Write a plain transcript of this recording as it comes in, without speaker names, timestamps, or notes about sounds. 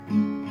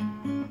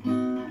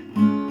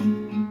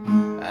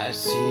I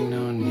see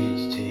no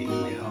need to take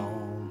me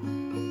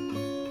home.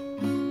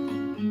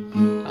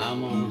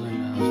 I'm old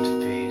enough to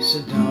face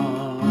the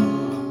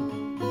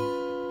dawn.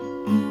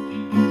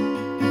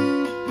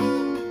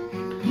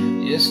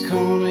 Just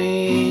call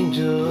me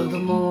angel of the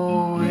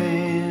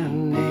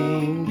morning,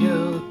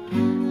 angel.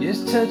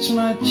 Just touch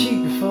my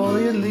cheek before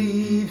you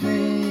leave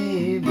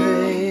me,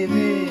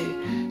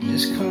 baby.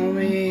 Just call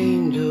me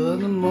angel of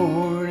the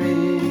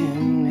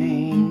morning,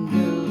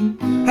 angel.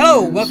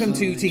 Hello, welcome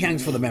to T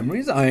Hanks for the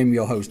Memories. I'm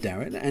your host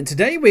Darren, and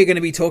today we're going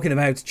to be talking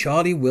about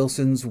Charlie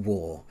Wilson's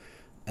War,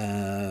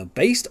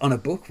 based on a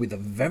book with a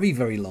very,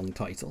 very long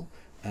title,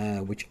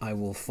 which I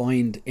will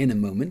find in a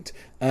moment.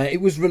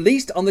 It was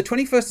released on the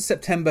 21st of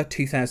September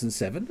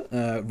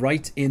 2007,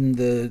 right in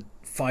the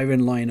firing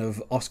line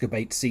of Oscar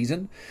bait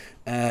season.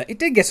 It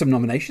did get some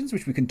nominations,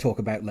 which we can talk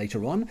about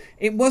later on.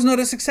 It was not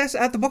a success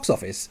at the box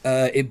office.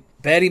 It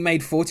barely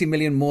made 40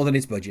 million more than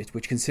its budget,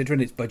 which, considering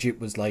its budget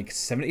was like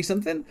 70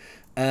 something,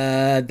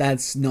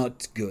 that's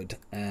not good.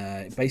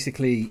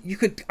 Basically,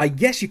 I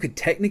guess you could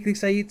technically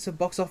say it's a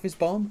box office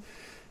bomb.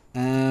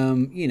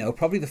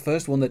 Probably the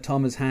first one that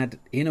Tom has had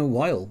in a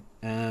while.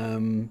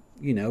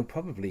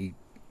 Probably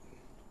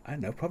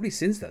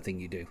since That Thing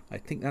You Do. I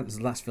think that was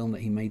the last film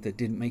that he made that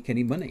didn't make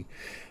any money.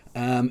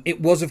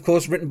 It was, of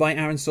course, written by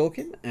Aaron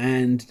Sorkin,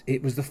 and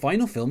it was the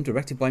final film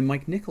directed by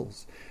Mike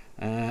Nichols.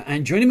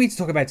 And joining me to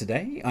talk about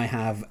today, I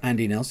have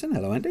Andy Nelson.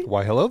 Hello, Andy.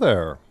 Why, hello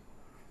there.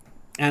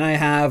 And I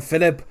have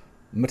Philip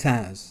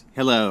Mataz.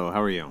 Hello,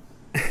 how are you?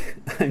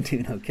 I'm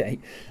doing okay.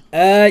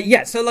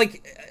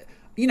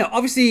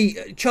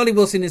 Obviously, Charlie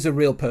Wilson is a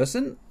real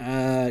person.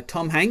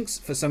 Tom Hanks,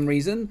 for some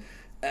reason,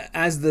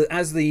 as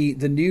the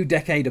new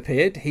decade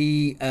appeared,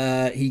 he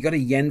got a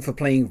yen for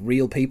playing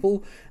real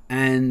people,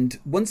 and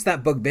once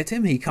that bug bit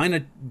him, he kind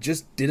of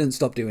just didn't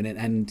stop doing it.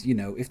 And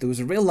if there was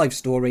a real life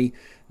story,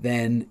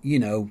 then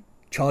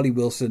Charlie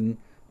Wilson,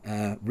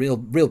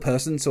 real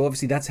person. So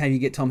obviously that's how you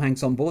get Tom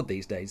Hanks on board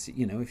these days.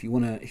 If you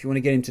wanna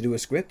get him to do a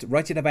script,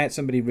 write it about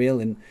somebody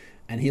real, and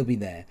he'll be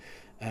there.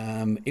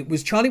 It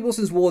was Charlie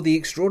Wilson's War: The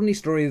Extraordinary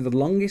Story of the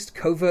Longest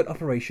Covert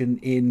Operation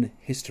in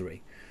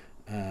History.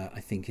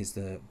 I think is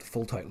the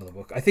full title of the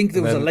book. I think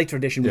there was a later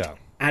edition which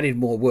added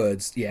more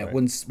words. Yeah, right.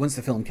 Once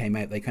the film came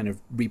out, they kind of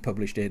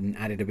republished it and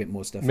added a bit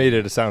more stuff. Made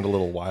it sound a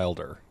little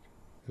wilder.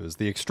 It was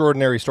the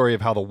extraordinary story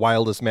of how the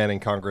wildest man in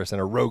Congress and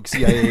a rogue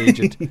CIA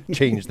agent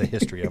changed the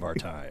history of our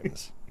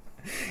times.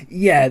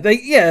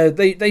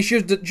 They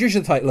should juice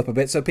the title up a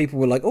bit so people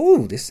were like,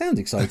 "Oh, this sounds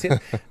exciting."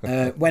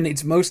 When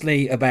it's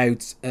mostly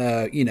about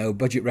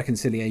budget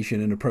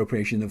reconciliation and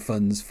appropriation of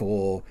funds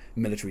for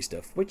military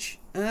stuff, which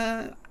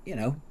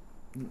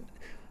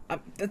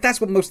that's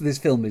what most of this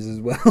film is as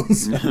well.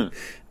 So,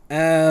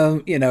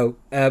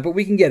 but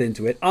we can get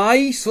into it.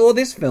 I saw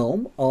this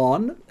film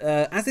on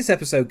as this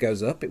episode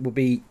goes up. It will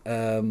be.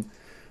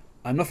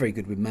 I'm not very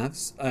good with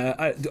maths.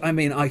 I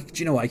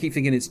keep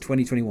thinking it's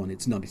 2021.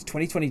 It's not. It's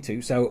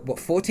 2022. So,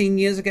 14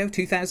 years ago?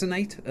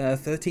 2008?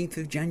 13th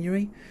of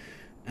January?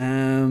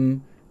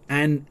 And,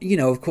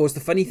 of course,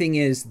 the funny thing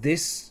is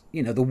this,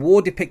 the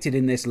war depicted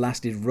in this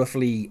lasted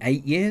roughly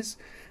 8 years.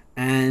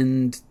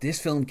 And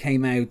this film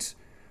came out,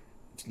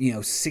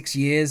 6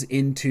 years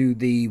into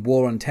the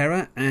War on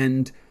Terror.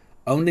 And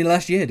only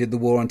last year did the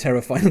War on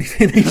Terror finally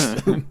finish.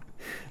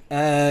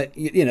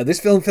 This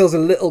film feels a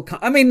little...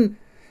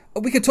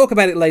 we could talk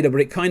about it later,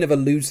 but it kind of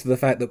alludes to the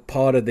fact that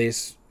part of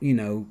this,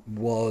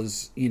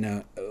 was,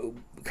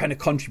 kind of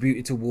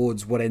contributed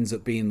towards what ends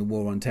up being the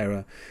War on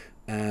Terror,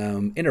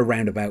 in a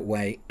roundabout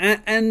way.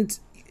 And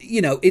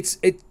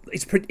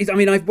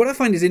what I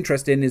find is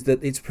interesting is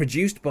that it's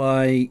produced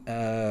by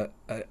a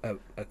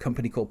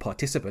company called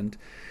Participant,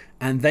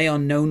 and they are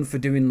known for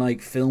doing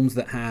like films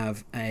that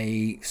have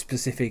a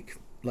specific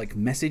like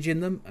message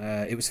in them.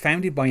 It was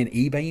founded by an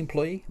eBay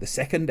employee, the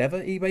second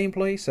ever eBay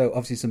employee, so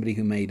obviously somebody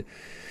who made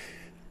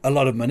a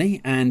lot of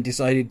money and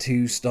decided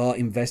to start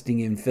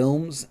investing in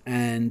films,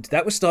 and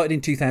that was started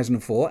in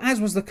 2004, as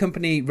was the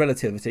company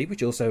Relativity,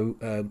 which also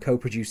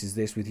co-produces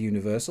this with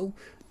Universal.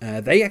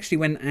 They actually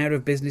went out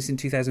of business in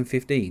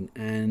 2015,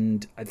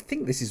 and I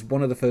think this is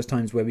one of the first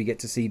times where we get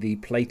to see the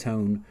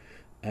Playtone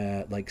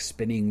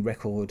spinning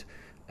record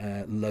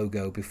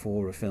logo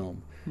before a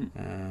film.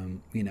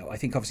 I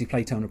think obviously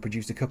Playtone have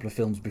produced a couple of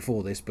films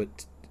before this,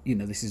 but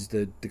this is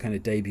the kind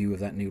of debut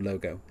of that new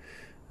logo.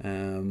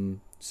 Normally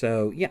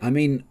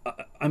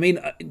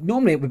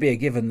it would be a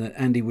given that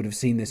Andy would have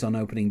seen this on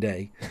opening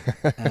day,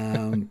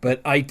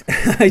 but after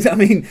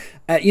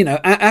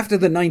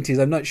the 90s,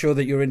 I'm not sure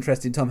that your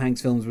interest in Tom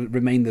Hanks films would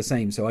remain the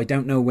same. So I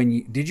don't know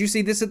did you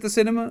see this at the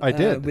cinema? I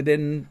did.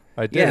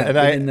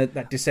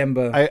 That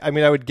December.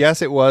 I would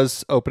guess it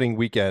was opening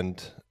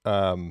weekend.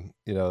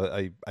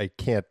 I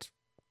can't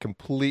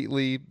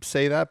completely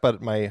say that,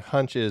 but my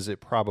hunch is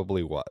it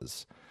probably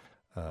was.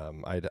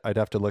 I'd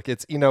have to look.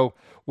 It's,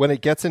 when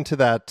it gets into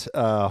that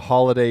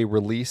holiday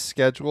release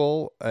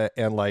schedule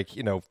and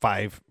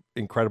 5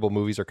 incredible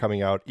movies are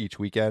coming out each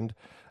weekend,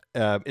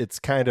 it's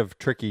kind of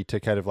tricky to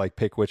kind of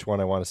pick which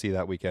one I want to see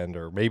that weekend,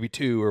 or maybe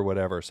 2 or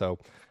whatever. So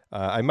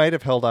I might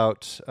have held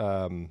out,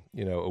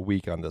 a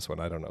week on this one.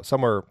 I don't know,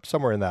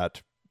 somewhere in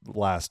that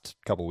last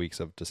couple weeks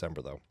of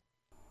December, though.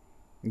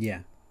 Yeah.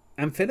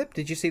 And Philip,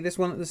 did you see this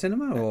one at the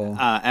cinema? Or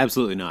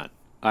Absolutely not.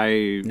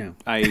 No.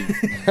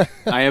 I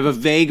have a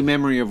vague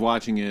memory of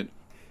watching it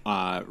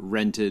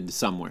rented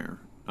somewhere.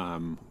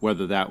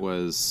 Whether that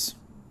was,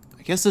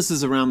 I guess this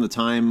is around the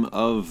time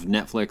of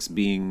Netflix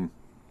being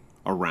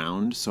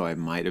around, so I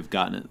might have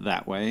gotten it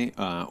that way,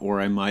 or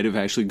I might have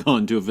actually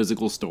gone to a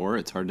physical store.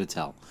 It's hard to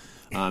tell.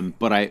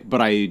 But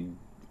I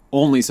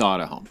only saw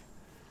it at home.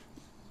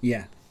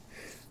 Yeah.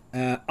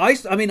 I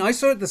saw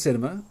it at the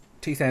cinema,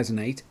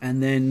 2008,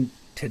 and then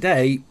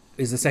today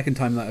is the second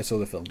time that I saw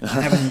the film.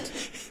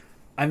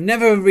 I've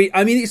never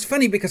it's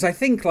funny because I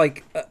think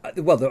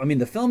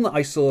the film that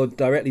I saw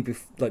directly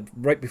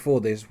right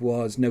before this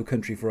was No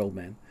Country for Old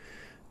Men.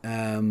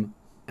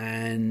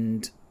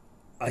 And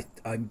I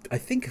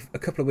think a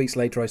couple of weeks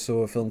later I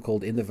saw a film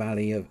called In the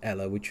Valley of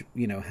Ella, which,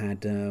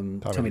 had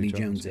Tommy Lee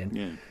Jones in.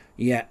 Yeah.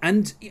 Yeah,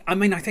 and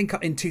I think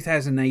in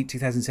 2008,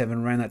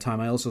 2007, around that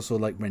time, I also saw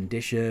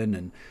Rendition,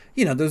 and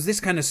there was this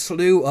kind of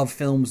slew of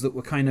films that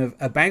were kind of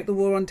about the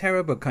war on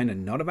terror, but kind of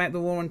not about the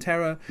war on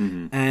terror,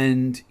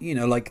 and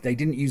they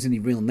didn't use any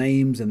real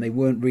names, and they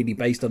weren't really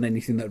based on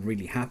anything that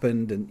really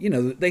happened, and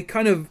they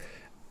kind of,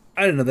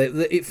 I don't know,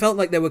 it felt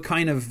like they were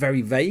kind of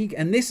very vague,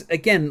 and this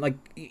again,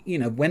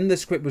 when the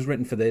script was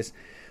written for this,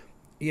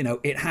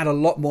 it had a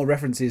lot more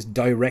references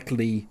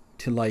directly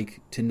to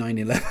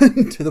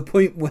 9/11 to the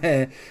point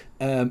where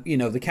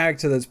the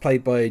character that's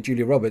played by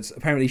Julia Roberts,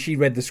 apparently she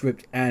read the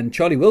script and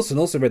Charlie Wilson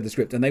also read the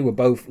script, and they were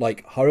both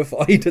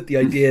horrified at the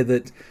idea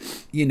that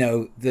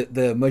that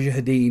the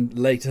Mujahideen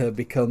later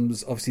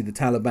becomes obviously the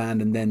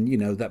Taliban, and then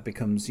that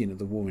becomes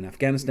the war in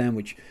Afghanistan,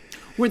 which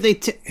were they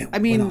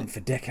went on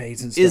for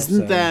decades and stuff.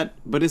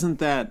 Isn't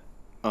that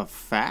a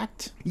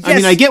fact?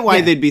 Yes, I get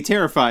why they'd be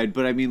terrified,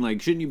 but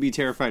shouldn't you be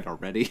terrified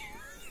already?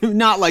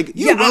 Not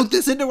you wrote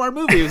this into our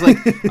movie. It was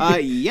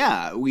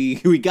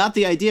we got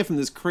the idea from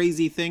this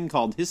crazy thing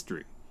called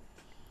history.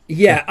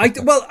 Yeah, I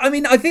think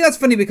that's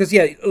funny because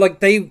they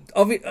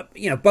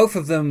both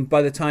of them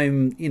by the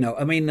time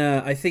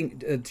I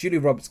think Julia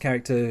Roberts'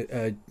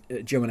 character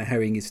Joanna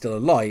Herring is still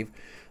alive.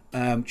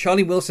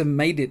 Charlie Wilson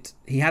made it.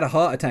 He had a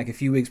heart attack a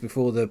few weeks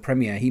before the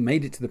premiere. He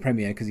made it to the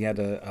premiere because he had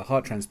a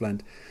heart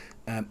transplant,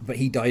 but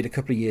he died a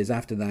couple of years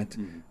after that.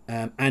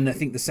 And I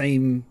think the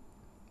same.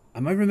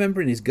 Am I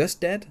remembering, is Gus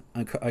dead?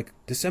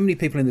 There's so many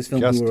people in this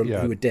film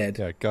who are dead.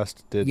 Yeah, Gus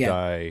did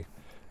die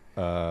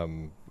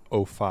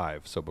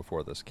 2005, so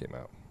before this came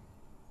out.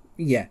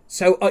 Yeah,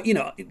 so,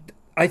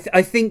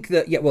 I think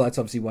that, well, that's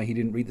obviously why he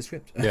didn't read the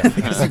script. Yeah.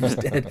 Because he was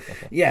dead.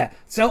 Yeah,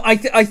 so I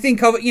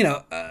think of,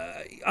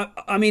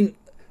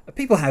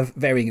 people have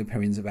varying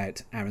opinions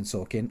about Aaron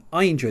Sorkin.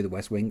 I enjoy The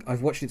West Wing.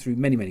 I've watched it through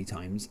many, many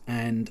times.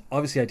 And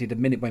obviously I did a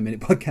minute-by-minute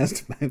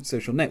podcast about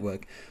Social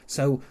Network.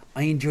 So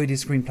I enjoyed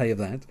his screenplay of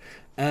that.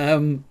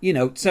 And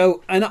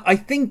I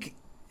think,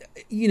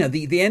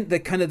 the end, the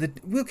kind of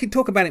we could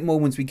talk about it more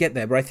once we get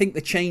there, but I think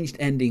the changed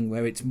ending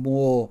where it's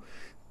more,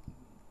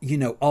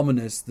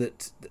 ominous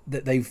that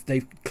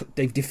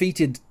they've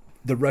defeated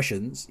the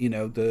Russians,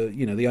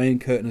 the Iron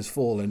Curtain has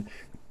fallen,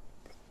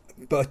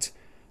 but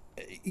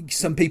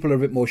some people are a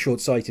bit more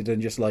short-sighted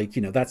and just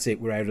that's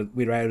it, we're out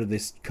of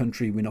this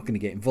country, we're not going to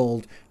get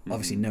involved.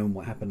 Obviously knowing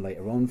what happened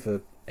later on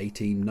for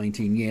 18,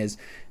 19 years,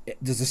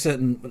 there's a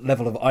certain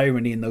level of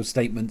irony in those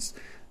statements,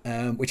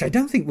 which I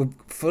don't think were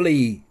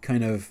fully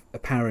kind of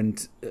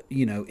apparent,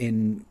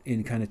 in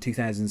kind of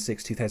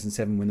 2006,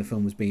 2007 when the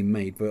film was being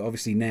made. But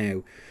obviously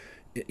now,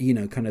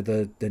 kind of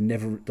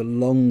the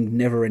long,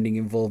 never-ending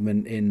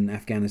involvement in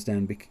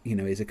Afghanistan,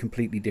 is a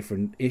completely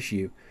different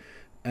issue.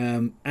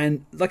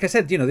 And like I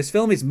said, this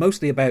film is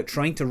mostly about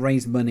trying to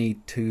raise money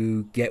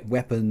to get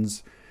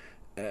weapons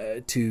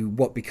to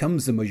what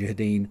becomes the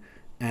Mujahideen.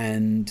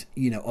 And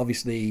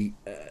obviously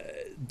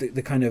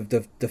the kind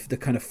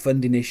of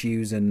funding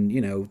issues and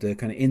the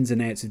kind of ins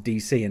and outs of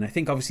DC, and I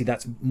think obviously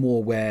that's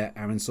more where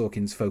Aaron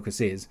Sorkin's focus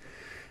is.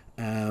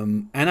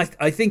 And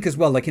I think as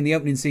well, in the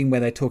opening scene where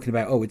they're talking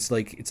about, it's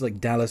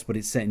like Dallas, but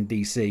it's set in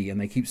DC,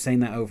 and they keep saying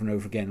that over and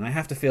over again. And I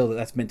have to feel that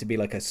that's meant to be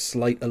a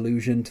slight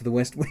allusion to the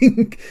West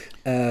Wing,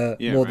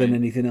 more than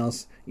anything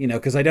else.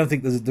 Because I don't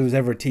think there was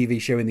ever a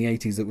TV show in the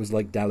 80s that was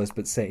like Dallas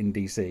but set in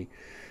DC.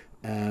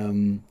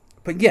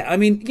 But yeah,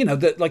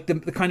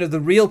 the kind of the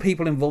real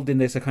people involved in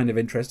this are kind of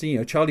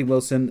interesting. Charlie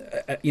Wilson,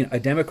 a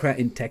Democrat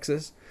in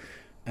Texas,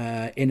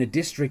 in a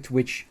district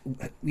which,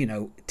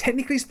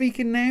 technically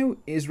speaking now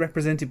is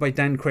represented by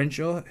Dan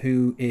Crenshaw,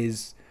 who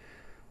is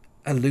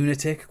a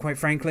lunatic, quite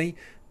frankly.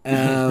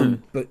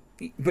 But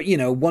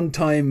one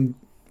time,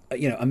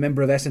 a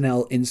member of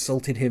SNL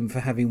insulted him for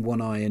having one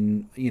eye,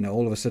 and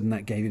all of a sudden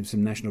that gave him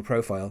some national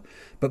profile.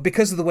 But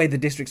because of the way the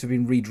districts have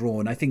been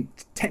redrawn, I think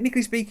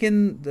technically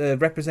speaking, the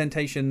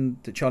representation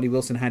that Charlie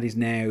Wilson had is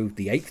now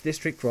the 8th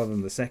district rather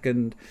than the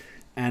 2nd,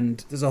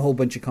 and there's a whole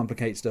bunch of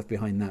complicated stuff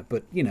behind that.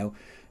 But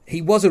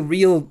he was a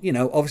real,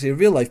 obviously a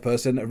real life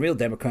person, a real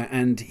Democrat,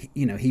 and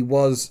he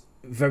was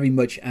very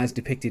much as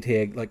depicted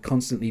here, like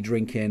constantly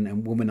drinking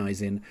and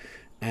womanizing,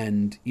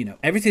 and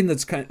everything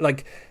that's kind of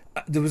like.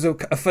 There was a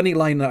funny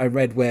line that I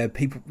read where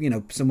people,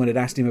 someone had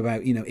asked him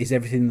about, is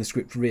everything in the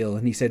script real?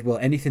 And he said, well,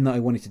 anything that I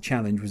wanted to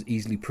challenge was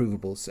easily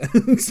provable.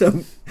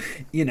 So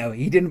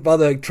he didn't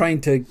bother trying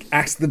to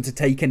ask them to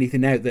take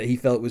anything out that he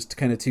felt was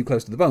kind of too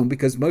close to the bone,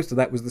 because most of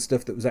that was the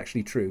stuff that was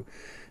actually true.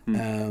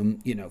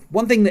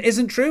 One thing that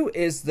isn't true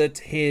is that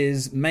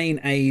his main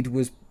aide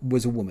was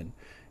a woman.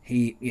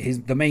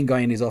 The main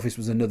guy in his office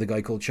was another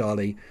guy called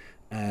Charlie.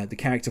 The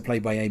character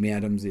played by Amy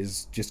Adams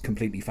is just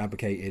completely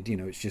fabricated.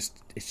 It's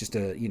just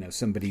a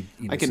somebody.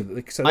 I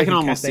can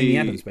almost cast see Amy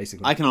Adams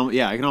basically. I can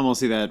almost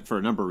see that for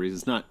a number of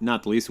reasons.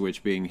 Not the least of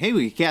which being, hey,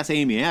 we could cast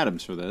Amy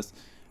Adams for this.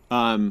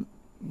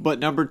 But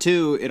number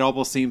two, it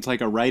almost seems like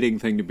a writing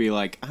thing to be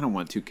like, I don't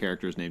want two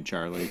characters named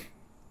Charlie.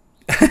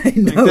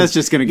 That's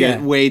just going to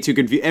get way too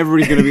confused.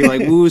 Everybody's going to be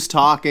like, who's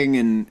talking?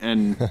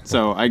 And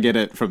so I get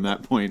it from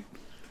that point.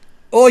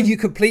 Or you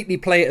completely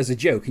play it as a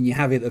joke, and you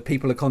have it that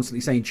people are constantly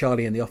saying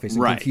Charlie in the office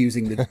and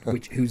confusing who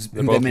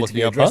they're meant to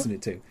be addressing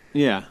it to.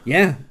 Yeah.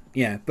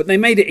 But they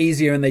made it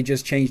easier, and they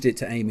just changed it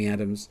to Amy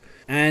Adams.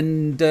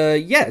 And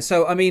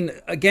so I mean,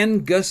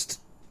 again,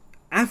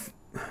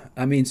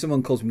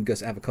 someone calls me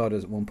Gus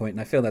Avocados at one point,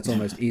 and I feel that's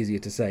almost easier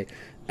to say.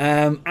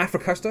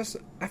 Africostas?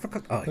 I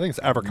think it's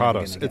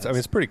avocados.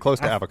 It's pretty close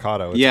to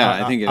avocado. It's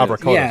I think it is.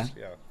 Avocados.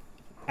 Yeah.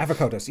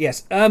 Avocados,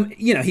 yes.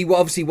 He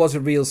obviously was a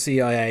real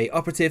CIA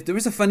operative. There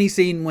is a funny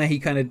scene where he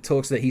kind of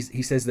talks that he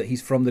says that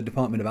he's from the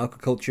Department of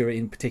Agriculture,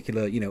 in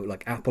particular,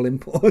 like Apple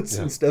imports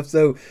and stuff.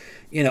 So,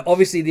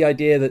 obviously the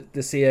idea that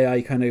the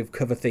CIA kind of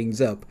cover things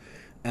up,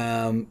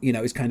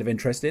 is kind of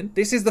interesting.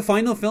 This is the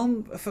final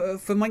film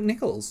for Mike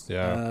Nichols.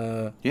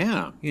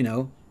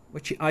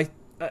 Which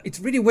it's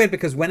really weird,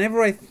 because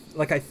whenever I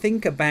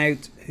think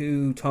about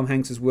who Tom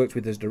Hanks has worked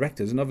with as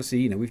directors, and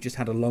obviously, we've just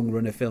had a long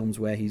run of films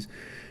where he's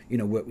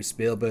worked with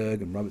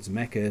Spielberg and Robert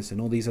Zemeckis and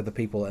all these other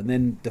people, and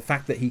then the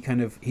fact that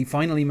he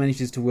finally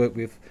manages to work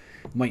with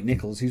Mike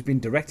Nichols, who's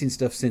been directing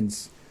stuff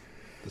since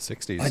the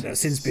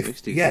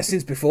 60s.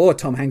 Since before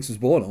Tom Hanks was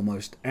born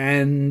almost.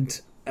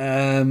 And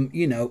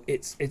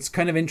it's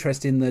kind of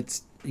interesting that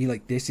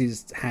this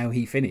is how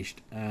he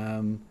finished.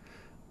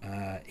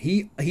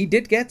 He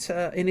did get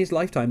in his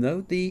lifetime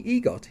though the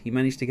EGOT. He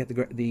managed to get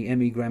the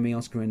Emmy, Grammy,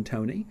 Oscar, and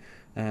Tony,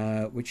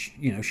 which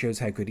shows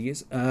how good he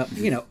is.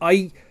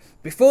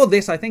 Before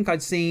this, I think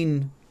I'd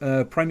seen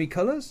Primary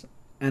Colors,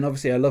 and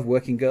obviously I love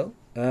Working Girl.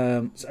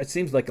 So it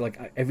seems like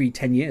every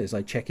 10 years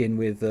I check in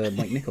with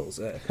Mike Nichols.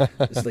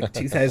 It's like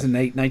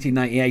 2008,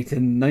 1998,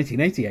 and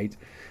 1988.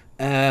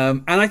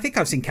 And I think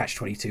I've seen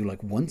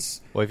Catch-22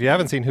 once. Well, if you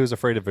haven't seen Who's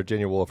Afraid of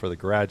Virginia Woolf or The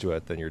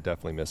Graduate, then you're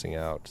definitely missing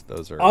out.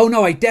 Those are. Oh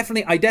no, I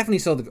definitely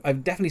saw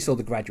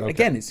The Graduate.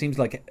 Okay. Again, it seems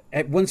like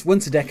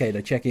once a decade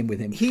I check in with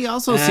him. He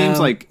also seems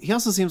like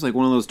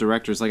one of those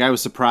directors. I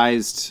was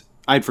surprised.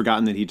 I'd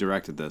forgotten that he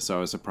directed this, so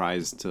I was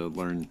surprised to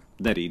learn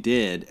that he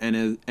did.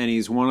 And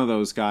he's one of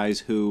those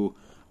guys who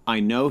I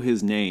know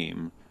his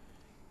name,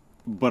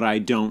 but I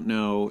don't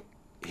know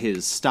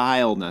his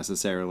style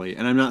necessarily.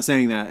 And I'm not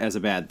saying that as a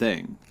bad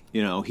thing.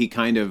 He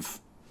kind of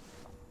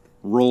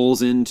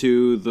rolls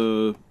into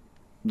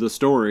the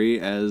story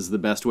as the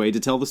best way to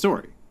tell the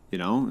story.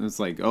 It's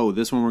like, oh,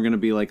 this one we're going to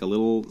be a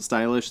little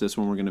stylish. This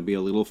one we're going to be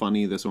a little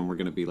funny. This one we're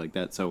going to be like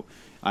that. So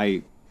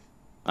I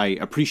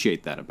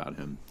appreciate that about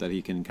him, that he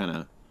can kind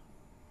of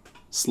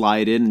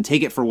slide in and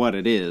take it for what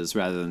it is,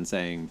 rather than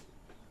saying,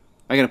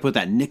 I got to put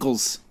that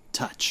Nichols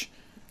touch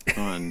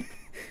on.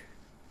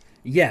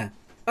 Yeah.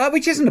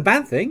 Which isn't a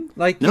bad thing.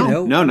 Not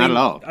at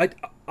all.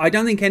 I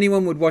don't think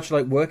anyone would watch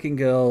Working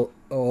Girl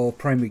or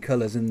Primary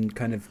Colors and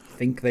kind of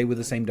think they were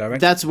the same director.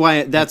 That's why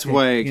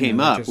it came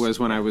up, was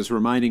when I was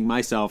reminding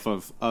myself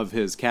of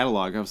his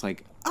catalog. I was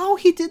like, oh,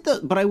 he did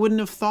that, but I wouldn't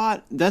have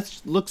thought.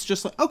 That looks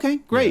just like, okay,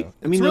 great. Yeah.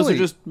 I mean, those are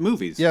just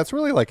movies. Yeah, it's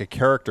really like a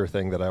character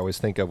thing that I always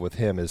think of with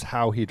him, is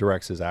how he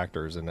directs his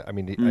actors. And I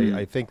mean,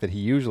 I think that he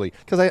usually,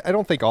 because I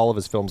don't think all of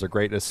his films are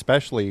great,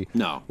 especially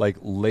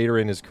later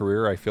in his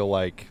career. I feel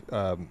like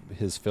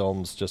his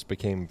films just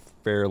became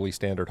fairly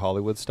standard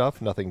Hollywood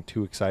stuff, nothing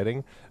too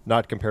exciting,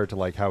 not compared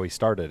to how he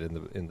started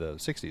in the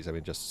 60s. I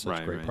mean, just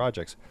such great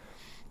projects.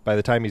 By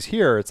the time he's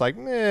here, it's like,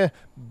 meh,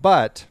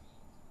 but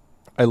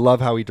I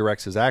love how he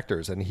directs his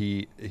actors, and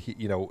he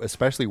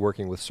especially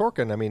working with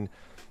Sorkin. I mean,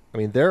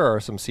 there are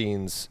some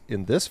scenes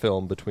in this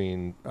film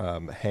between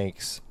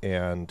Hanks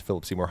and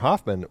Philip Seymour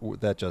Hoffman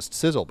that just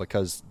sizzle,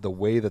 because the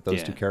way that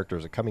those two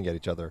characters are coming at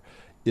each other,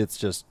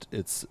 it's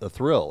a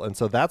thrill. And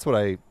so that's what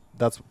I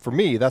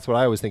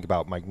always think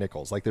about Mike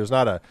Nichols. There's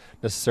not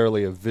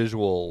necessarily a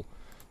visual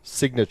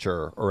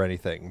signature or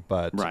anything,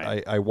 but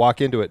I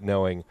walk into it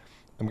knowing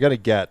I'm going to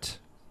get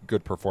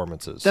good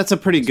performances. That's a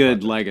pretty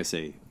good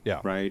legacy. Yeah.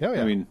 Right? Oh,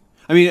 yeah.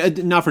 I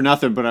mean, not for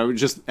nothing, but I would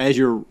just, as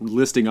you're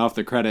listing off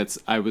the credits,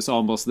 I was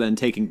almost then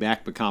taking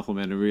back the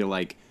compliment and real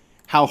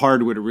how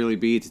hard would it really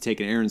be to take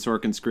an Aaron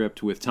Sorkin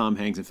script with Tom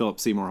Hanks and Philip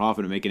Seymour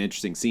Hoffman and make an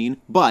interesting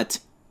scene? But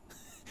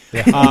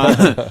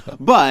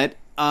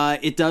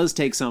it does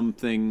take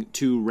something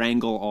to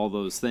wrangle all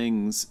those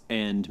things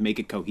and make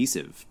it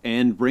cohesive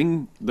and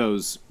bring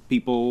those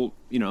people,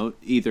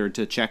 either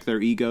to check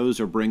their egos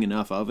or bring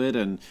enough of it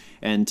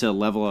and to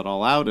level it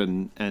all out.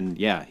 And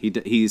yeah,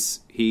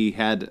 he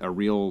had a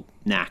real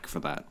knack for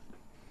that.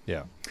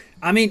 Yeah.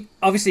 I mean,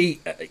 obviously,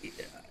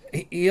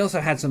 he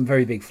also had some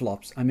very big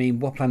flops. I mean,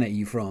 What Planet Are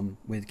You From?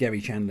 With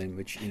Gary Chandlin,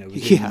 which,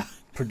 was in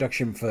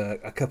production for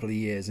a couple of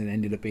years and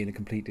ended up being a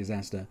complete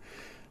disaster.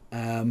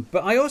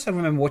 But I also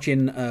remember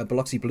watching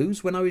Biloxi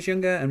Blues when I was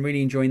younger and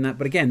really enjoying that.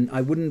 But again,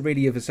 I wouldn't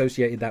really have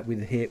associated that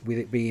with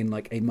it being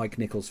like a Mike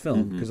Nichols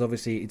film, because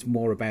obviously it's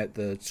more about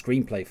the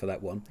screenplay for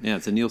that one. Yeah,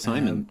 it's a Neil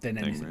Simon thing,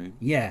 right?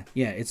 Yeah.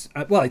 It's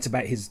it's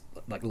about his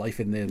like life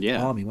in the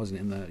army,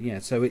 wasn't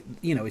it? So it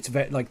it's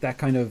very like that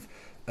kind of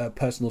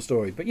personal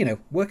story. But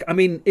work. I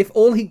mean, if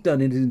all he'd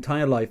done in his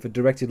entire life had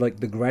directed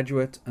like The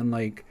Graduate and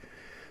like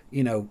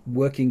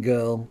Working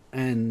Girl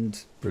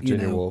and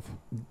Virginia Woolf.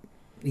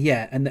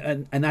 Yeah,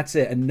 and that's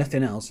it, and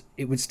nothing else.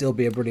 It would still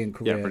be a brilliant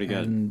career. Yeah, pretty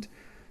good. And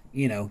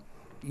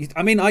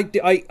I mean, I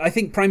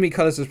think Primary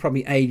Colors has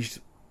probably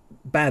aged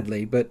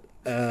badly, but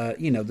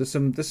there's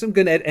some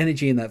good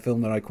energy in that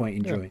film that I quite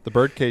enjoy. Yeah, the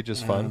Birdcage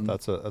is fun.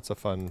 That's a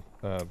fun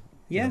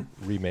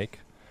remake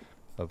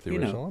of the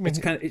original. I mean,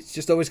 it's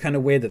just always kind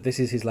of weird that this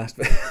is his last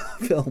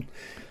film.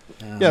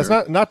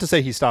 It's not to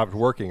say he stopped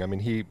working. I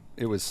mean,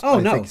 it was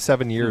I think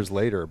 7 years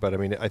later, but I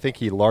mean, I think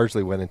he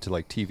largely went into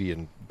like TV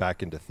and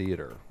back into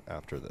theater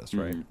after this,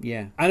 right?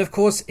 Yeah, and of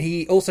course,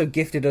 he also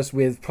gifted us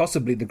with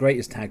possibly the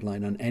greatest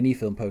tagline on any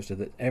film poster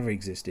that ever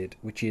existed,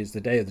 which is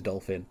 "The Day of the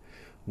Dolphin,"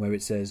 where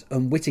it says,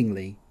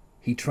 "Unwittingly,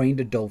 he trained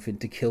a dolphin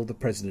to kill the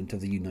president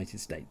of the United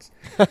States."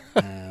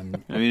 I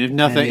mean,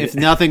 if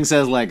nothing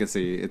says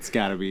legacy, it's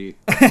got to be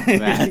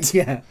that.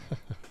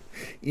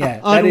 Yeah.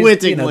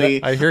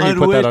 Unwittingly. I hear he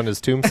put that on his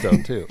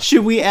tombstone too.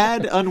 Should we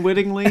add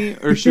unwittingly,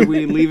 or should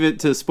we leave it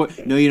to spoil?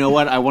 No, you know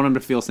what? I want him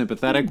to feel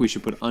sympathetic. We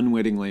should put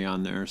unwittingly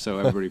on there so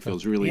everybody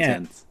feels really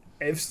tense.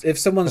 If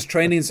someone's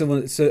training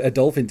a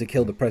dolphin to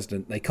kill the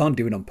president, they can't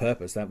do it on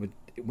purpose.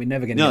 We're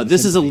never going to. No,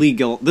 this is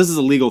illegal. This is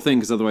a legal thing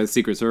because otherwise, the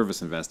Secret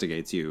Service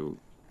investigates you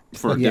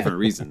for different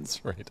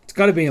reasons. Right. It's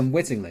got to be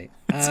unwittingly.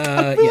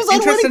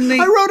 Interestingly,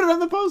 I wrote it on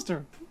the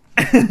poster.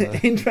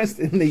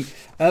 Interestingly,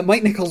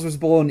 Mike Nichols was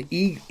born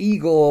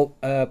Igor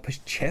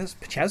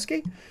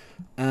Pachowski,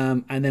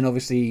 and then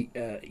obviously,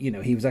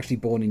 he was actually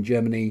born in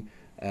Germany.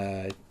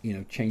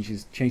 Changed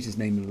his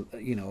name,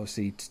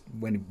 obviously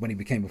when he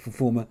became a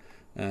performer,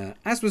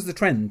 as was the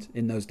trend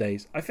in those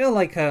days. I feel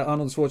like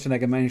Arnold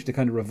Schwarzenegger managed to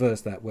kind of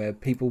reverse that, where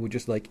people were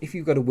just like, if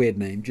you've got a weird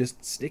name,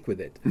 just stick with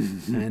it,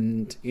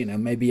 and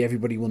maybe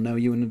everybody will know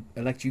you and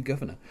elect you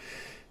governor.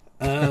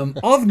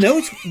 Of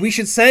note, we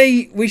should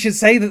say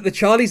that the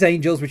Charlie's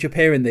Angels, which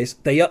appear in this,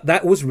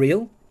 that was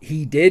real.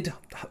 He did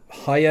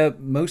hire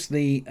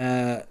mostly,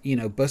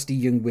 busty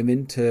young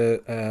women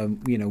to,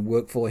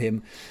 work for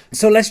him.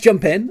 So let's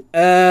jump in.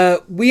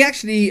 We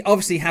actually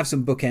obviously have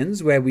some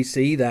bookends where we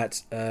see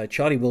that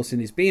Charlie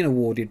Wilson is being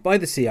awarded by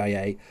the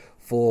CIA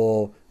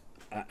for,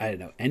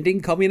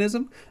 ending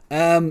communism.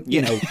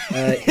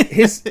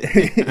 His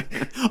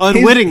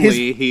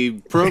unwittingly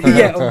he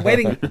programmed.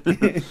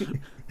 Unwittingly.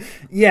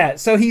 Yeah,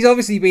 so he's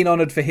obviously been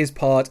honoured for his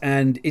part,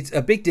 and it's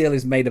a big deal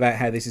is made about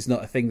how this is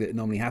not a thing that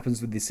normally happens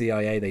with the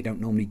CIA. They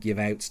don't normally give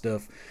out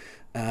stuff.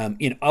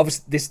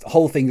 Obviously this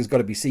whole thing has got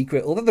to be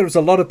secret, although there's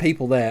a lot of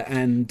people there,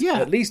 and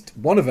at least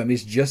one of them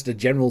is just a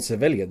general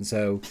civilian.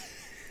 So,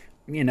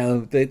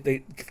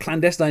 the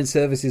clandestine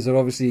services are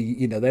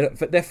obviously,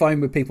 they're fine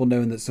with people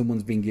knowing that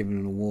someone's been given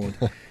an award.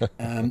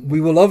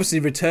 We will obviously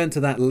return to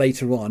that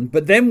later on,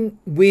 but then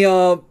we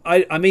are,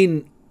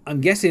 I'm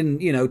guessing,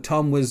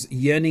 Tom was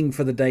yearning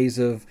for the days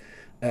of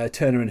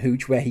Turner and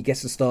Hooch, where he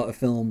gets to start a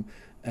film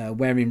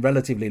wearing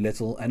relatively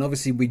little. And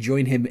obviously we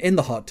join him in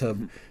the hot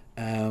tub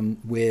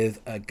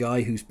with a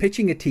guy who's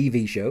pitching a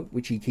TV show,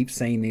 which he keeps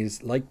saying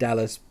is like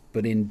Dallas,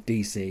 but in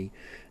DC.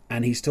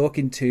 And he's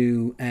talking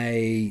to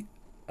a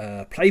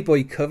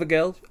Playboy cover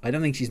girl. I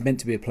don't think she's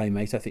meant to be a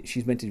playmate. I think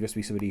she's meant to just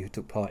be somebody who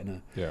took part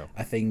in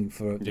a thing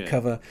for the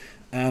cover.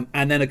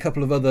 And then a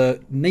couple of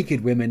other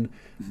naked women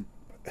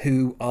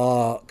who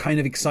are kind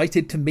of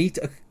excited to meet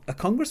a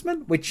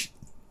congressman, which,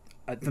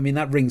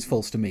 that rings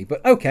false to me.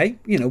 But okay,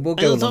 we'll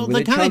go along with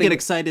it. They kind of get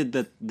excited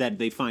that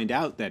they find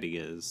out that he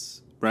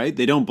is, right?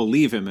 They don't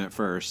believe him at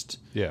first.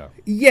 Yeah.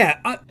 Yeah.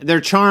 They're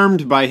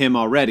charmed by him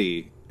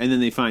already, and then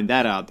they find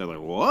that out. They're like,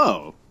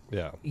 whoa.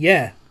 Yeah.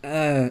 Yeah.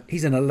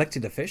 He's an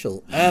elected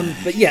official.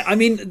 But yeah,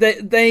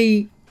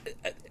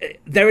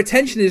 their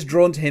attention is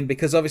drawn to him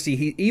because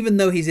obviously even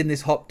though he's in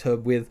this hot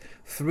tub with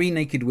 3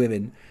 naked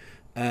women,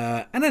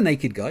 and a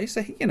naked guy,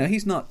 so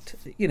he's not,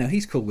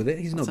 he's cool with it.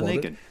 He's not bothered.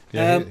 Naked.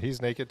 Yeah,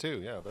 he's naked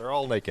too. Yeah, they're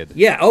all naked.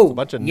 Yeah. It's a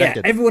bunch of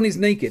naked. Everyone is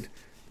naked.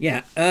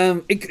 Yeah.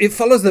 It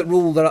follows that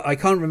rule that I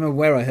can't remember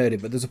where I heard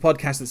it, but there's a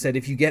podcast that said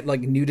if you get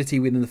like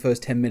nudity within the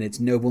first 10 minutes,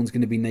 no one's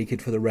going to be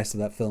naked for the rest of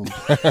that film.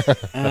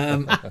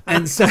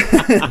 And so,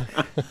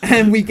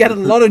 and we get a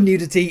lot of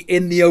nudity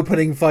in the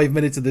opening 5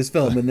 minutes of this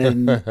film, and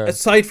then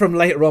aside from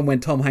later on when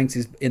Tom Hanks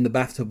is in the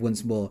bathtub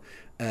once more.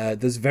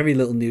 There's very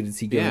little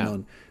nudity going Yeah.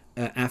 on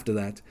after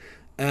that.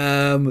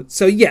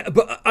 So yeah,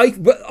 but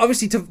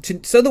obviously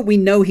so that we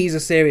know he's a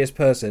serious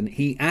person,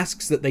 he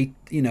asks that they,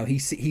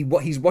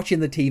 he's watching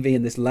the TV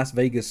in this Las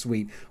Vegas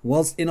suite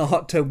whilst in a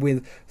hot tub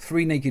with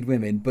 3 naked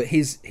women, but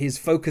his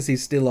focus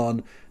is still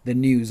on the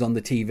news on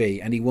the TV,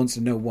 and he wants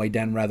to know why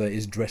Dan Rather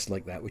is dressed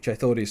like that, which I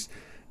thought is,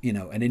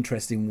 an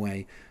interesting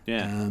way.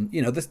 Yeah.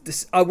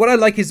 What I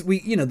like is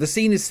the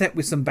scene is set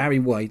with some Barry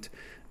White,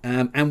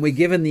 and we're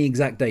given the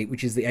exact date,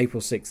 which is the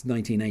April 6th,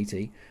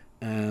 1980.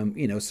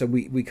 So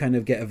we kind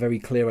of get a very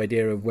clear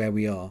idea of where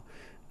we are.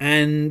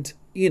 And,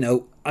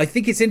 I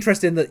think it's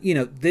interesting that,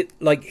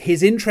 that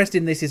his interest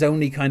in this is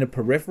only kind of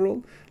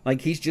peripheral.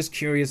 Like, he's just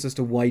curious as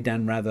to why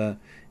Dan Rather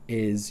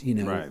is,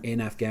 Right.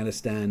 in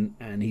Afghanistan,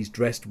 and he's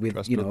dressed with,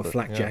 a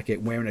flak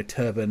jacket, wearing a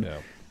turban. Yeah.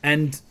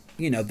 And,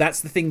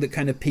 that's the thing that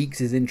kind of piques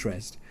his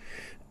interest.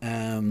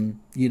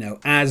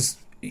 As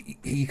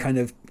he kind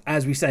of,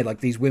 as we say, like,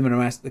 these women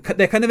are asked,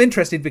 they're kind of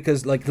interested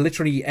because, like,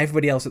 literally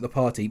everybody else at the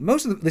party,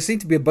 there seem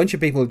to be a bunch of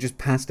people who just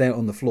passed out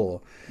on the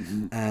floor.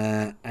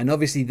 Mm-hmm. And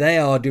obviously they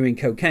are doing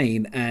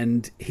cocaine,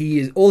 and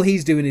all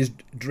he's doing is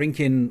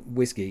drinking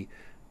whiskey.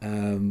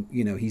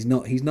 He's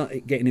not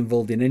getting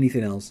involved in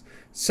anything else,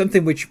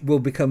 something which will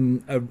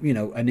become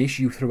an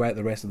issue throughout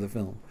the rest of the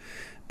film.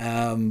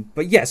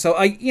 But yeah, so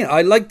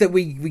I like that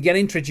we get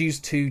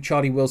introduced to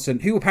Charlie Wilson,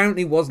 who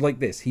apparently was like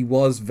this. He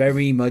was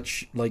very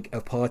much like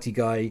a party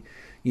guy.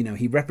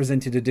 He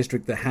represented a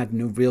district that had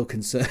no real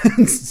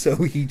concerns,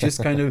 so he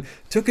just kind of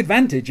took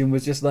advantage and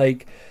was just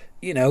like,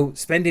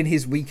 spending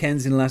his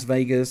weekends in Las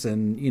Vegas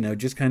and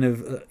just kind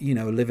of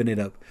living it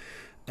up.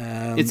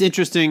 It's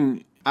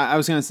interesting. I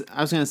was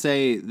gonna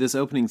say this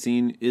opening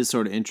scene is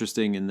sort of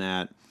interesting in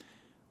that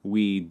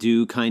we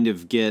do kind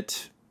of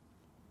get,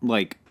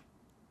 like,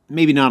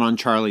 maybe not on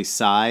Charlie's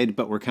side,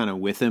 but we're kind of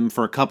with him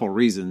for a couple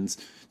reasons.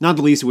 Not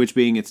the least of which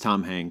being it's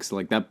Tom Hanks.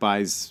 Like, that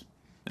buys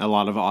a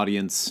lot of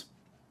audience,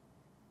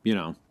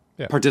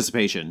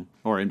 participation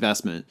or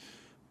investment.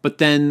 But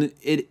then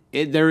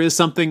there is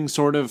something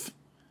sort of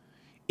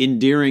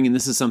endearing, and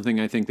this is something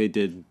I think they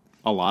did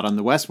a lot on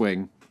The West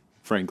Wing,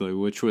 frankly,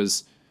 which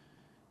was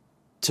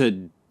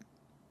to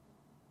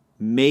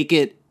make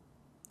it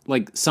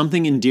like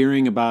something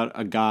endearing about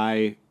a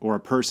guy or a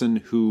person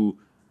who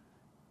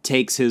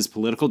takes his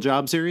political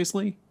job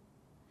seriously,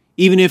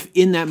 even if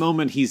in that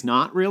moment he's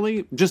not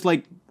really. Just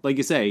like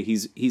you say,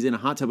 he's in a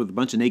hot tub with a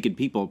bunch of naked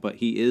people, but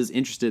he is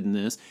interested in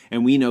this,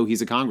 and we know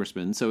he's a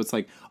congressman, so it's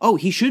like, oh,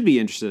 he should be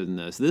interested in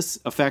this. This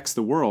affects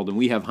the world, and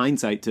we have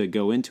hindsight to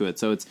go into it.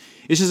 So it's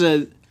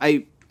just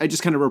I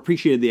just kind of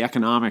appreciated the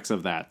economics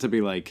of that, to be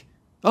like,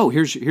 oh,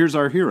 here's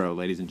our hero,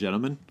 ladies and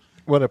gentlemen.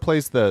 When it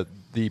plays the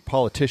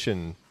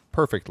politician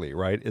perfectly,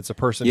 right? It's a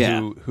person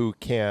who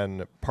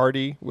can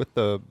party with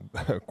the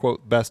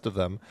quote best of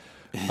them,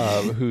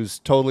 who's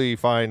totally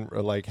fine,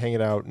 like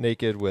hanging out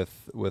naked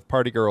with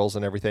party girls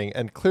and everything,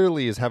 and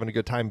clearly is having a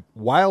good time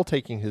while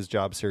taking his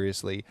job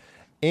seriously.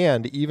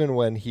 And even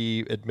when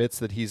he admits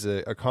that he's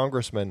a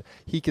congressman,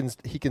 he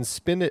can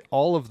spin it,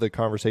 all of the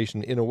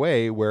conversation, in a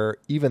way where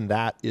even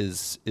that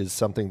is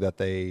something that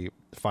they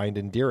find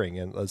endearing,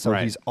 and so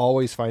Right. he's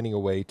always finding a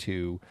way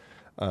to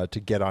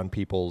get on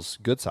people's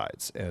good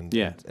sides and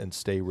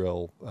stay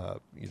real,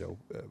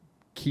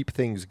 keep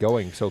things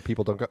going so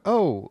people don't go,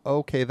 oh,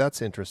 okay,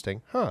 that's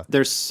interesting, huh?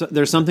 There's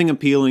something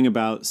appealing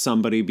about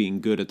somebody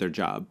being good at their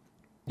job.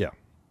 Yeah.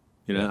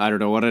 I don't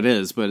know what it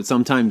is, but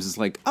sometimes it's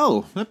like,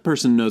 oh, that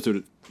person knows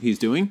what he's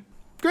doing.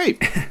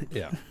 Great.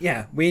 Yeah.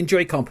 Yeah, we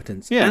enjoy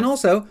competence. Yeah. And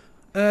also,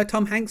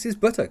 Tom Hanks'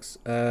 buttocks,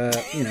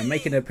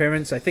 making an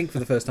appearance, I think, for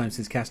the first time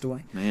since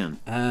Castaway. Man.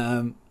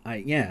 And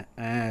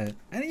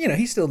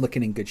he's still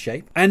looking in good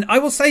shape. And I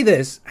will say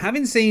this,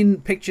 having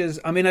seen pictures,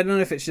 I mean, I don't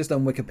know if it's just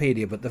on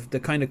Wikipedia, but the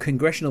kind of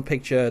congressional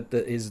picture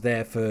that is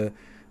there for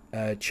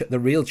the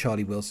real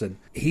Charlie Wilson,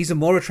 he's a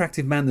more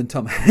attractive man than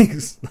Tom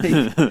Hanks.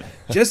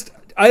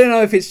 I don't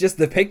know if it's just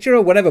the picture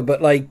or whatever,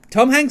 but like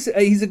Tom Hanks,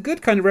 he's a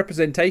good kind of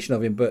representation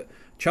of him, but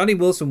Charlie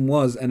Wilson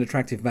was an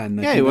attractive man.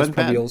 Yeah, he wasn't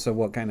that's probably bad. also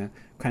what kind of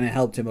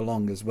helped him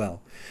along as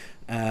well.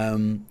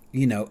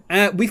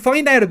 We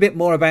find out a bit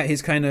more about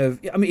his kind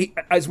of,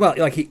 as well.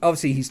 Like he's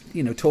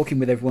talking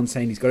with everyone,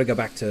 saying he's got to go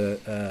back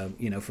to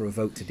for a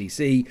vote to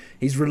DC.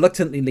 He's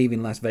reluctantly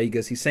leaving Las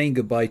Vegas. He's saying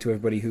goodbye to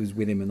everybody who's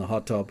with him in the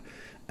hot tub.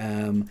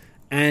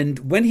 And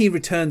when he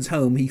returns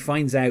home, he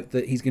finds out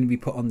that he's going to be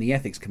put on the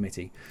ethics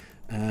committee.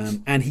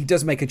 And he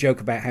does make a joke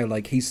about how,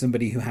 like, he's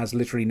somebody who has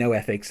literally no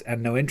ethics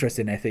and no interest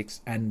in ethics,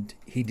 and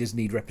he does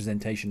need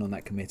representation on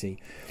that committee.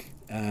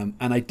 And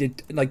I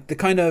did, like, the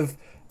kind of,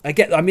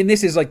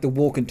 this is like the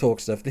walk and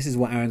talk stuff. This is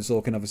what Aaron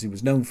Sorkin obviously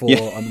was known for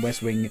on The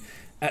West Wing.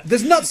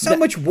 There's not so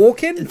much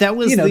walking. That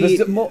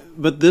was more.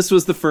 But this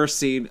was the first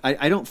scene.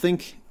 I don't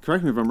think,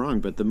 correct me if I'm wrong,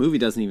 but the movie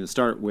doesn't even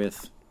start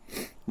with,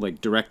 like,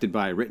 directed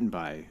by, written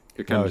by.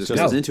 It kind of just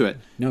goes into it.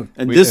 No.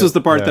 And this was the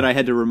part that I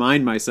had to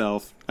remind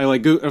myself. I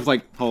was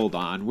like, hold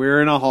on,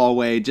 we're in a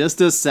hallway. Just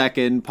a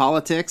second.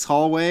 Politics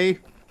hallway.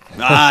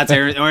 It's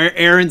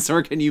Aaron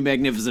Sorkin, you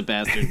magnificent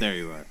bastard. There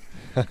you are.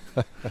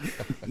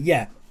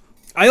 Yeah.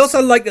 I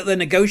also like that the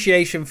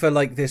negotiation for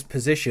like this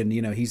position,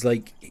 you know, he's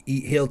like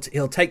he'll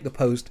take the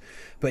post,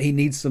 but he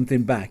needs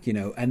something back, you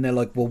know, and they're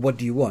like, well, what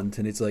do you want?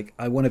 And it's like,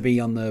 I want to be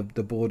on the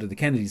board of the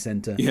Kennedy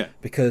Center,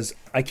 because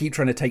I keep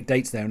trying to take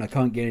dates there and I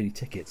can't get any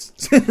tickets.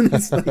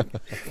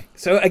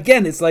 So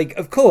again, it's like,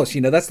 of course,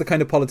 you know, that's the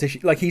kind of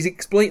politician, like he's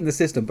exploiting the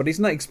system, but he's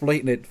not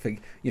exploiting it for,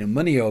 you know,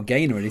 money or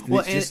gain or anything.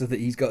 Well, it's just so that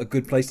he's got a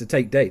good place to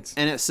take dates.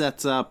 And it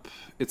sets up,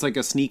 it's like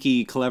a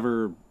sneaky,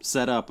 clever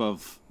setup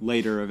of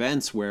later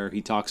events where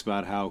he talks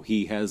about how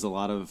he has a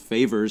lot of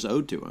favors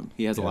owed to him.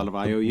 He has a lot of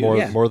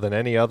IOUs. More than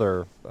any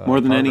other. More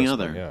than any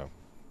other.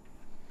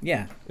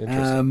 Yeah.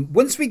 Interesting.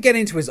 Once we get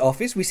into his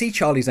office, we see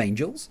Charlie's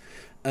Angels,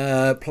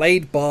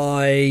 played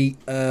by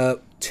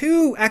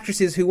two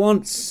actresses who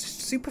aren't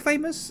super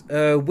famous.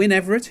 Wynne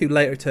Everett, who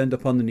later turned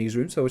up on the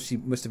Newsroom, so she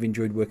must have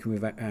enjoyed working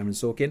with Aaron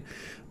Sorkin.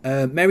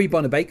 Mary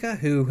Bonner Baker,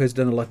 who has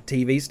done a lot of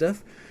TV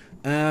stuff.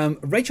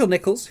 Rachel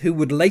Nichols, who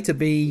would later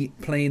be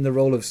playing the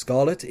role of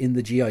Scarlet in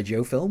the G.I.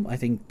 Joe film, I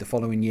think the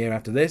following year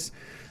after this.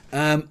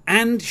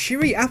 And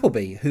Shiri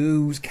Appleby,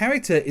 whose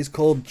character is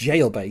called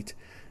Jailbait.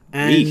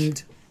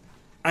 And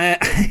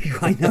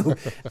I know.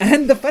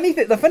 And the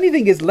funny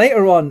thing is,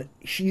 later on,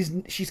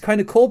 she's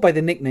kind of called by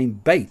the nickname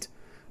Bait.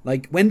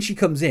 Like when she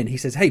comes in, he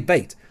says, "Hey,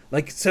 Bait."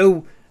 Like,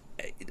 so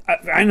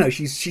I don't know.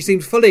 She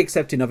seems fully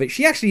accepting of it.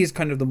 She actually is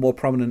kind of the more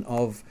prominent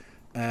of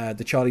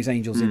the Charlie's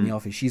Angels in the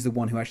office. She's the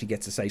one who actually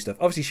gets to say stuff.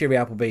 Obviously, Shiri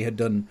Appleby had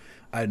done,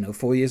 I don't know,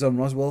 4 years on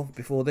Roswell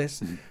before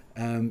this.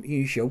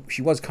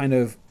 She was kind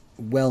of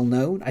well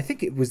known. I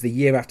think it was the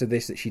year after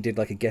this that she did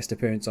like a guest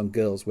appearance on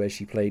Girls, where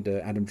she played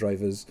Adam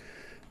Driver's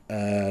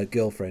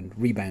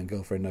rebound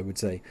girlfriend, I would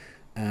say,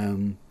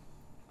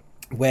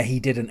 where he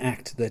did an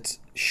act that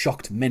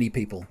shocked many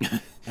people.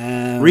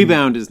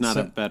 Rebound is not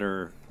a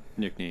better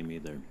nickname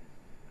either.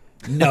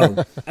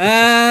 No.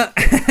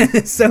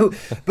 So,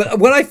 but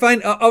what I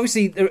find,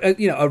 obviously,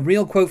 you know, a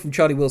real quote from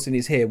Charlie Wilson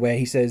is here, where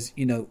he says,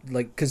 you know,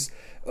 like, because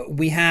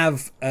we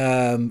have,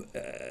 I'm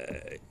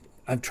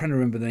trying to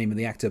remember the name of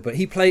the actor, but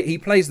he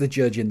plays the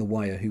judge in The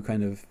Wire, who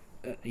kind of,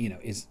 you know,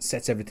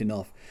 sets everything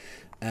off.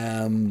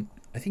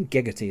 I think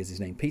Geggerty is his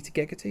name. Peter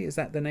Geggerty, is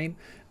that the name?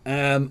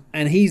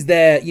 And he's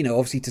there, you know,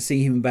 obviously to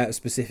see him about a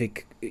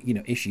specific, you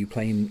know, issue,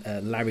 playing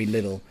Larry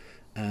Little.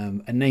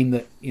 A name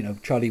that, you know,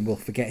 Charlie will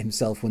forget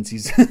himself once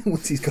he's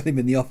got him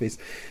in the office,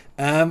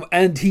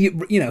 and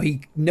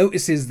he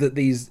notices that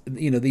these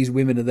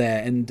women are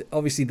there, and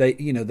obviously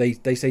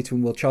they say to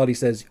him, well, Charlie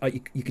says,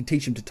 you can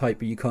teach him to type,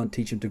 but you can't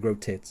teach him to grow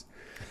tits.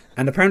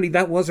 And apparently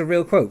that was a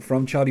real quote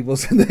from Charlie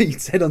Wilson that he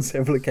said on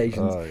several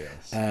occasions. Oh,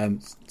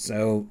 yes.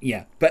 So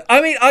yeah, but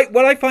I mean,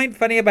 what I find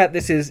funny about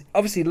this is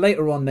obviously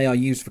later on they are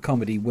used for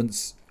comedy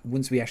once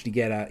we actually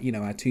get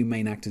our two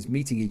main actors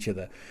meeting each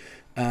other.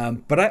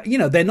 But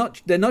they're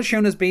not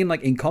shown as being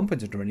like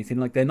incompetent or anything.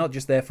 Like, they're not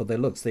just there for their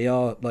looks. They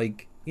are,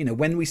 like, you know,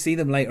 when we see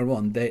them later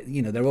on, they're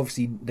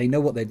obviously, they know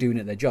what they're doing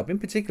at their job. In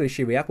particular,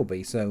 Shiri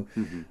Appleby. So,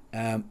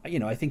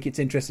 I think it's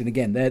interesting.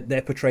 Again,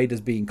 they're portrayed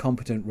as being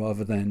competent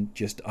rather than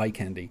just eye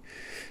candy.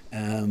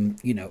 And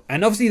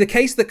obviously the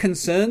case that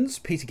concerns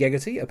Peter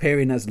Geggerty,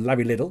 appearing as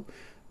Larry Little,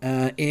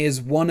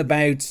 is one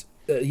about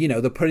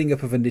the putting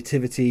up of a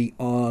nativity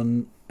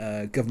on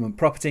government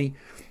property.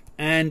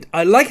 And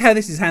I like how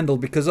this is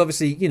handled, because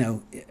obviously, you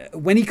know,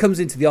 when he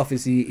comes into the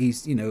office, he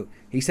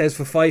says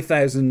for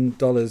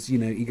 $5,000, you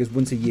know, he goes,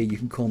 once a year you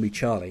can call me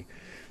Charlie.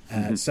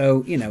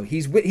 So, you know,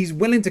 he's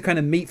willing to kind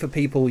of meet for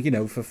people, you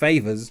know, for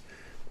favors.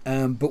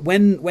 But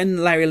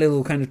when Larry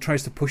Little kind of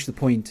tries to push the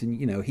point, and,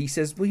 you know, he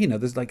says, well, you know,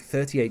 there's like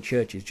 38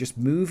 churches, just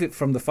move it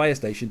from the fire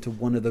station to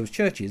one of those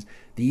churches.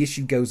 The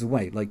issue goes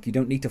away. Like, you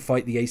don't need to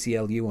fight the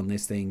ACLU on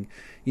this thing.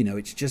 You know,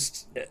 it's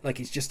just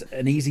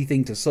an easy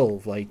thing to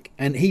solve. Like,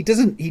 and he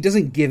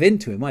doesn't give in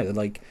to him either.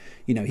 Like,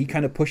 you know, he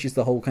kind of pushes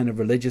the whole kind of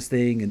religious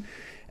thing,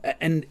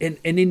 and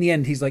in the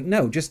end, he's like,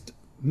 no, just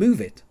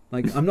move it.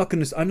 Like, I'm not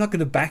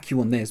gonna back you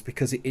on this,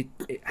 because it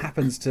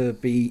happens to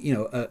be, you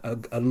know,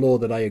 a law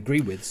that I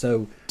agree with.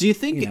 So do you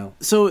think, you know,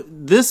 so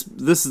this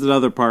is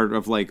another part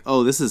of, like,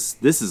 oh, this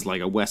is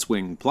like a West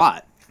Wing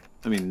plot.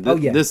 I mean,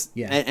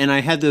 and I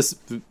had this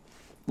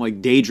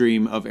like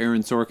daydream of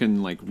Aaron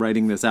Sorkin like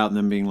writing this out and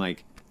then being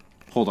like,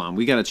 hold on,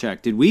 we gotta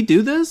check, did we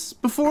do this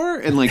before?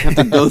 And like have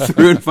to go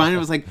through and find it. I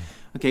was like,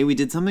 okay, we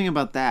did something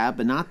about that,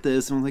 but not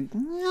this. And I'm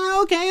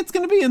like, okay, it's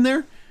gonna be in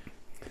there.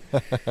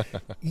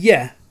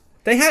 Yeah.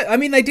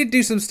 They did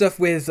do some stuff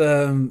with,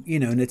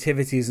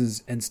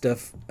 nativities and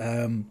stuff.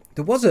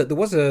 There was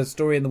a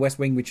story in the West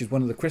Wing, which is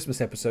one of the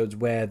Christmas episodes,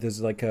 where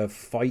there's like a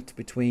fight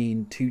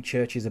between two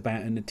churches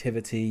about a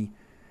nativity,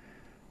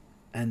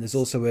 and there's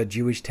also a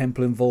Jewish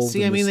temple involved.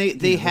 See, I mean,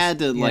 they had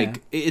to,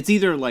 like, it's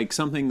either like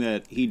something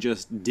that he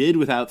just did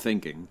without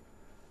thinking.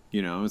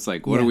 You know, it's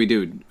like, what do we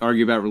do?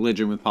 Argue about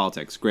religion with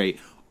politics?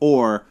 Great.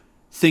 Or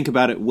think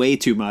about it way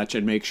too much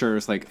and make sure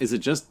it's like, is it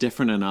just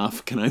different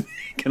enough? Can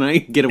I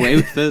get away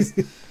with this?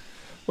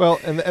 Well,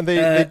 and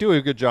they do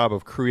a good job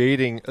of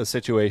creating a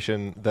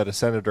situation that a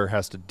senator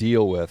has to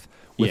deal with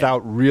without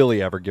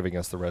really ever giving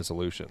us the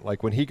resolution.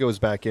 Like when he goes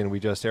back in, we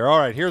just hear, all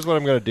right, here's what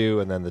I'm going to do,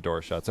 and then the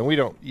door shuts. And we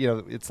don't,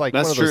 it's like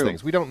That's one of those true.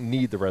 things. We don't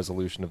need the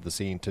resolution of the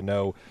scene to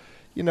know,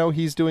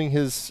 he's doing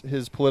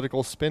his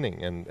political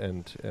spinning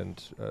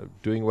and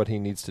doing what he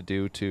needs to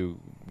do to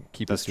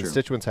keep That's his true.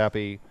 constituents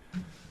happy.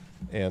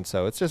 And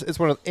so it's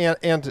one of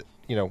and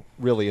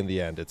really in the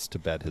end, it's to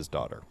bed his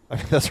daughter. I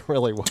mean, that's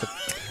really what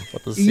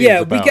the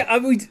scene's about.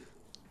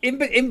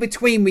 In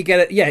between we get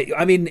it. Yeah,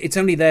 I mean it's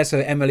only there so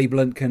Emily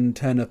Blunt can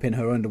turn up in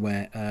her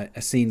underwear.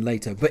 A scene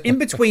later, but in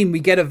between we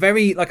get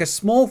a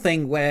small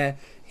thing where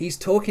he's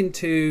talking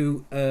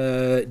to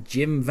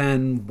Jim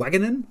Van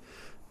Wagenen,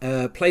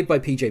 played by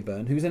PJ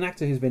Byrne, who's an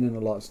actor who's been in a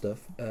lot of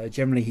stuff.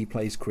 Generally, he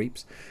plays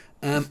creeps.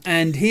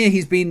 And here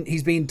he's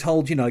been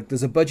told,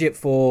 there's a budget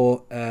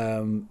for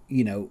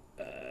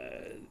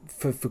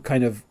for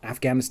kind of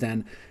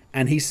Afghanistan,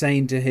 and he's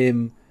saying to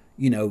him,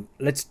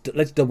 let's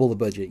double the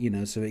budget,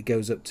 so it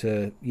goes up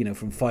to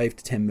from 5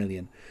 to 10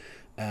 million.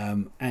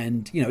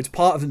 And it's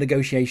part of the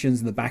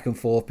negotiations and the back and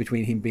forth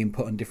between him being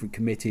put on different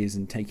committees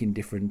and taking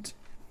different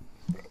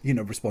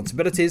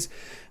responsibilities.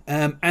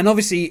 And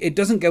obviously it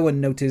doesn't go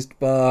unnoticed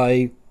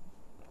by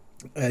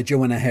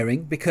Joanna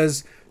Herring,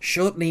 because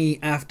shortly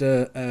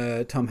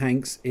after Tom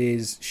Hanks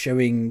is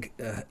showing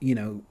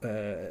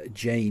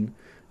Jane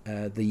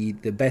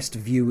the best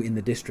view in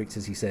the district,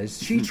 as he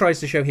says, she tries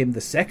to show him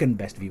the second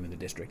best view in the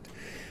district.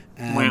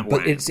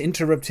 But it's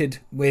interrupted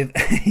with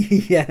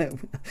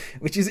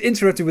which is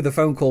interrupted with a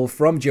phone call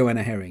from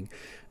Joanna Herring.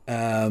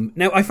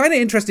 Now I find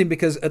it interesting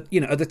because at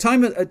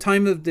the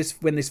time of this,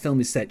 when this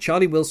film is set,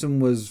 Charlie Wilson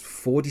was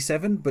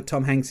 47, but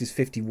Tom Hanks is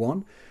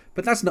 51.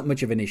 But that's not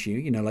much of an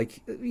issue,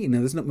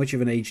 there's not much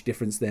of an age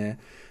difference there.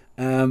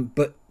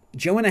 But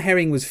Joanna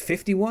Herring was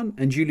 51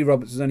 and Julie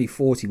Roberts was only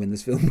 40 when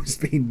this film was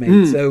being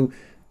made. So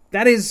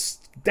that is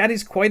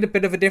quite a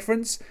bit of a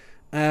difference.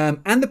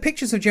 And the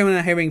pictures of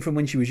Joanna Herring from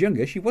when she was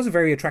younger, she was a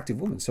very attractive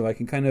woman. So I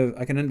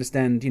can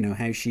understand,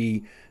 how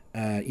she,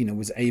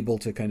 was able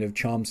to kind of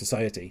charm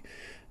society.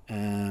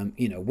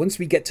 Once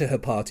we get to her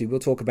party, we'll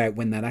talk about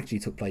when that actually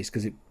took place,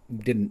 because it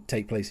didn't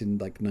take place in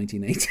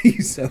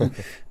 1980. So,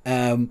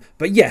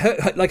 but yeah,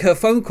 her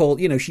phone call,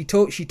 she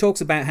talks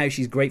about how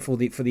she's grateful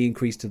for the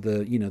increase to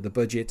the the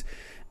budget,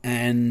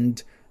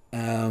 and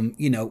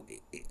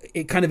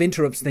it kind of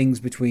interrupts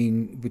things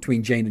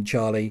between Jane and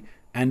Charlie.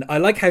 And I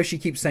like how she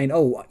keeps saying,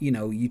 "Oh,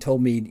 you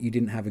told me you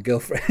didn't have a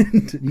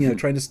girlfriend,"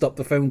 trying to stop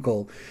the phone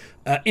call.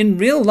 In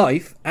real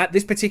life, at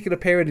this particular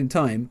period in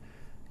time,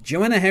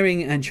 Joanna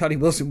Herring and Charlie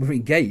Wilson were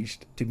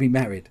engaged to be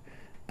married.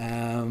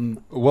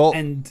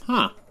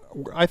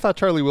 I thought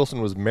Charlie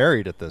Wilson was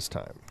married at this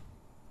time.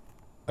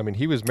 I mean,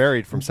 he was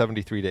married from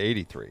 73 to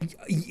 83.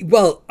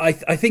 Well, I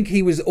think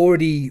he was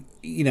already,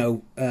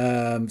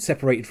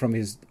 separated from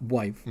his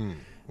wife.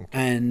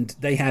 And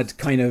they had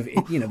kind of,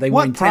 they were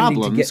What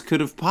intending problems to get... could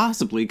have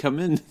possibly come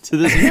into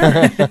this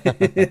marriage?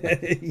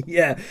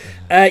 Yeah.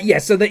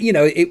 So that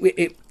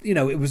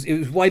it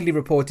was widely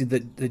reported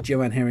that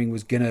Joanne Herring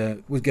was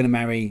gonna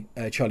marry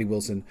Charlie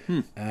Wilson,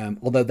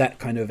 although that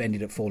kind of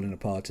ended up falling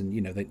apart, and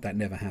that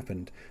never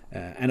happened.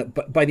 And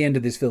by the end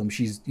of this film,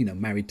 she's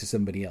married to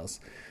somebody else.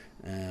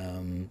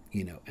 And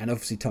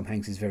obviously Tom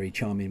Hanks is very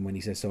charming when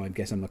he says, "So I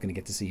guess I'm not going to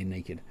get to see you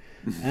naked."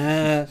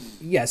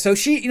 So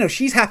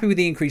she's happy with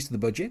the increase to the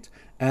budget,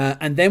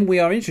 and then we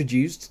are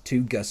introduced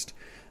to Gust,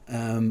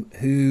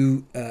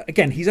 who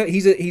again he's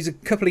a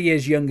couple of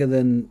years younger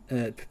than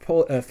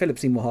Philip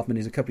Seymour Hoffman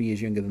is a couple of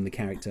years younger than the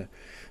character.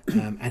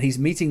 And he's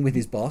meeting with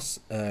his boss,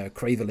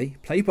 Craverly,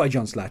 played by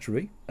John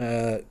Slattery,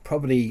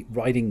 probably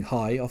riding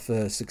high off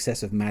the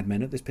success of Mad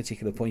Men at this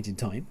particular point in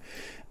time.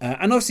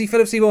 And obviously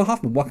Philip Seymour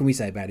Hoffman, what can we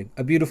say about him?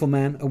 A beautiful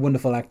man, a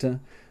wonderful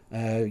actor,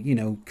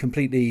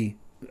 completely...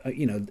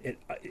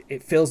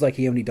 it feels like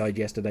he only died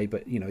yesterday,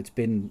 but it's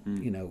been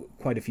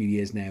quite a few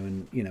years now,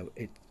 and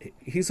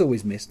he's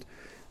always missed.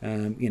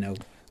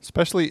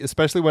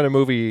 Especially when a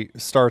movie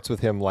starts with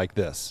him like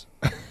this.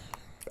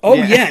 Oh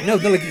yeah, no,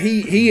 like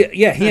he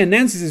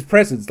announces his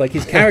presence. Like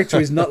his character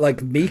is not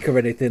like meek or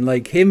anything.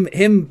 Like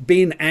him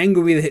being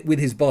angry with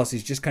his boss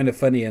is just kind of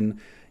funny, and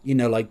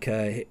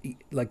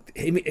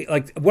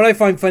what I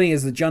find funny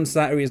is that John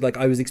Slattery is like,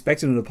 I was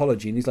expecting an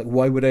apology, and he's like,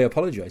 why would I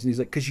apologize? And he's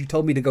like, because you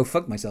told me to go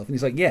fuck myself. And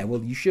he's like, yeah,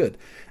 well, you should.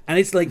 And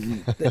it's like,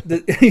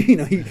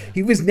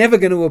 he was never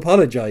going to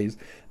apologize,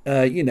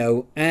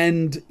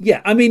 and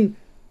yeah, I mean.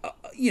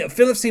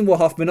 Philip Seymour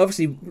Hoffman,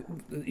 obviously,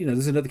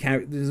 there's another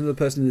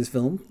person in this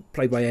film,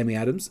 played by Amy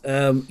Adams.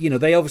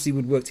 They obviously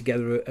would work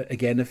together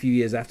again a few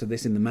years after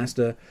this in The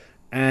Master.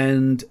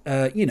 And,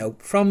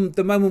 from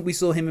the moment we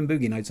saw him in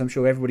Boogie Nights, I'm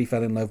sure everybody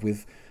fell in love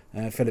with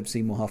Philip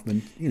Seymour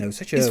Hoffman.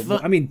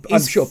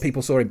 I'm sure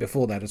people saw him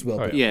before that as well.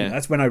 But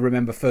that's when I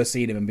remember first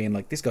seeing him and being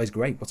like, this guy's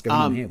great. What's going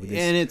on here with this?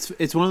 And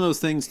it's one of those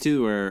things,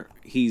 too, where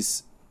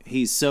he's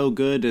so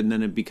good, and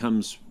then it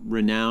becomes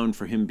renowned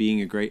for him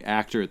being a great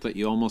actor that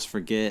you almost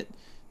forget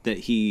that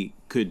he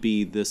could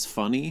be this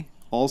funny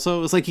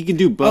also. It's like he can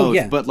do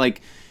both, but like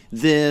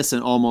this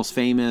and Almost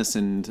Famous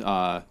and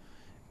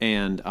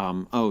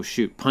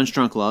Punch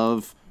Drunk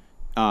Love.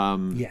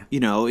 You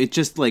know, it's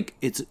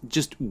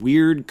just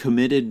weird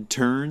committed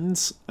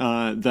turns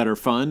that are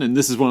fun, and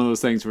this is one of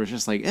those things where it's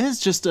just like, it's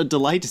just a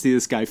delight to see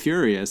this guy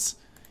furious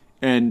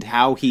and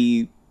how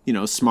he, you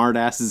know, smart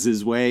asses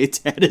his way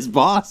to his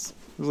boss.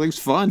 It's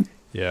fun.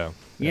 Yeah.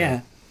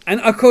 And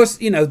of course,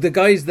 you know, the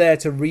guy's there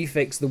to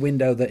refix the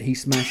window that he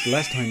smashed the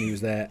last time he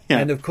was there. Yeah.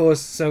 And of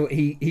course, so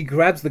he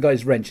grabs the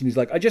guy's wrench and he's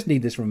like, I just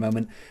need this for a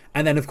moment.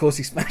 And then, of course,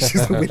 he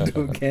smashes the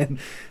window again.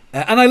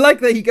 And I like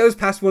that he goes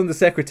past one of the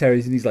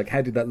secretaries and he's like,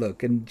 how did that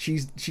look? And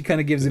she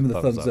kind of gives him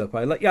the thumbs up.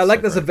 I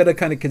like there's a bit of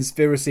kind of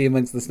conspiracy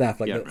amongst the staff.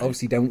 Like, they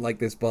obviously don't like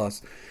this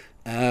boss.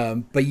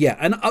 But yeah,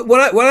 and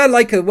what I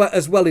like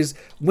as well is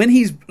when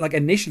he's like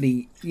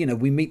initially, you know,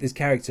 we meet this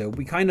character,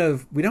 we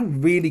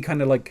don't really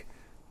kind of like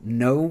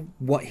know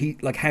what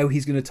how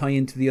he's going to tie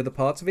into the other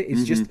parts of it.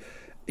 It's just,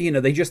 you know,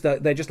 they're just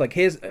like,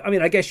 here's, I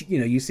mean, I guess, you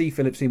know, you see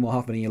Philip Seymour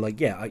Hoffman and you're like,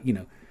 yeah,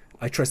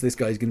 I trust this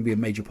guy's going to be a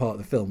major part of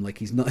the film. Like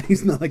he's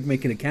not like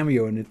making a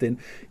cameo or anything,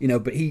 you know,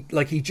 but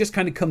he just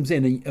kind of comes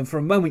in and for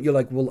a moment you're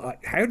like, well,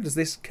 how does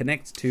this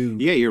connect to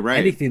you're right,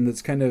 anything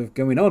that's kind of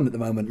going on at the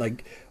moment?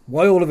 Like,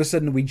 why all of a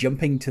sudden are we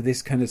jumping to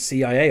this kind of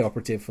CIA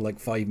operative for like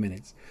 5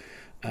 minutes?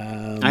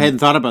 I hadn't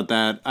thought about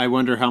that. I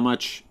wonder how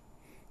much,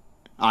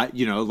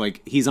 you know,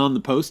 like he's on the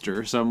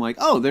poster, so I'm like,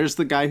 oh, there's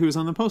the guy who's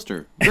on the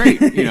poster.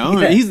 Great, you know,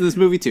 he's in this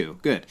movie too.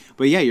 Good,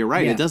 but yeah, you're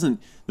right. Yeah. It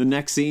doesn't. The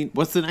next scene.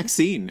 What's the next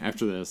scene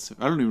after this?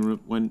 I don't even know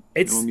when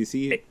we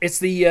see it. It's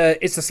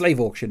the slave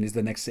auction. Is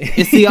the next scene.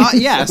 It's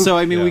the So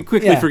I mean, we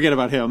quickly forget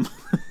about him.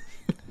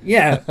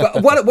 Yeah,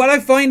 but what I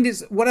find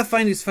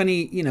is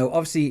funny. You know,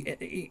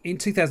 obviously in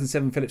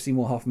 2007, Philip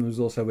Seymour Hoffman was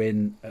also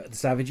in The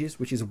Savages,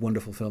 which is a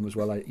wonderful film as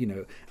well. You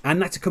know,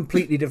 and that's a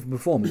completely different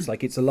performance.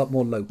 Like it's a lot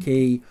more low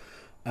key.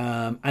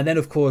 And then,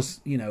 of course,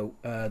 you know,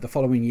 the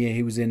following year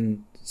he was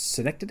in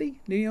Synecdoche,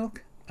 New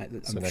York.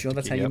 I'm sure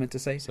that's how you meant to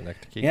say.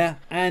 Synecdoche. Yeah,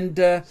 and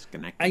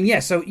yeah,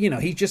 so you know,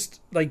 he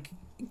just like,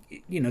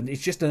 you know,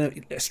 it's just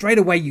straight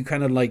away you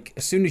kind of like,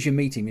 as soon as you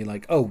meet him, you're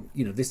like, oh,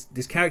 you know,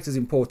 this character's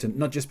important,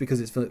 not just because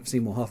it's Philip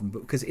Seymour Hoffman,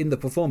 but because in the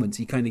performance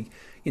he kind of,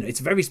 you know,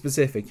 it's very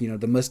specific. You know,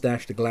 the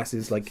mustache, the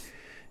glasses, like,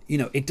 you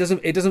know, it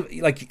doesn't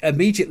like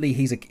immediately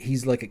he's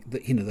like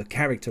you know, the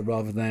character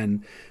rather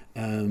than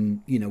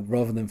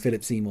rather than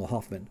Philip Seymour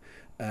Hoffman.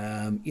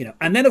 You know,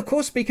 and then of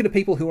course, speaking of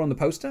people who are on the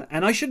poster,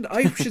 and I should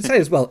say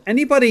as well,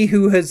 anybody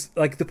who has,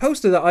 like, the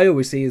poster that I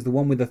always see is the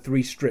one with the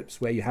 3 strips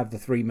where you have the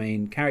 3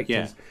 main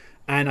characters,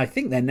 and I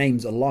think their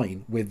names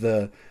align with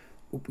the,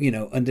 you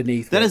know,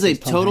 underneath. That is a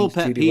total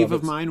pet peeve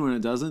of mine when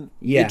it doesn't.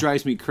 Yeah, it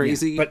drives me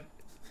crazy. Yeah. But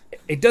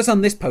it does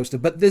on this poster,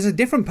 but there's a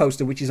different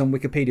poster which is on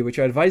Wikipedia, which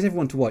I advise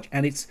everyone to watch,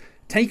 and it's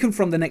taken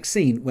from the next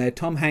scene where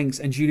Tom Hanks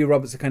and Julia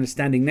Roberts are kind of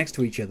standing next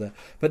to each other,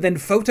 but then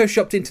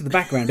photoshopped into the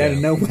background out of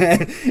nowhere.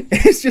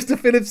 It's just a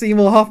Philip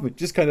Seymour Hoffman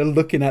just kind of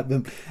looking at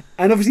them,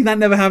 and obviously that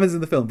never happens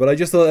in the film. But I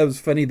just thought that was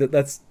funny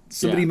that's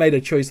somebody made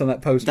a choice on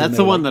that poster. That's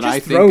the one that I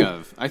think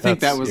of. I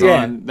think that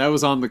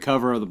was on the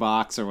cover of the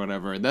box or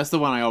whatever. That's the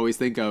one I always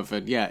think of,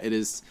 and yeah, it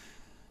is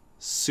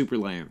super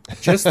lame.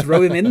 Just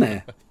throw him in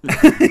there.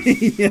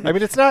 I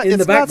mean, it's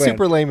not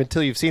super lame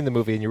until you've seen the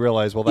movie and you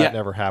realize, well, that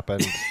never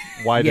happened.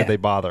 Why did they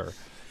bother?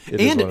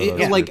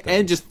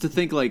 And just to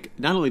think, like,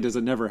 not only does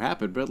it never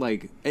happen, but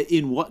like,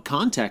 in what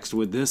context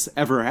would this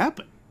ever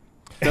happen?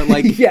 That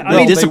like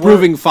the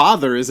disapproving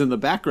father is in the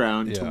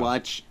background to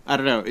watch. I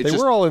don't know. They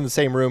were all in the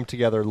same room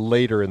together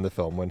later in the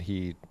film when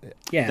he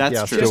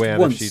that's true.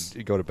 Joanne if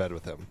she'd go to bed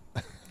with him.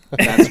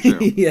 That's true.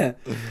 Yeah.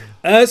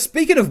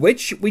 Speaking of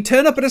which, we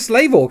turn up at a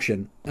slave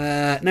auction.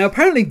 Now,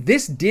 apparently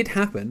this did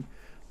happen,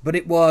 but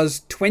it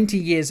was 20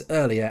 years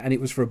earlier, and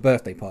it was for a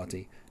birthday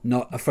party,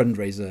 not a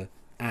fundraiser,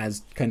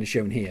 as kind of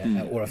shown here,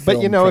 or a film.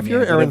 But, you know, if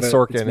you're Aaron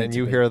Sorkin and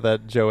you hear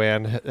that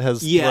Joanne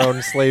has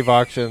thrown slave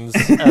auctions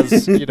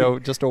as, you know,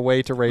 just a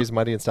way to raise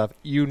money and stuff,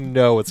 you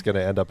know it's going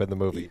to end up in the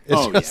movie.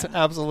 It's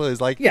absolutely.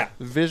 It's like,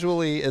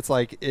 visually, it's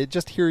like,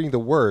 just hearing the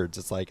words,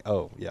 it's like,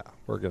 oh, yeah,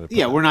 we're going to.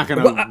 Yeah, we're not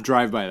going to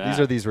drive by that. These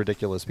are these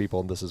ridiculous people,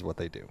 and this is what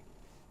they do.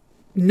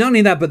 Not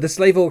only that, but the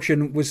slave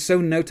auction was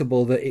so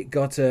notable that it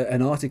got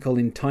an article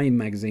in Time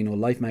magazine or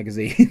Life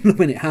magazine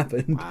when it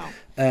happened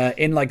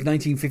in like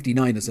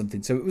 1959 or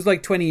something. So it was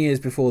like 20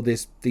 years before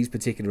these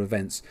particular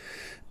events.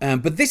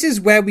 But this is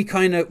where we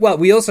kind of,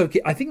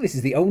 I think this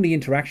is the only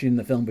interaction in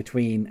the film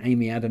between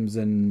Amy Adams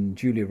and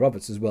Julia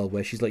Roberts as well,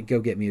 where she's like, go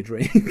get me a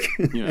drink.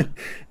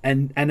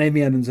 and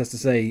Amy Adams has to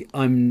say,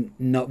 I'm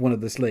not one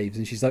of the slaves.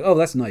 And she's like, oh,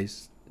 that's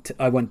nice.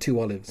 I want 2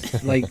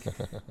 olives. Like,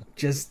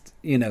 just,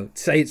 you know,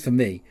 say it's for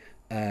me.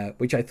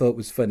 Which I thought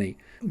was funny.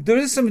 There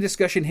is some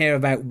discussion here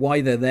about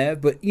why they're there,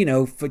 but, you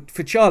know,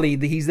 for Charlie,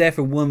 he's there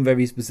for one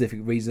very specific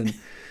reason,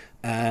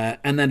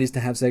 and that is to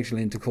have sexual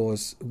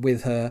intercourse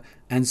with her.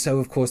 And so,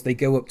 of course, they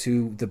go up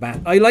to the bath.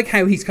 I like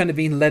how he's kind of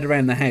being led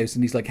around the house,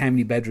 and he's like, how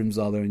many bedrooms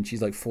are there? And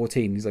she's like,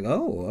 14. He's like,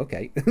 oh,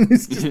 okay.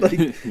 It's just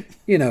like,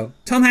 you know,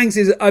 Tom Hanks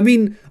is, I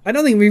mean, I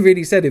don't think we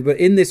really said it, but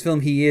in this film,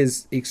 he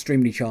is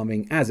extremely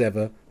charming, as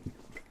ever.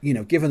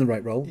 given the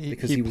right role,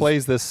 because he was,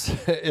 plays this.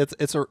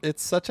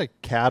 It's such a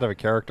cat of a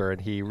character,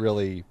 and he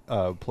really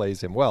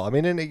plays him well. I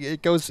mean, and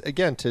it goes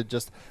again to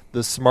just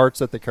the smarts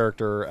that the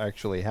character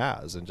actually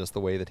has, and just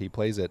the way that he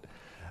plays it.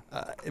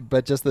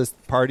 But just this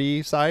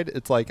party side,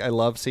 it's like I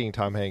love seeing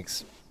Tom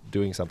Hanks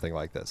doing something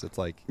like this. It's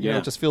like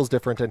it just feels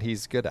different, and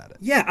he's good at it.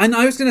 Yeah, and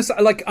I was going to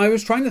say, like, I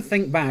was trying to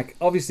think back.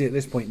 Obviously, at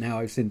this point now,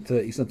 I've seen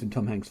 30-something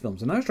Tom Hanks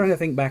films, and I was trying to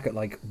think back at,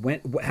 like,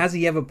 when has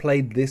he ever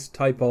played this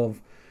type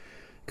of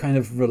kind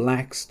of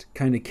relaxed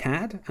kind of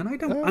cad? And I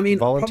don't. I mean,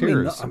 Volunteers.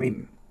 Probably not. I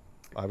mean,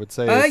 I would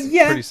say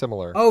it's pretty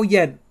similar. Oh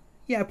yeah,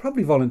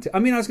 probably Volunteer. I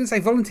mean, I was going to say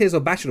Volunteers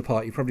or Bachelor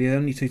Party. Probably the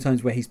only two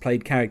times where he's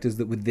played characters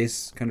that were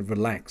this kind of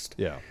relaxed.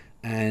 Yeah.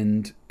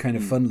 And kind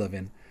of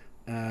fun-loving.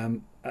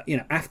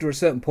 After a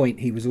certain point,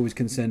 he was always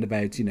concerned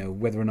about,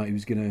 whether or not he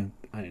was going to,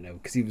 I don't know,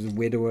 because he was a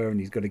widower and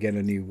he's got to get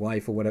a new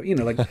wife or whatever.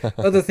 Like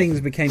other things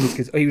became his,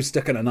 because he was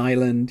stuck on an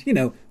island.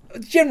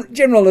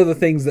 General other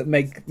things that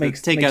make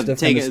stuff.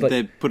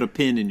 They put a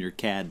pin in your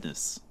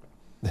cadness.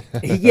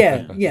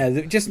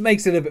 It just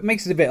makes it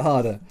a bit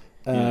harder.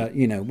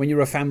 When you're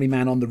a family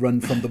man on the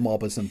run from the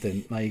mob or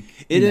something, like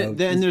and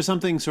there's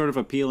something sort of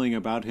appealing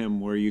about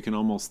him where you can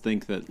almost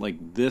think that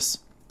like this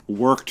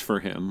worked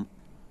for him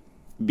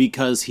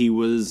because he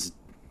was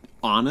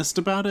honest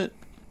about it.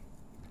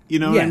 You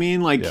know what I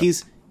mean? Like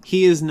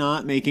he is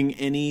not making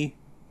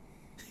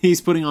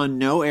he's putting on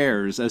no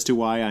airs as to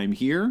why I'm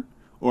here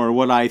or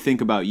what I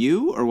think about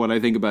you or what I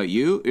think about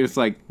you. It's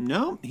like,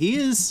 no, he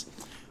is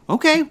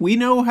okay. We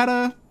know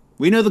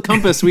the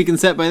compass we can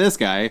set by this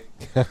guy.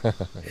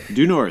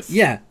 Due north.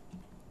 Yeah.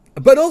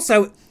 But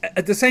also,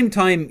 at the same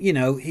time,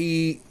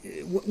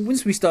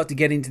 once we start to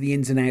get into the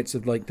ins and outs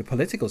of like the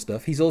political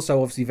stuff, he's also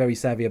obviously very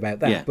savvy about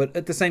that. Yeah. But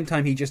at the same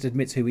time, he just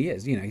admits who he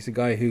is. He's a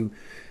guy who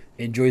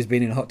enjoys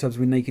being in hot tubs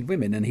with naked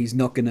women, and he's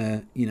not going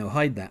to,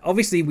 hide that.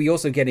 Obviously, we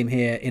also get him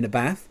here in a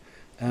bath,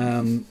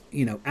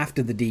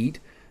 after the deed.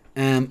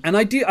 And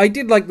I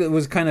did like that it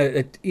was kind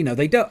of,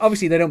 they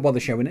don't bother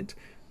showing it.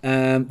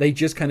 They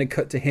just kind of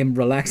cut to him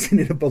relaxing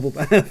in a bubble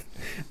bath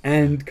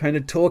and kind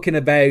of talking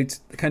about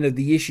kind of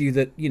the issue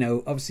that,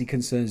 obviously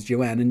concerns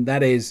Joanne, and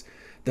that is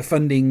the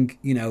funding,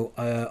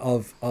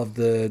 of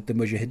the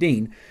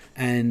Mujahideen.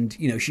 And,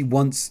 she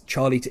wants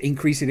Charlie to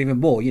increase it even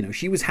more.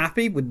 She was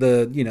happy with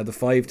the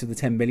 5 to the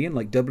 10 million,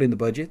 like doubling the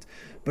budget.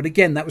 But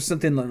again, that was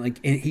something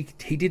like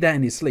he did that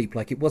in his sleep.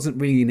 Like it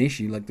wasn't really an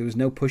issue. Like there was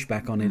no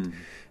pushback on it.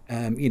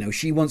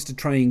 She wants to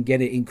try and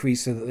get it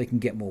increased so that they can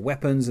get more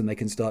weapons and they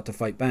can start to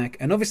fight back.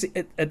 And obviously,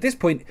 at this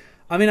point,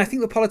 I mean, I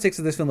think the politics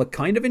of this film are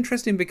kind of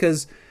interesting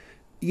because,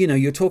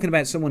 you're talking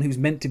about someone who's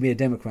meant to be a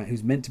Democrat,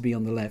 who's meant to be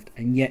on the left,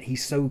 and yet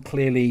he's so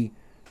clearly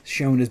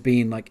shown as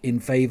being like in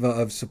favor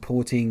of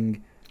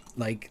supporting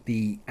like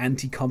the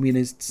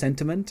anti-communist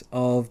sentiment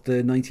of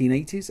the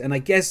 1980s. And I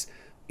guess,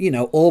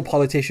 all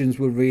politicians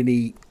were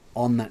really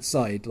on that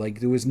side. Like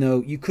there was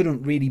you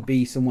couldn't really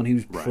be someone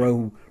who's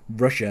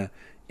pro-Russia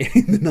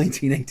in the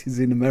 1980s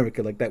in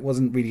America. Like that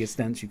wasn't really a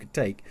stance you could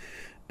take,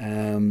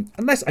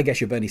 unless I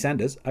guess you're Bernie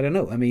Sanders. I don't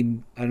know. I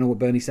mean, I don't know what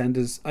Bernie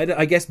Sanders.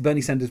 I guess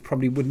Bernie Sanders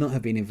probably would not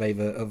have been in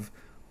favor of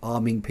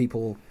arming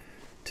people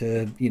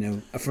to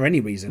for any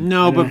reason.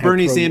 No, but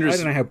Bernie Sanders. I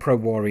don't know how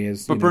pro-war he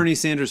is. But Bernie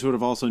Sanders would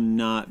have also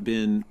not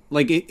been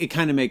like it.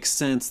 Kind of makes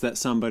sense that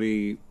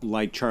somebody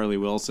like Charlie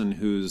Wilson,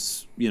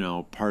 who's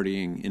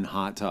partying in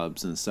hot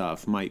tubs and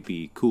stuff, might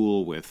be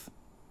cool with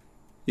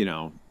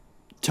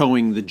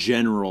towing the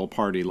general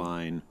party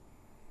line,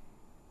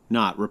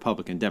 not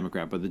Republican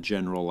Democrat, but the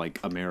general like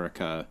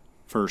America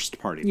First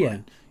party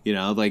line.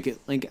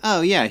 Like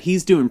oh yeah,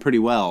 he's doing pretty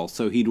well,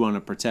 so he'd want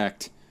to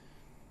protect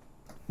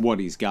what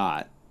he's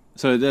got.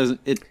 So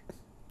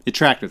it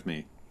tracked with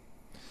me.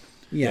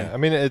 Yeah, I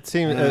mean, it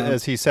seems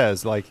as he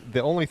says, like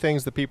the only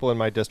things the people in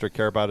my district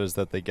care about is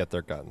that they get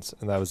their guns,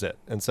 and that was it.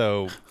 And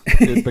so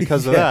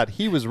because of that,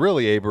 he was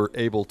really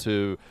able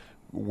to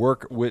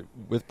work with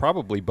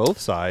probably both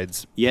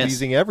sides,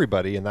 pleasing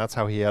everybody, and that's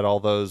how he had all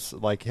those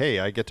like, hey,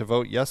 I get to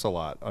vote yes a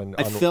lot on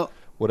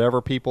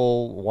whatever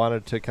people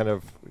wanted to kind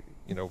of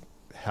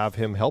have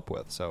him help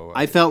with. So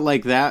I felt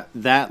like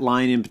that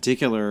line in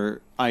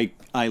particular, I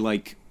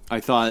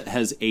thought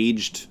has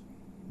aged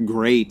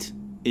great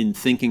in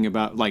thinking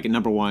about, like,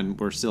 number one,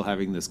 we're still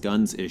having this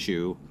guns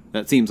issue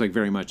that seems like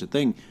very much a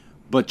thing,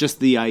 but just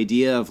the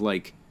idea of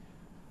like,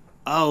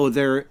 oh,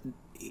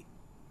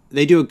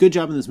 they do a good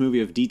job in this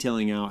movie of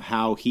detailing out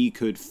how he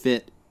could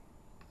fit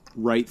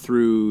right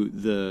through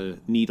the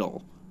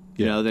needle.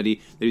 That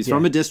he's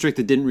from a district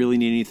that didn't really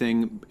need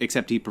anything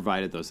except he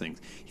provided those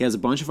things. He has a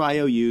bunch of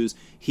IOUs.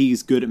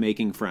 He's good at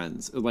making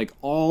friends. Like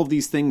all of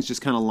these things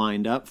just kind of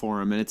lined up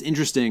for him. And it's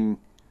interesting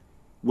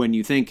when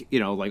you think,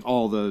 like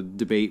all the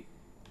debate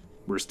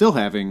we're still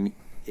having,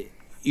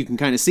 you can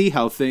kind of see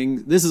how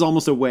this is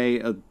almost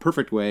a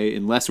perfect way,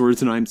 in less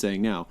words than I'm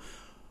saying now,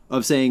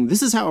 of saying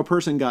this is how a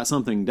person got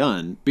something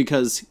done,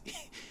 because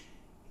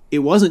it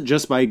wasn't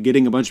just by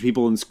getting a bunch of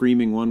people and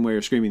screaming one way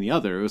or screaming the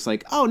other. It was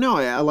like, oh no,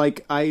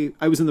 I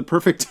was in the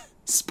perfect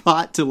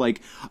spot to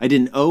like I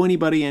didn't owe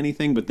anybody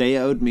anything, but they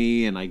owed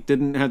me, and I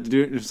didn't have to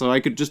do it, so I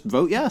could just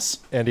vote yes.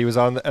 And he was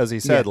on, as he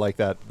said, like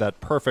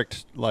that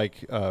perfect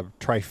like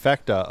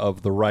trifecta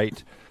of the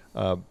right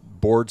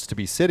boards to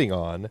be sitting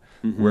on,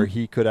 where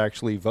he could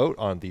actually vote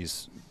on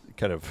these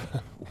kind of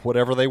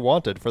whatever they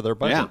wanted for their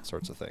budget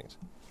sorts of things.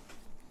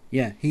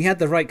 Yeah, he had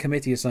the right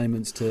committee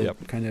assignments to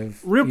kind of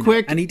real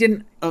quick, and he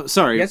didn't. Oh,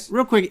 sorry. Yes?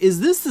 Real quick,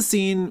 is this the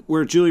scene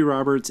where Julia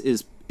Roberts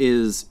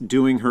is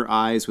doing her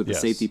eyes with a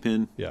safety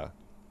pin? Yeah.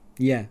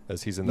 Yeah,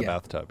 as he's in the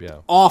bathtub. Yeah,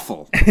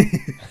 awful.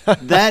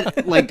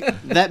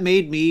 that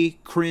made me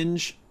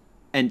cringe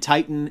and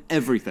tighten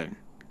everything.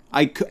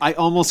 I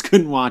almost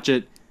couldn't watch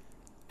it.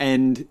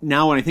 And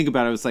now when I think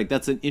about it, it's like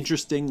that's an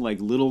interesting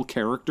like little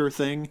character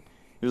thing.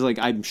 It was like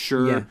I'm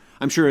sure a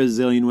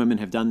zillion women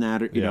have done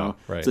that, or you know,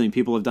 a zillion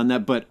people have done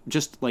that. But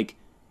just like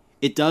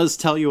it does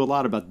tell you a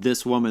lot about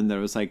this woman. That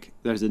was like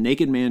there's a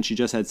naked man she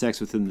just had sex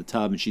with in the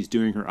tub, and she's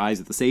doing her eyes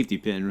at the safety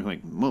pin. And we're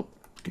like, well,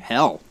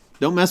 hell,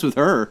 don't mess with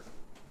her.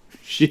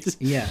 She's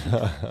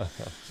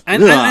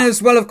and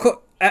as well, of course.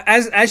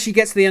 As she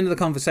gets to the end of the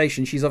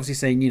conversation, she's obviously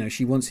saying, you know,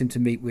 she wants him to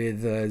meet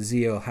with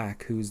Zia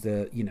Haq, who's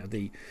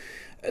the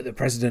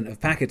president of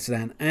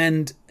Pakistan,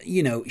 and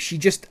you know, she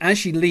just as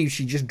she leaves,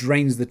 she just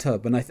drains the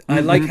tub, and I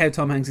like how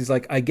Tom Hanks is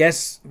like, I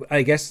guess,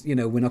 you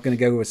know, we're not going to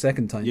go a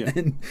second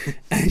time,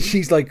 and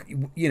she's like,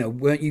 you know,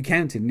 weren't you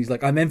counting? And he's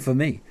like, I meant for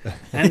me,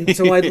 and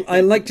so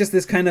I like just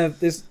this kind of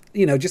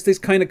just this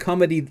kind of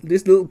comedy,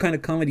 this little kind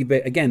of comedy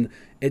bit. Again,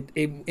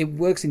 it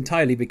works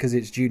entirely because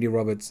it's Julia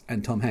Roberts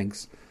and Tom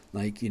Hanks.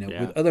 Like, you know,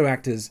 with other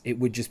actors, it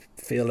would just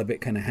feel a bit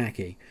kind of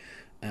hacky.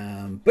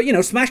 But, you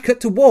know, smash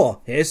cut to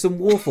war. Here's some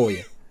war for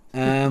you.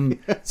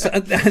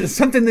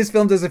 Something this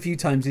film does a few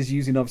times is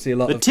using, obviously, a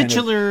lot of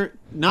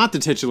not the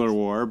titular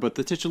war, but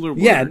the titular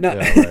war. Yeah, no.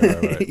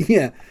 Right.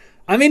 Yeah.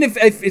 I mean, if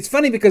it's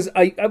funny because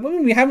I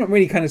mean, we haven't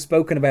really kind of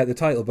spoken about the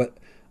title, but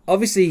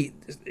obviously,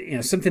 you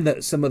know, something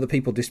that some other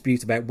people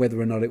dispute about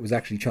whether or not it was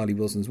actually Charlie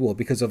Wilson's war,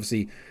 because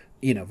obviously,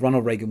 you know,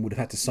 Ronald Reagan would have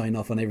had to sign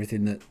off on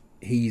everything that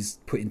he's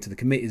put into the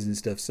committees and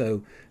stuff.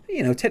 So,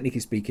 you know,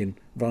 technically speaking,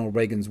 Ronald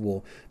Reagan's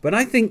war. But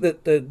I think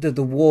that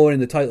the war in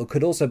the title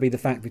could also be the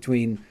fact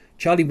between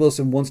Charlie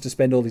Wilson wants to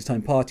spend all his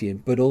time partying,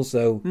 but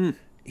also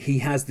he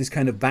has this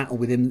kind of battle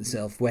within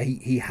himself where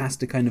he has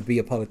to kind of be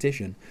a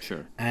politician.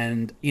 Sure.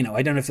 And, you know,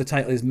 I don't know if the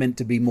title is meant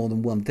to be more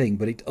than one thing,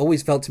 but it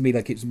always felt to me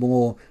like it's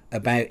more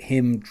about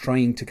him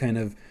trying to kind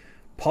of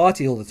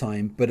party all the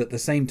time, but at the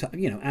same time,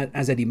 you know,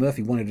 as Eddie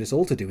Murphy wanted us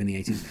all to do in the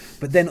 80s.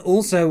 But then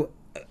also,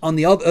 on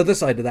the other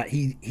side of that,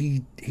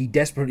 he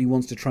desperately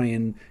wants to try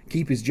and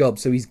keep his job,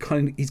 so he's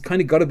kind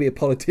of got to be a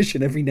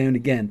politician every now and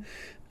again,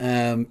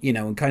 you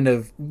know, and kind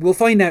of we'll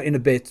find out in a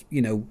bit,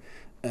 you know,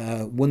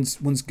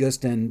 once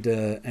Gust and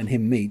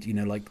him meet, you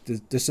know, like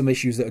there's some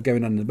issues that are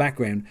going on in the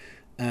background,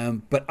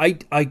 but I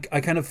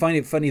kind of find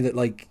it funny that,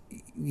 like,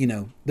 you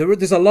know,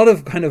 there's a lot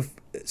of kind of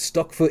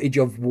stock footage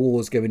of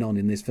wars going on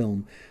in this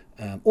film,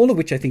 all of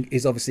which I think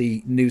is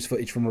obviously news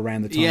footage from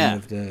around the time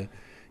of the,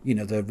 you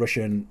know, the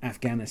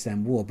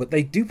Russia-Afghanistan war, but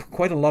they do put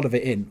quite a lot of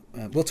it in.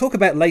 We'll talk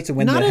about later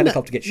when the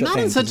helicopter gets shut down.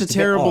 Not in such a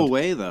terrible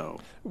way, though.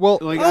 Well,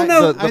 like,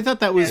 I thought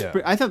that was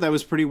I thought that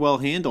was pretty well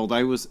handled.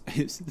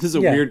 This is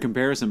a weird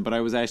comparison, but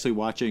I was actually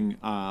watching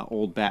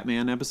old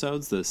Batman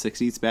episodes, the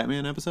 60s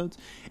Batman episodes,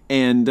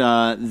 and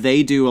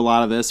they do a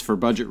lot of this for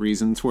budget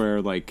reasons, where,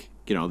 like,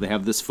 you know, they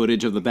have this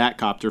footage of the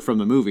Batcopter from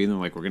the movie, and they're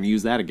like, we're going to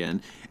use that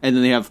again, and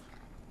then they have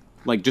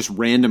like just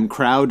random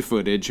crowd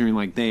footage, and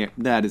like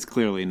that is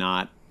clearly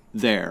not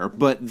there.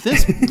 But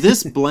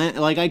this blend,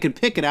 like, I could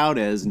pick it out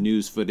as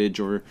news footage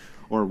or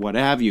what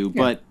have you,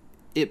 but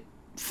it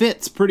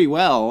fits pretty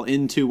well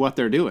into what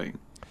they're doing.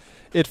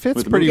 It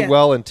fits pretty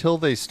well until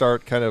they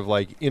start kind of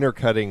like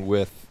intercutting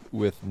with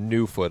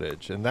new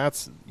footage, and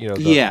that's, you know,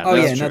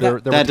 there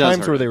were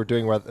times where they were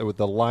doing where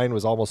the line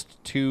was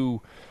almost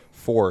too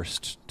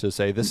forced to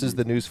say this is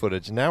the news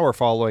footage. Now we're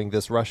following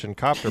this Russian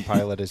copter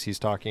pilot as he's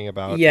talking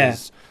about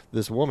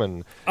this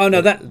woman. Oh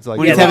no, it's like,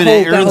 when he's having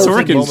Aaron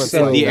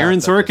Sorkin, the Aaron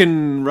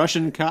Sorkin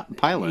Russian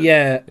pilot.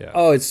 Yeah.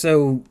 Oh, it's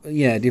so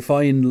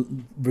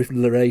define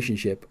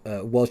relationship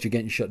whilst you're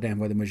getting shut down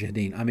by the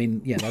Mujahideen. I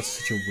mean, that's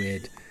such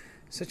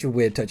a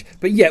weird touch.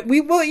 But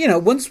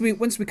once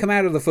we come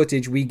out of the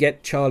footage, we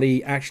get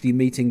Charlie actually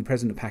meeting the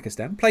president of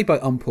Pakistan, played by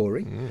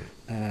Puri,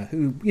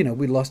 who, you know,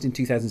 we lost in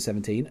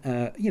 2017.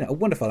 A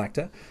wonderful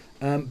actor.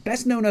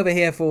 Best known over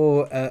here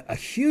for a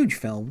huge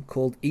film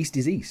called East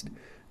is East,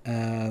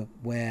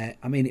 where,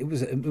 I mean, it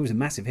was a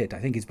massive hit. I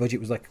think his budget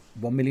was like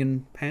 £1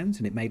 million,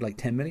 and it made like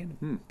 10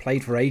 million.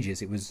 Played for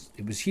ages. It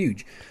was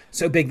huge.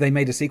 So big they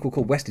made a sequel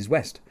called West is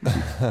West.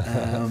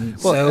 And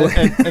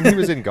he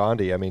was in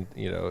Gandhi. I mean,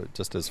 you know,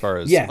 just as far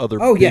as other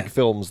big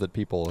films that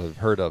people have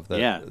heard of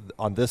that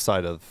on this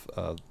side of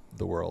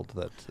the world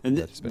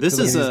he's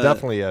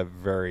definitely a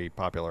very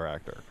popular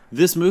actor.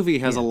 This movie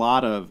has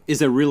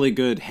is a really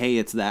good "Hey,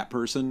 it's that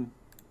person"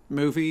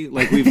 movie.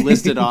 Like, we've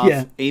listed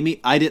off Amy.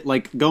 I did,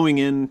 like, going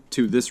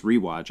into this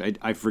rewatch,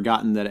 I've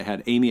forgotten that it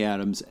had Amy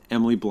Adams,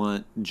 Emily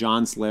Blunt,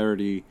 John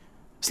Slattery,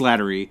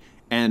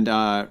 and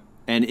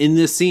And in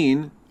this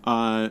scene,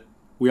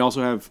 we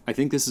also have, I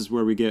think this is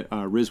where we get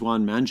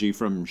Rizwan Manji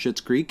from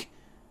Schitt's Creek.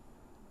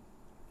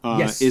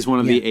 Yes. Is one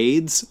of the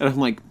aides. And I'm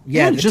like,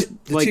 Yeah, just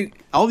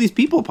all these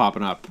people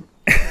popping up.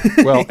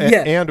 Well,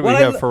 Yeah. and we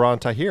Well, have Farhan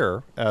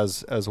Tahir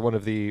as one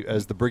of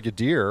the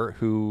brigadier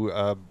who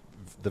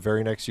the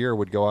very next year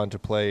would go on to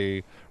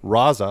play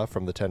Raza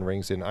from the Ten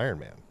Rings in Iron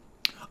Man.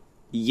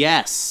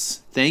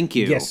 Yes. Thank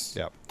you. Yes.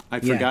 Yep.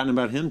 I'd Yeah. forgotten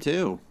about him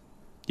too.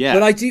 Yeah.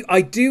 But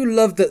I do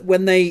love that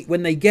when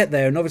they get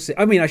there, and obviously,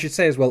 I mean, I should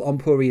say as well,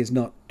 Ampuri is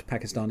not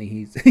Pakistani.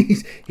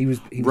 He was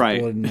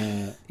Right.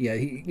 born.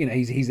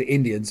 He's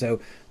Indian. So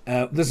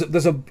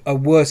there's a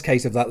worse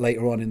case of that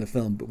later on in the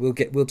film, but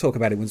we'll talk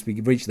about it once we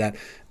reach that.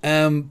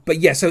 But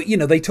yeah, so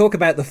they talk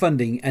about the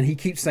funding, and he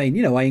keeps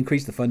saying, I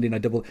increased the funding, I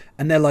doubled,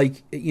 and they're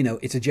like,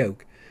 it's a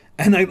joke.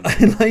 And I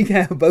like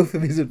how both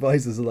of his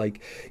advisors are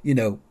like,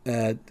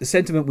 the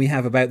sentiment we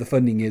have about the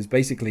funding is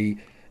basically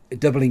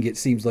doubling it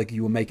seems like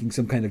you were making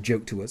some kind of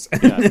joke to us.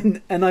 Yeah.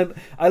 and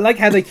I like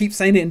how they keep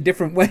saying it in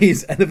different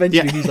ways, and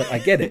eventually he's like, I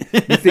get it.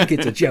 You think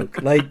it's a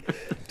joke. Like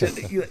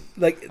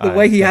the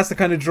way he has to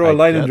kind of draw a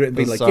line under it and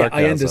be like, yeah,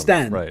 I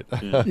understand. Right.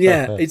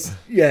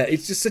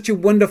 It's just such a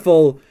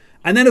wonderful.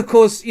 And then of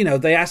course,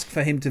 they ask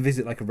for him to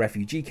visit like a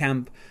refugee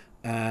camp.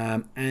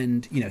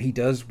 And he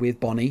does with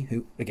Bonnie,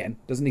 who again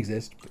doesn't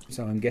exist.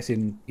 So I'm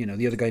guessing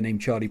the other guy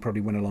named Charlie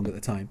probably went along at the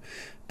time.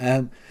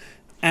 And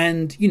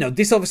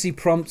this obviously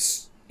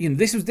prompts.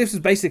 This was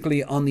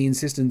basically on the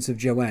insistence of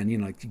Joanne.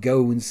 To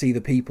go and see the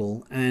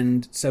people,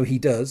 and so he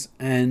does.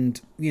 And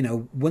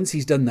once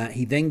he's done that,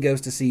 he then goes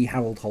to see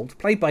Harold Holt,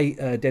 played by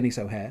Dennis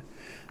O'Hare,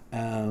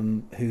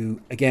 who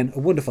again a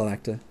wonderful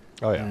actor.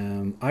 Oh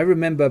yeah. I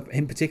remember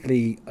him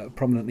particularly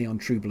prominently on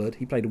True Blood.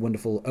 He played a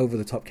wonderful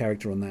over-the-top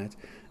character on that.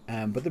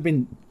 But there've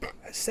been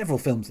several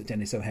films that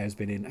Dennis O'Hare has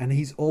been in, and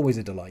he's always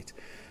a delight.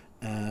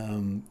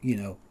 And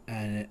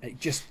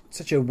just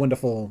such a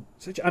wonderful.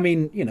 What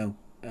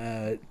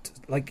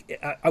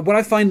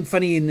I find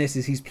funny in this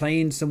is he's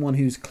playing someone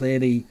who's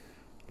clearly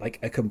like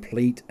a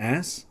complete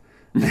ass.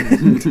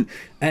 and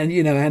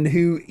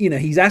who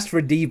he's asked for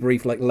a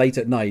debrief like late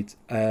at night.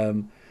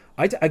 I'm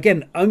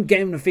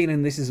getting the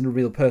feeling this isn't a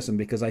real person,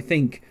 because I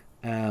think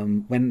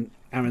when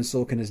Aaron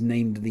Sorkin has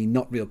named the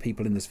not real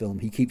people in this film,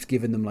 he keeps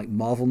giving them like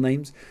Marvel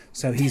names.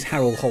 So he's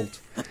Harold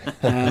Holt,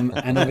 and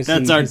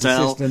obviously that's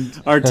Artel.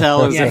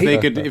 Artel is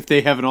if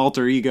they have an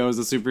alter ego as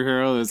a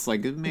superhero, it's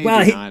like maybe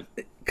not.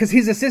 Because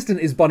his assistant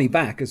is Bonnie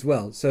Back as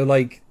well, so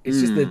like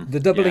it's just the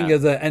doubling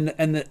of the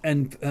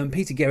and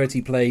Peter Garrity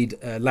played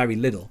Larry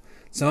Liddell.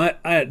 So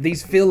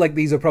these feel like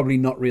these are probably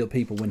not real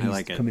people when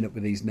he's coming up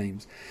with these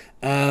names.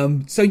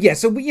 So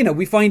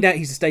we find out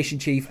he's a station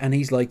chief, and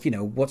he's like,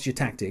 what's your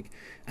tactic?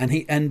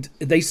 And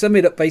they sum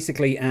it up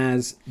basically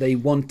as they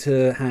want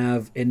to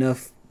have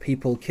enough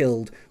people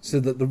killed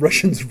so that the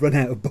Russians run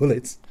out of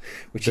bullets.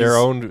 Which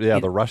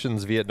the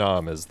Russians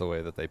Vietnam is the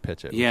way that they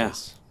pitch it.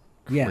 Yes.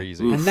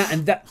 Crazy. Yeah,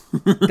 and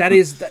that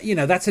is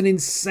that's an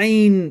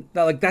insane.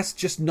 That's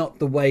just not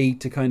the way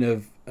to kind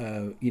of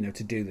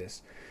to do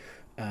this.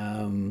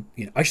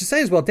 I should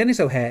say as well, Dennis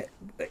O'Hare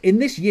in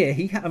this year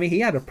he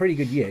had a pretty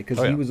good year, because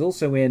he was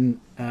also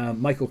in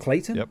Michael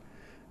Clayton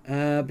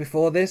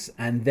before this,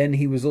 and then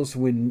he was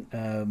also in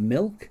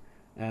Milk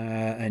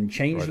and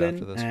Changeling,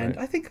 right this, and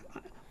right. I think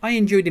I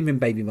enjoyed him in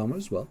Baby Mama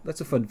as well.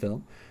 That's a fun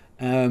film.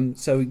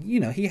 So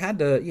he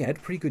had a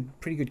pretty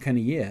good kind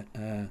of year.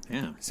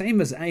 Same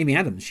as Amy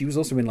Adams. She was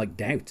also in like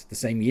Doubt the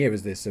same year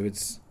as this. So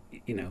it's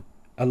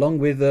along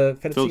with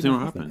Philip Seymour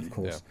Hoffman, of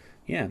course.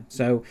 Yeah.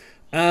 So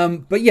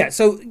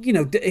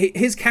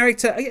his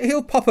character,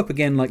 he'll pop up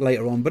again like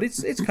later on, but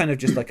it's kind of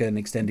just like an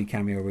extended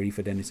cameo really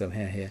for Dennis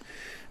O'Hare here.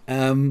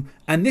 And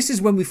this is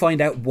when we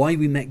find out why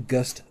we met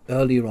Gust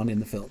earlier on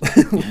in the film.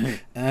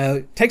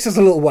 Takes us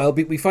a little while,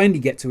 but we finally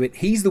get to it.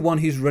 He's the one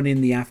who's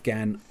running the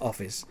Afghan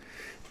office.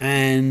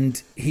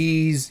 And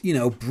he's,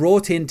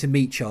 brought in to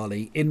meet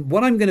Charlie in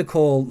what I'm going to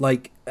call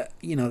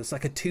it's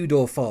like a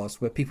two-door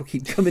farce where people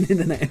keep coming in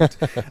and out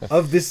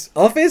of this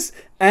office.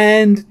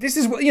 And this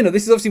is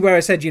this is obviously where I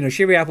said,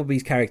 Shiri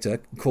Appleby's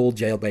character, called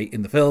Jailbait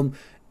in the film,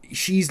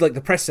 she's like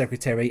the press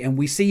secretary, and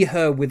we see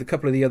her with a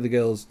couple of the other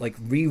girls like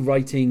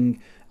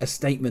rewriting a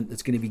statement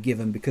that's going to be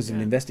given because of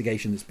an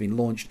investigation that's been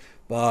launched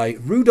by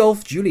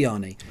Rudolph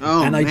Giuliani.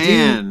 Oh, and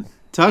man.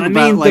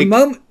 The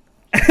moment...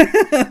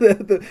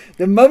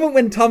 the moment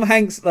when Tom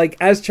Hanks, like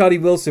as Charlie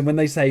Wilson, when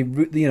they say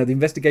the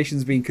investigation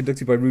is being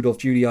conducted by Rudolph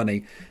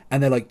Giuliani,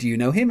 and they're like, "Do you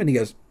know him?" and he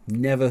goes,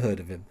 "Never heard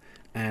of him."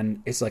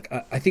 And it's like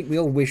I think we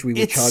all wish we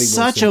were Charlie Wilson. It's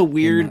such a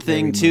weird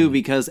thing too,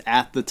 because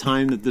at the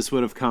time that this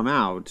would have come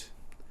out,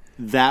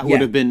 that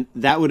would have been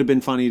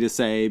funny to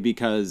say,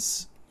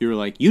 because you're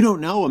like, you don't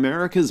know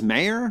America's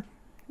mayor,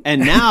 and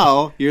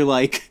now you're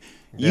like.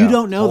 You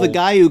don't know the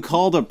guy who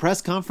called a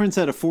press conference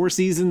at a Four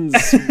Seasons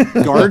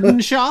garden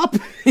shop?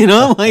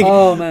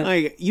 Oh, man.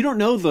 Like you don't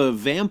know the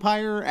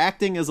vampire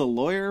acting as a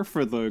lawyer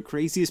for the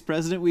craziest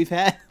president we've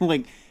had?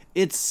 Like,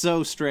 it's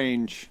so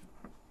strange.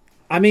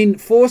 I mean,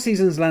 Four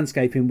Seasons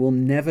landscaping will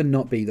never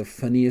not be the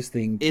funniest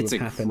thing to have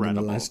happened in the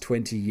incredible. last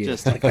 20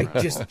 years.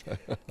 Just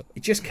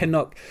It just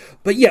cannot.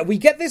 But yeah, we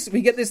get this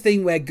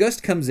thing where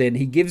Gust comes in.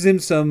 He gives him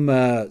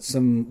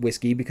some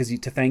whiskey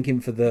to thank him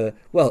for the.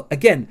 Well,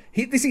 again,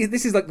 this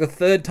is like the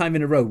third time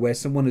in a row where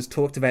someone has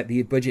talked about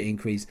the budget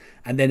increase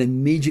and then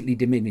immediately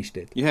diminished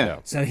it. Yeah.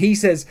 So he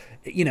says,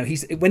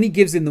 when he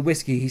gives him the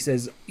whiskey, he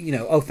says,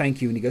 oh,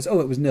 thank you, and he goes, oh,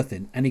 it was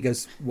nothing, and he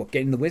goes, what,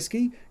 getting the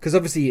whiskey? Because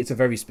obviously it's a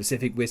very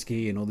specific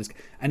whiskey and all this,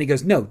 and he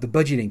goes, no, the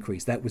budget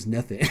increase, that was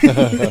nothing.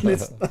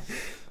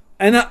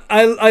 And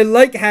I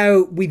like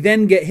how we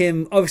then get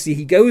him. Obviously,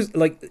 he goes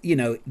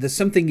there's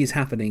something is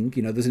happening.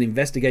 There's an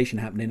investigation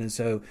happening, and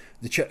so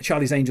the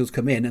Charlie's Angels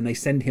come in and they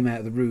send him out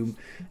of the room,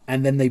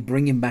 and then they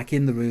bring him back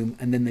in the room,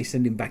 and then they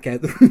send him back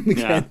out the room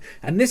again. Yeah.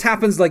 And this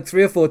happens like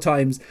 3 or 4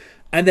 times,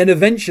 and then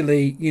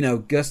eventually,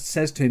 Gust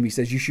says to him, he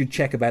says, "You should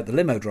check about the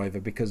limo driver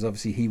because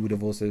obviously he would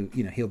have also,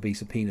 he'll be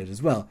subpoenaed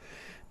as well."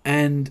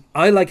 And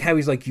I like how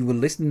he's like, "You were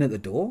listening at the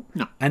door?"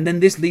 No. And then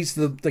this leads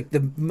to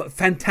the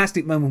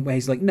fantastic moment where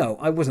he's like, "No,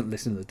 I wasn't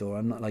listening at the door.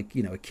 I'm not like,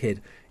 a kid."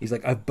 He's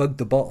like, "I bugged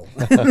the bottle."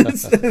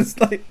 it's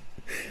like,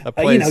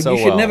 so you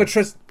should never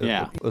trust.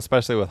 Yeah.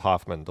 Especially with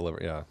Hoffman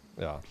delivery.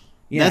 Yeah.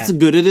 That's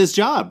good at his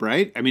job,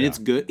 right? I mean, it's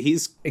good.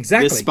 He's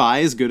exactly. This spy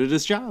is good at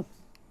his job.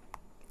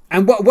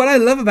 And what I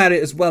love about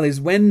it as well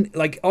is when,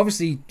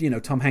 obviously,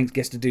 Tom Hanks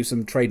gets to do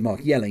some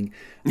trademark yelling,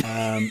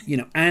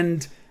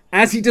 and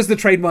as he does the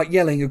trademark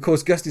yelling, of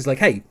course, Gust is like,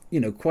 "Hey,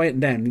 quieten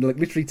down." And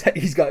literally,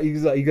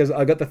 he goes,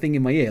 "I got the thing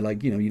in my ear.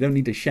 You don't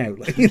need to shout."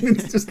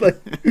 It's just like,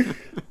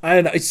 I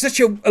don't know. It's such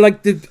a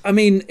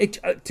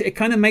it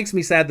kind of makes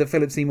me sad that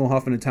Philip Seymour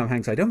Hoffman and Tom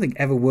Hanks, I don't think,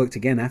 ever worked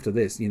again after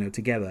this,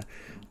 together,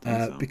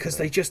 because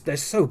they're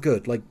so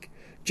good.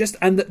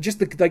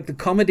 The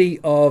comedy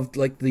of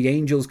the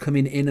angels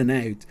coming in and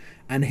out,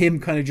 and him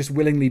kind of just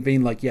willingly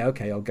being like, "Yeah,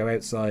 okay, I'll go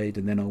outside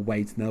and then I'll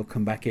wait and they'll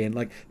come back in."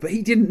 But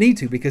he didn't need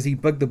to because he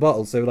bugged the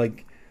bottle. So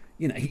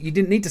you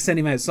didn't need to send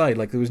him outside.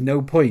 There was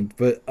no point.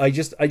 But I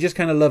just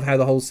kind of love how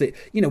the whole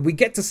we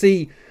get to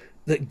see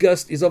that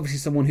Gust is obviously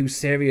someone who's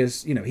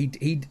serious.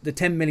 The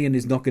 10 million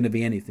is not going to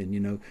be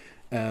anything.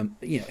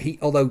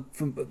 Although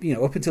from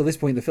up until this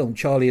point in the film,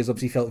 Charlie has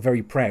obviously felt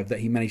very proud that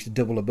he managed to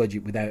double a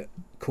budget without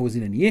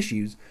causing any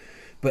issues.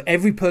 But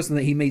every person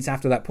that he meets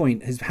after that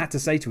point has had to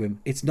say to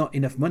him, it's not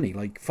enough money.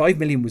 5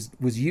 million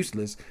was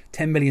useless.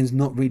 10 million is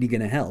not really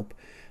going to help.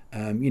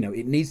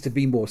 It needs to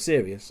be more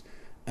serious.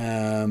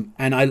 And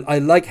I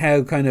like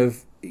how kind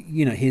of,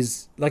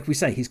 his, like we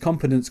say, his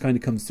competence kind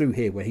of comes through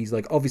here, where he's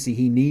like, obviously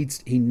he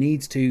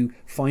needs to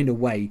find a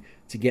way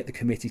to get the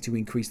committee to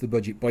increase the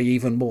budget by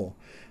even more.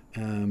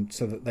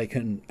 So that they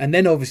can, and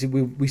then obviously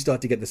we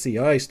start to get the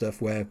CIA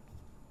stuff where,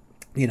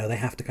 they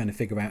have to kind of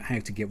figure out how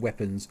to get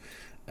weapons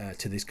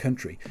to this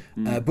country.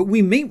 But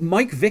we meet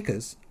Mike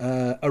Vickers,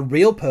 a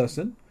real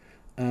person,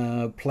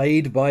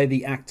 played by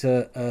the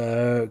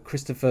actor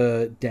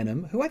Christopher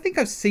Denham, who I think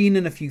I've seen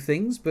in a few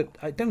things, but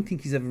I don't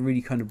think he's ever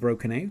really kind of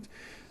broken out.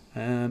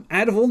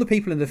 Out of all the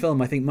people in the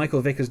film, I think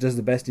Michael Vickers does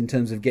the best in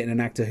terms of getting an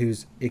actor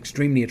who's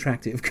extremely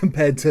attractive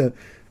compared to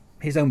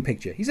his own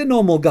picture. He's a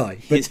normal guy,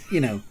 but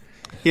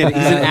Yeah, he's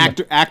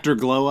an actor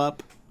glow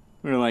up.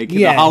 Where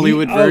the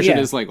Hollywood version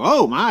is like,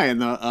 oh my,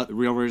 and the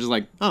real version is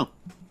like, oh.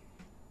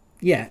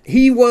 Yeah,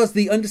 he was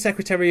the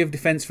Undersecretary of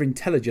Defense for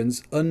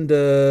Intelligence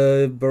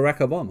under Barack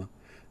Obama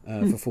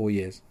for 4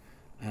 years.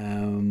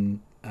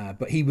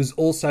 But he was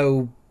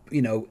also,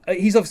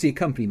 he's obviously a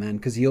company man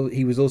because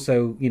he was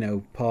also,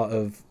 part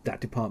of that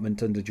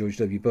department under George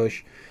W.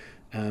 Bush.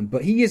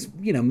 But he is,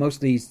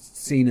 mostly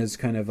seen as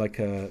kind of like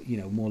a,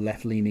 more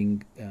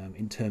left-leaning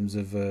in terms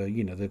of,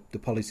 the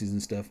policies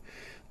and stuff.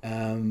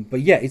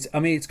 But yeah,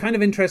 it's kind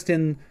of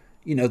interesting,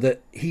 that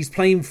he's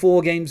playing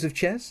 4 games of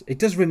chess. It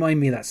does remind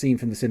me of that scene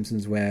from The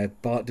Simpsons where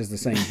Bart does the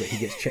same, but he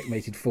gets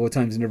checkmated 4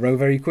 times in a row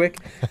very quick.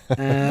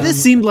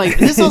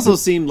 This also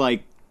seemed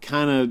like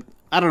kind of,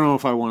 I don't know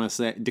if I want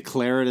to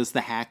declare it as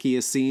the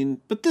hackiest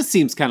scene, but this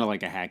seems kind of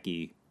like a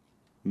hacky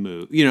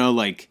move.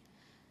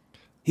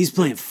 He's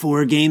playing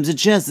 4 games of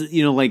chess.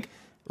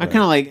 I'm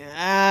kind of like,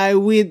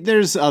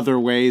 there's other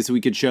ways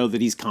we could show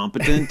that he's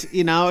competent.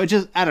 It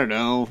just, I don't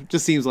know.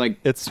 Just seems like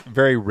it's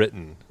very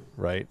written,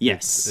 right?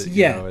 Yes.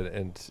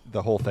 And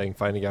the whole thing,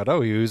 finding out,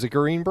 he was a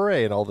Green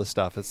Beret and all this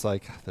stuff. It's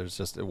like there's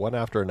just one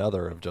after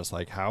another of just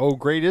how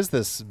great is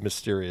this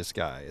mysterious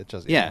guy? It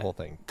just the whole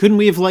thing. Couldn't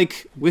we have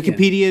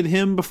Wikipedia'd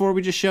him before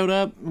we just showed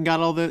up and got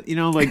all the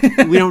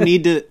we don't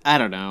need to. I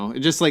don't know.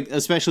 Just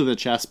especially the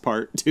chess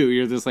part too.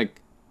 You're just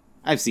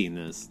I've seen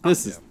this.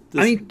 This is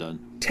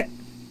done.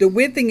 The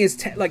weird thing is,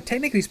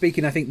 technically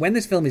speaking, I think when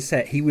this film is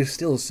set, he was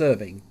still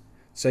serving,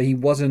 so he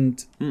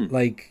wasn't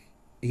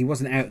he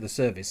wasn't out of the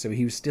service, so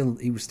he was still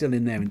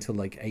in there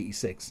until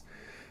 86.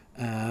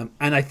 And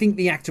I think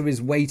the actor is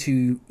way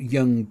too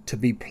young to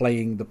be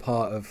playing the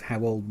part of how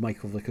old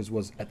Michael Vickers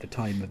was at the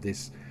time of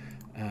this.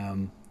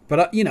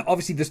 But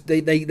obviously,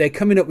 they're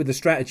coming up with a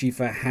strategy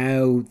for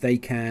how they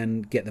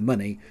can get the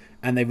money,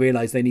 and they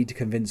realise they need to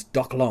convince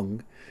Doc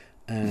Long.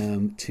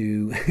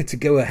 to to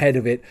go ahead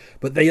of it,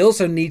 but they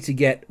also need to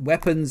get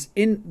weapons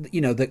in,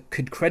 that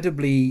could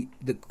credibly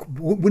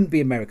wouldn't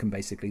be American.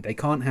 Basically, they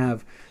can't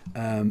have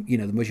the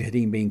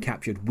Mujahideen being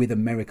captured with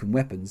American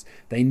weapons.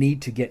 They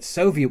need to get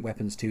Soviet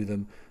weapons to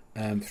them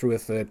through a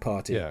third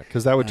party. Yeah,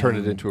 because that would turn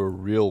it into a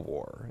real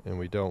war, and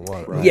we don't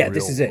want. Yeah,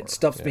 this is it.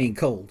 Stuff's being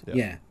cold.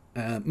 Yeah.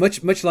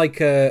 Much like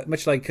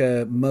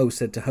Mo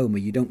said to Homer,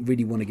 you don't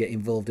really want to get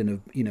involved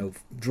in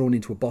drawn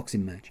into a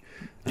boxing match.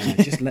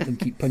 Just let them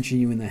keep punching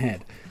you in the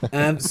head.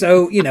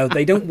 So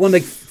they don't want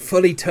to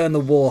fully turn the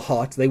war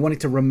hot. They want it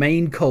to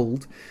remain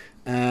cold,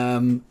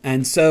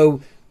 and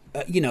so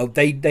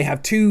they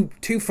have two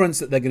fronts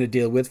that they're going to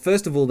deal with.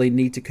 First of all, they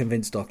need to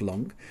convince Doc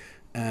Long.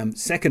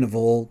 Second of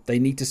all, they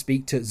need to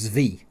speak to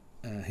Zvi,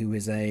 who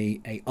is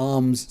a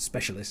arms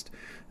specialist.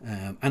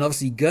 And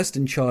obviously Gust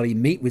and Charlie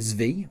meet with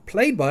Zvi,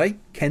 played by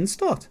Ken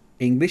Stott,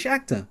 English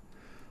actor.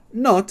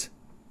 Not,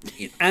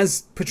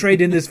 as portrayed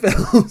in this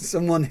film,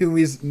 someone who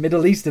is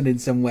Middle Eastern in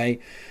some way.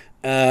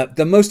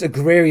 The most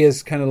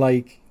egregious kind of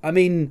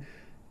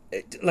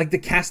the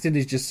casting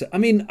is just...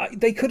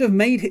 they could have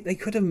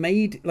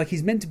made,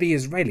 he's meant to be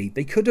Israeli.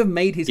 They could have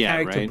made his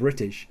character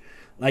British.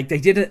 Like, they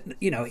didn't,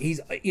 he's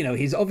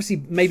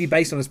obviously maybe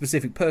based on a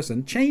specific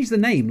person. Change the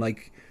name,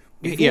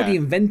 we've already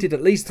invented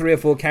at least 3 or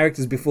 4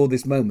 characters before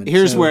this moment.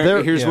 Here's one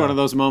of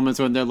those moments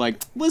when they're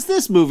like, was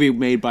this movie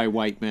made by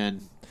white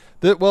men?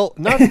 Not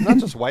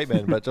just white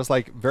men, but just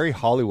very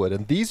Hollywood.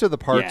 And these are the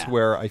parts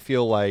where I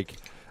feel like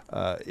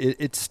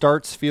it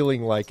starts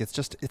feeling like it's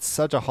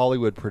such a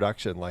Hollywood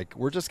production. Like,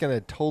 we're just going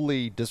to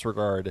totally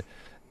disregard,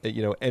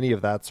 any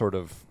of that sort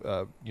of,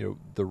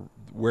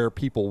 where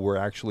people were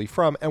actually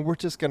from, and we're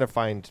just going to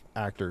find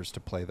actors to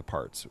play the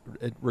parts,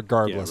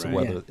 regardless of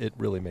whether it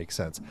really makes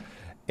sense.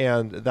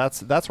 And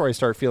that's where I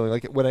start feeling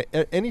like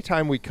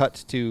anytime we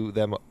cut to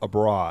them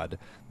abroad,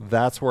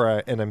 that's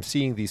where I'm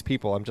seeing these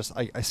people.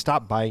 I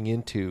stop buying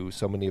into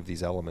so many of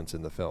these elements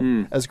in the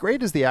film. As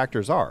great as the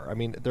actors are, I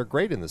mean, they're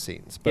great in the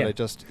scenes, but I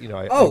just,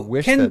 I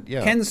wish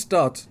Ken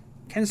Stott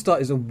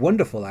is a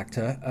wonderful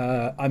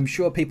actor. I'm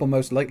sure people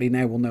most likely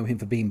now will know him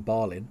for being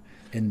Balin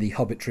in the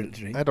Hobbit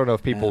trilogy. I don't know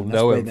if people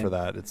know him for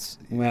that.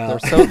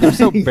 They're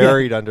so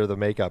buried under the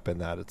makeup in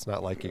that. It's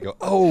not like you go,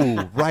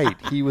 oh, right,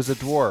 he was a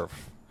dwarf.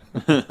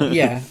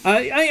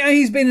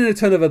 He's been in a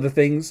ton of other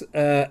things.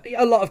 A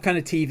lot of kind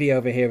of TV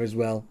over here as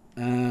well.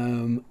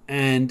 And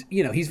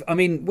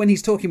when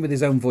he's talking with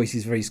his own voice,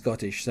 he's very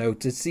Scottish. So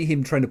to see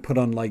him trying to put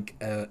on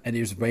an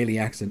Israeli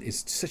accent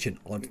is such an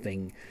odd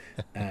thing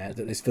that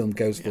this film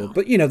goes for.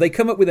 But they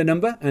come up with a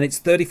number, and it's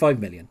 35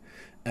 million.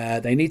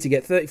 They need to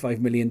get 35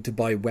 million to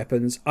buy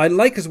weapons. I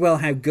like as well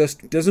how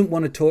Gust doesn't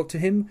want to talk to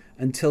him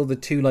until the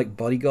 2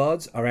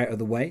 bodyguards are out of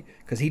the way,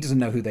 because he doesn't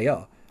know who they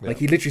are. Like,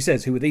 he literally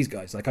says, who are these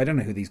guys? I don't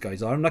know who these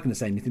guys are. I'm not going to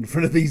say anything in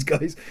front of these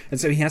guys. And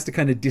so he has to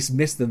kind of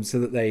dismiss them so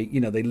that they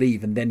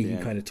leave, and then he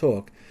can kind of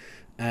talk.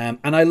 And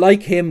I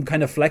like him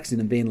kind of flexing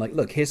and being like,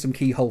 look, here's some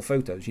keyhole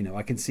photos.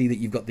 I can see that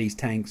you've got these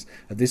tanks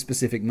of this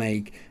specific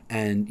make.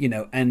 And,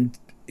 and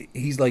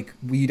he's like,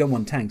 well, you don't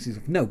want tanks. He's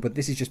like, no, but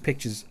this is just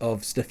pictures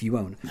of stuff you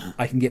own.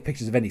 I can get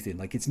pictures of anything.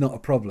 Like, it's not a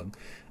problem.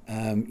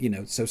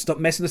 So stop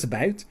messing us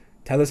about.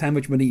 Tell us how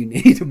much money you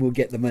need and we'll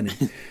get the money.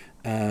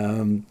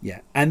 And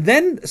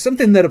then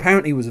something that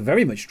apparently was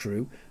very much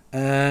true,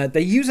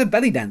 they use a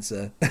belly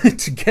dancer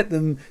to get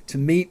them to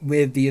meet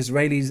with the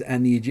Israelis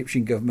and the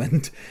Egyptian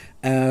government.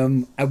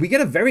 And we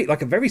get a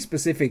very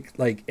specific,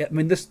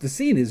 the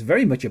scene is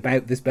very much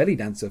about this belly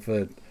dancer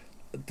for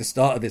the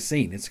start of this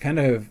scene. It's kind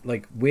of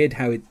weird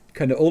how it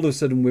kind of all of a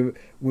sudden we're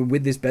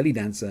with this belly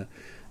dancer.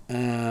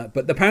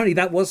 But apparently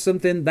that was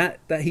something that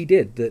he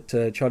did,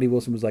 that Charlie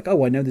Wilson was like,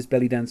 oh, I know this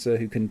belly dancer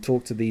who can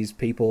talk to these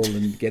people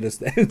and get us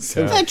there.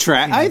 So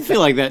I feel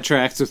like that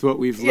tracks with what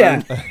we've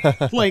learned.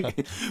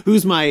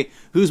 Who's my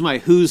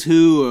who's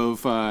who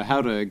of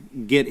how to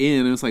get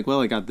in. And it's like,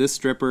 well, I got this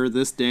stripper,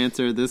 this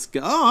dancer, this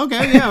guy. Oh,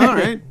 okay, yeah, all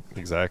right.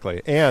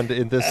 Exactly. And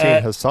in this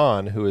scene,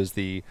 Hassan, who is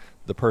the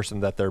person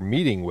that they're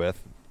meeting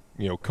with,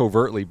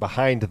 covertly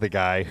behind the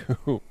guy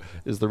who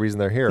is the reason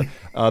they're here.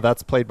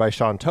 That's played by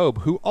Sean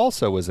Tobe, who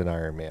also was in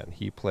Iron Man.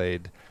 He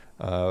played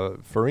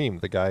Fareem,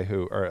 the guy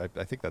who, or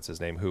I think that's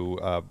his name,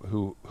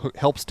 who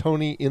helps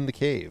Tony in the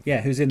cave.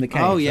 Yeah, who's in the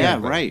cave. Oh, yeah,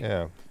 right.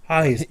 Yeah.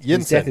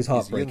 His death is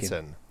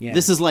heartbreaking. Yeah.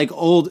 This is like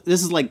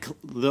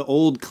the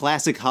old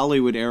classic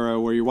Hollywood era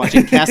where you're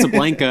watching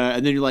Casablanca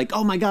and then you're like,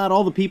 oh my God,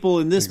 all the people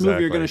in this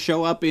movie are going to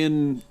show up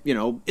in,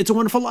 It's a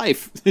Wonderful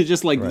Life. It's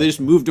just they just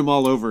moved them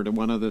all over to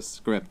one other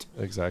script.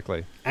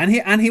 Exactly. And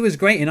he was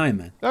great in Iron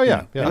Man. Oh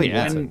yeah,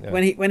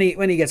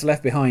 When he gets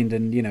left behind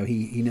and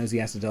he knows he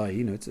has to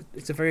die,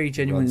 it's a very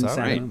genuine and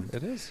sad moment.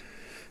 It is.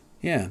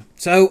 Yeah.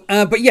 So,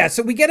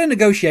 so we get a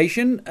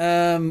negotiation,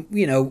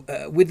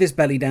 with this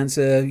belly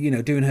dancer,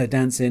 doing her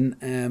dancing.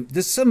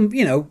 There's some,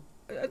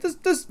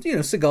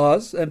 there's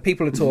cigars and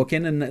people are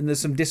talking and there's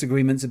some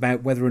disagreements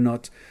about whether or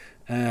not,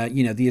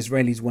 the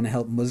Israelis want to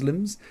help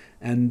Muslims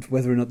and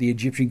whether or not the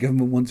Egyptian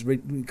government wants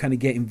to kind of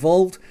get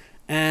involved.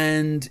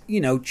 And,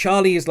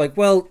 Charlie is like,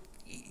 well,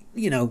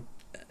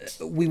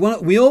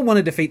 we all want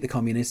to defeat the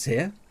communists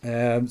here.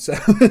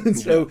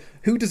 So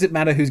who does it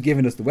matter who's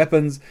giving us the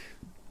weapons?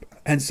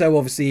 And so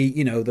obviously,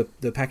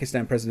 the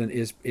Pakistan president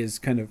is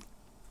kind of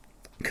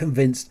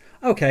convinced.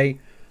 Okay,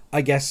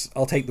 I guess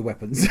I'll take the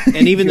weapons.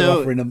 And even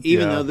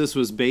though this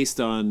was based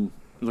on,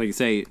 like I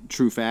say,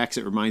 true facts,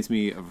 it reminds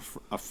me of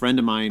a friend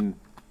of mine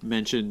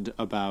mentioned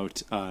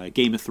about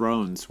Game of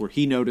Thrones, where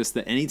he noticed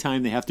that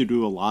anytime they have to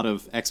do a lot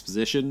of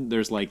exposition,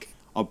 there's like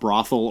a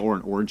brothel or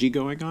an orgy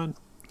going on.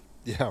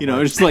 Yeah,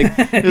 it's like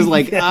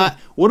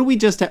what do we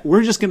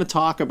we're just going to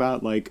talk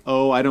about, like,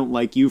 oh, I don't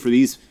like you for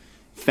these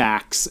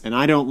facts, and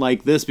I don't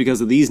like this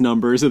because of these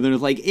numbers, and then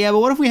it's like, yeah, but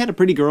what if we had a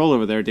pretty girl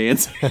over there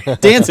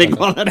dancing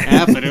while that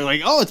happened? And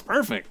like, oh, it's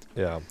perfect.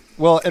 Yeah.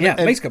 Well, it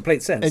makes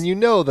complete sense.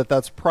 And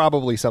that's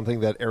probably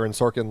something that Aaron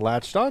Sorkin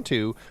latched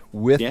onto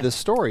with the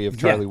story of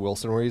Charlie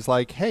Wilson, where he's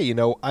like, hey,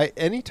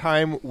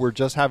 anytime we're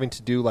just having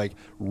to do like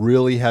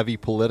really heavy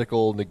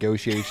political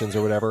negotiations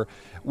or whatever,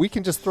 we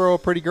can just throw a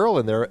pretty girl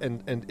in there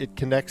and it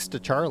connects to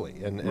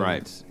Charlie. And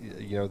that's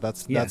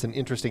an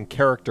interesting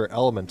character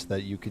element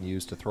that you can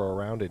use to throw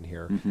around in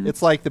here. Mm-hmm.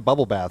 It's like the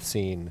bubble bath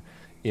scene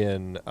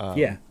in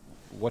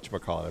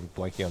whatchamacallit, I'm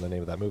blanking on the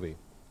name of that movie.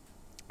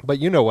 But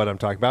you know what I'm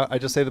talking about. I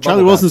just say the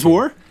Charlie Wilson's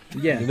War?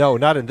 Yeah. No,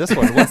 not in this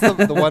one. What's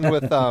the one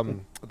with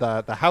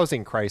the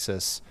housing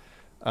crisis?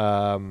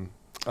 I know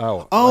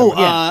what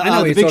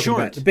The Big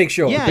Short. The Big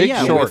Short. Yeah, Big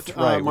Short, with,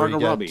 right? Margot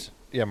Robbie.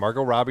 Yeah,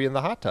 Margot Robbie in the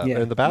hot tub,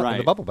 in the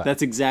bubble bath.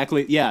 That's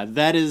exactly. Yeah,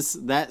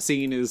 that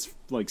scene is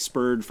like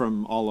spurred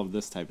from all of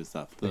this type of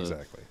stuff.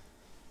 Exactly.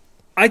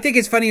 I think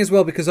it's funny as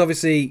well because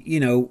obviously,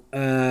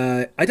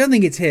 I don't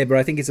think it's here, but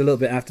I think it's a little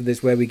bit after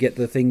this where we get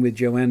the thing with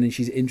Joanne and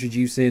she's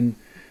introducing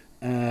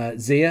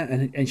Zia,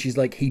 and she's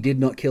like, he did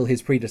not kill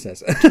his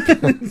predecessor.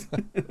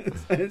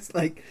 It's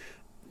like,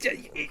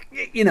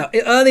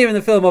 earlier in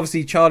the film,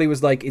 obviously Charlie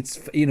was like, it's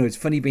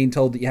funny being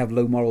told that you have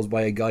low morals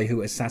by a guy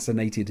who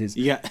assassinated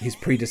his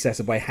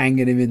predecessor by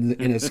hanging him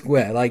in a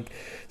square. Like,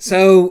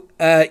 so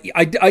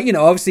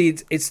obviously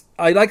it's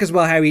I like as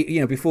well how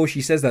he, before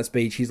she says that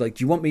speech, he's like,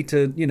 do you want me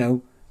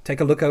to take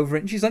a look over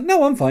it? And she's like,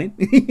 no, I'm fine.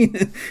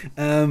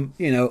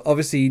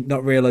 Obviously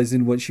not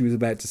realizing what she was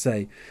about to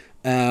say.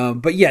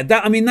 But yeah,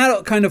 that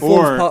kind of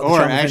forms part of the or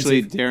charm actually,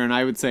 offensive. Darren,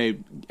 I would say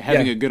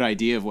having a good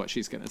idea of what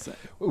she's going to say.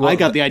 I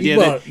got the idea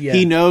that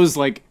he knows,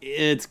 like,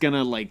 it's going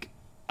to, like,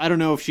 I don't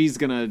know if she's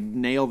going to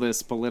nail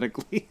this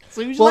politically.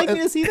 So would you like me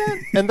to see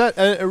that? And that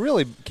it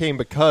really came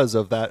because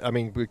of that. I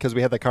mean, because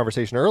we had that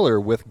conversation earlier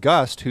with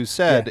Gust, who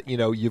said,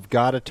 you've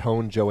got to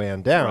tone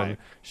Joanne down. Right.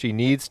 She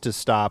needs to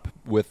stop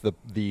with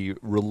the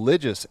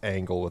religious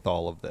angle with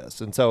all of this.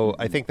 And so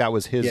I think that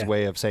was his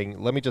way of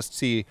saying, let me just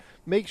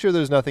make sure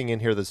there's nothing in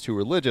here that's too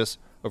religious.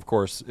 Of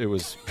course, it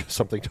was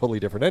something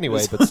totally different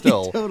anyway, but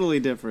still. Totally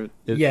different.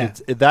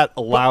 That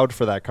allowed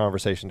for that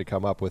conversation to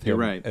come up with him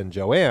and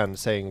Joanne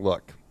saying,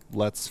 look,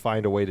 let's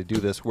find a way to do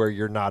this where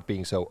you're not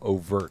being so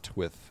overt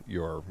with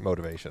your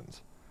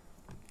motivations.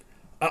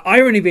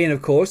 Irony being,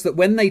 of course, that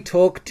when they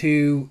talk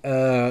to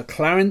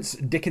Clarence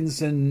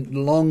Dickinson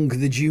Long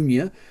the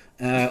Jr.,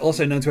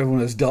 also known to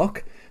everyone as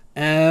Doc,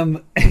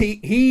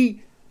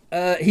 he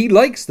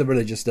likes the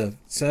religious stuff.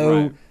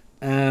 So,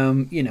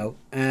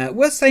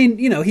 we're saying,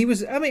 he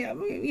was.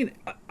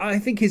 I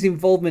think his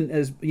involvement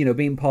as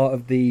being part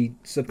of the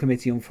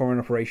subcommittee on foreign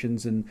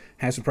operations and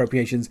House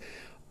Appropriations.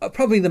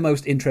 Probably the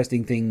most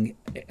interesting thing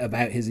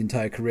about his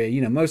entire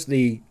career.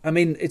 Mostly,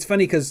 it's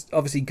funny because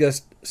obviously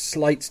Gust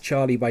slights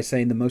Charlie by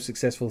saying the most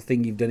successful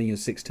thing you've done in your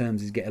 6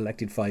 terms is get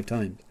elected 5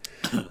 times.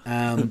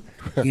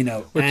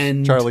 Which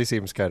and Charlie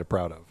seems kind of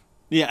proud of.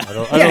 Yeah. I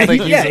don't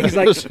think he's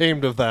like,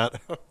 ashamed of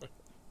that.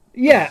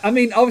 Yeah,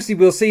 obviously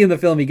we'll see in the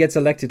film he gets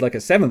elected like a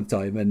 7th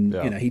time,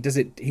 and he does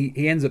it.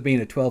 He ends up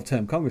being a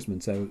 12-term congressman,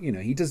 so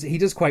he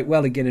does quite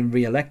well at getting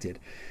re-elected.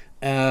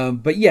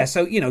 But yeah,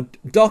 so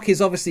Doc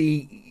is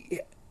obviously.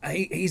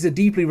 He's a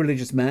deeply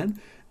religious man,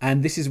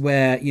 and this is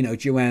where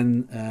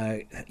Joanne,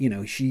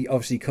 she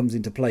obviously comes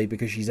into play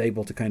because she's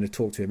able to kind of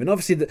talk to him, and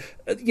obviously,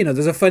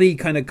 there's a funny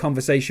kind of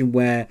conversation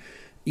where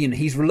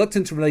he's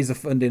reluctant to release the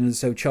funding, and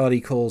so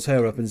Charlie calls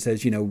her up and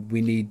says,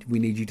 we need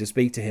you to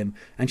speak to him,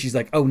 and she's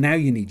like, oh, now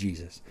you need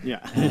Jesus,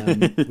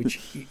 which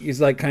is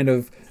like kind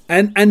of,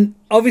 and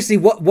obviously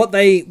what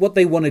they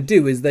want to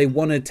do is they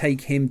want to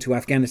take him to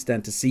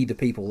Afghanistan to see the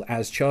people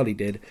as Charlie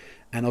did.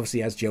 And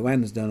obviously, as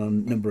Joanne has done on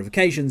a number of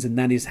occasions, and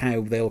that is how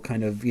they'll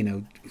kind of,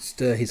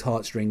 stir his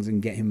heartstrings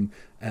and get him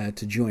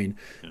to join.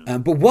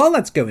 But while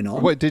that's going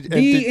on,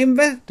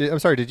 I'm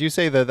sorry, did you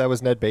say that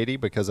was Ned Beatty?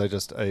 Because I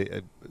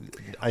think,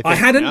 I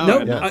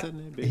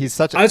hadn't. He's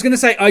such. I was going to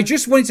say, I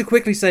just wanted to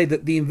quickly say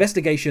that the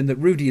investigation that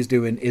Rudy is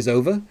doing is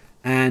over.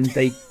 And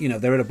they,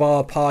 they're at a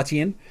bar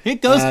partying.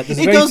 It goes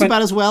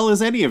about as well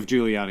as any of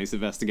Giuliani's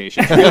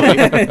investigations.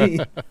 Really.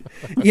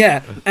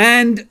 Yeah,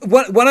 and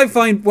what I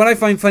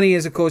find funny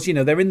is, of course,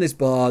 they're in this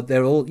bar.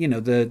 They're all,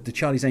 the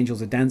Charlie's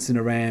Angels are dancing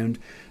around.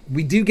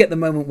 We do get the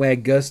moment where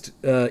Gust,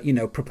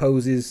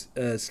 proposes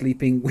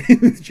sleeping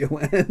with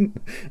Joanne,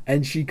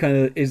 and she kind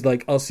of is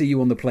like, "I'll see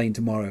you on the plane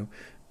tomorrow."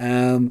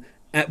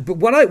 But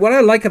what I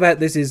like about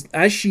this is,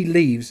 as she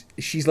leaves,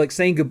 she's like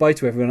saying goodbye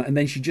to everyone, and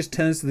then she just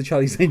turns to the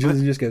Charlie's Angels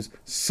and just goes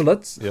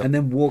sluts, and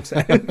then walks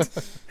out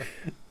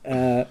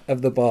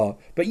of the bar.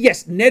 But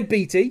yes, Ned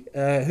Beatty,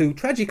 who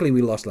tragically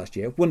we lost last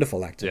year,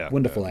 wonderful actor,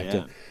 wonderful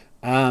actor.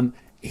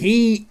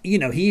 He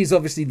is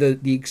obviously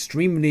the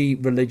extremely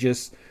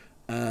religious,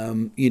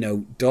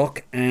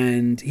 Doc,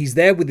 and he's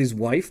there with his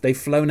wife. They've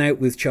flown out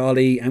with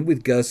Charlie and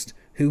with Gus,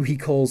 who he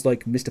calls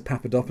like Mr.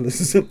 Papadopoulos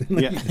or something.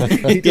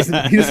 He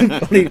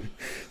doesn't believe.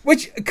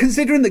 Which,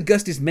 considering that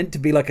Gus is meant to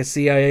be like a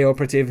CIA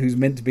operative who's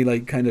meant to be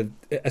like kind of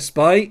a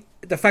spy,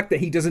 the fact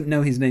that he doesn't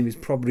know his name is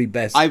probably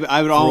best.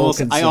 I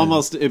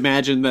almost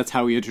imagine that's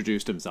how he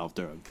introduced himself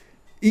to him.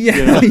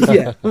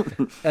 Yeah.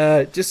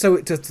 Just so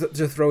to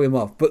throw him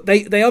off. But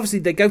they obviously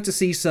they go to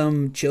see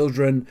some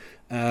children,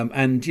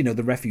 and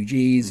the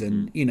refugees,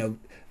 and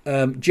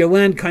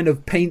Joanne kind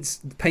of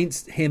paints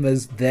him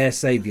as their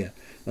savior.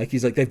 Like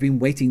he's like, they've been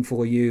waiting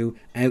for you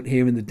out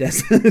here in the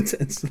desert.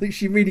 And so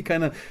she really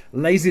kind of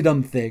lays it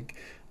on thick.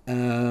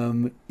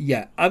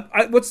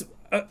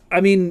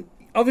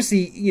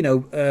 Obviously,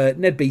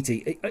 Ned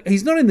Beatty,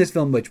 he's not in this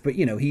film much, but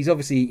he's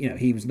obviously,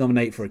 he was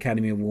nominated for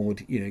Academy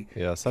Award.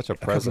 Such a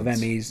presence. Couple of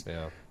Emmys.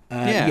 Yeah.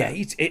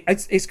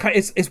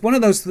 It's one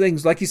of those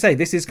things. Like you say,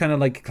 this is kind of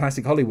like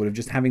classic Hollywood of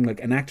just having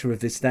like an actor of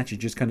this stature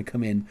just kind of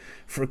come in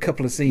for a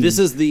couple of scenes. This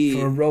is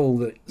for a role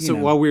that.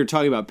 While we were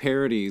talking about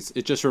parodies,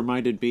 it just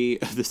reminded me.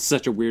 This is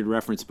such a weird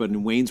reference, but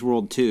in Wayne's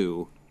World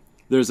 2,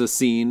 there's a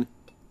scene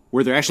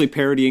where they're actually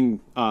parodying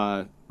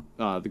The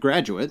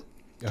Graduate,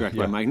 directed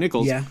by Mike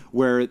Nichols,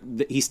 where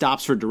he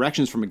stops for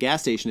directions from a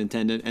gas station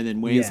attendant, and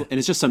then Wayne's, and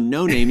it's just some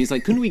no name. He's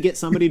like, couldn't we get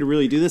somebody to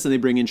really do this? And they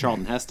bring in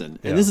Charlton Heston.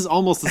 And this is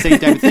almost the same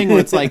type of thing where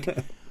it's like,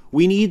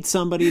 we need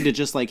somebody to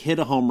just like hit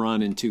a home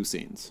run in 2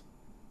 scenes.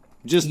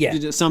 Just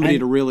somebody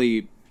to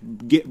really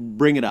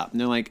bring it up. And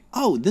they're like,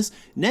 oh, this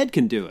Ned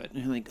can do it.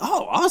 And you're like,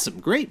 oh,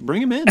 awesome, great,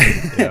 bring him in.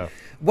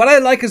 What I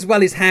like as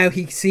well is how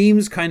he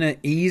seems kind of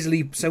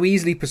easily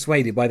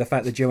persuaded by the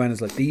fact that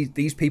Joanna's like,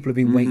 these people have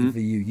been waiting for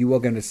you. You are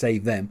going to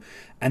save them.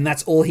 And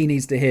that's all he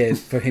needs to hear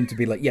for him to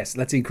be like, yes,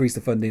 let's increase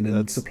the funding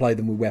and supply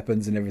them with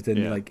weapons and everything.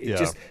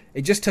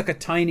 It just took a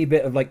tiny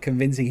bit of like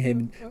convincing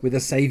him with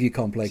a savior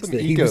complex that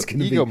he was going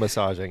to be ego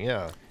massaging.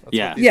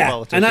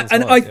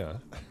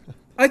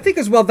 I think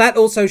as well that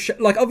also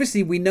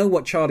obviously we know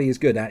what Charlie is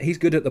good at. He's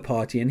good at the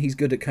party and he's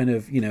good at kind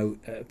of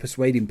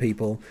persuading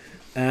people.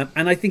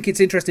 And I think it's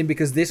interesting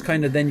because this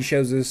kind of then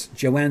shows us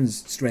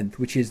Joanne's strength,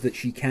 which is that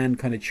she can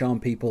kind of charm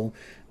people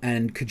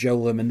and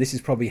cajole them, and this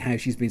is probably how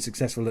she's been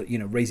successful at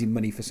raising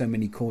money for so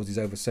many causes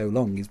over so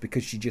long, is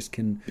because she just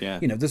can.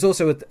 There's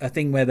also a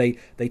thing where they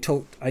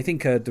talked. I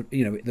think there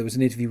was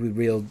an interview with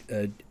real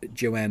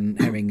Joanne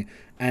Herring,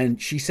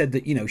 and she said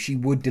that she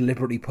would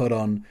deliberately put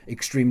on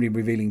extremely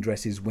revealing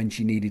dresses when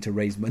she needed to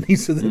raise money,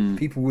 so that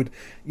people would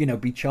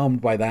be charmed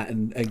by that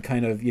and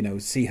kind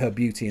of see her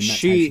beauty, and that's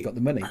how she got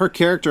the money. Her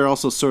character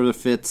also sort of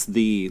fits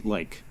the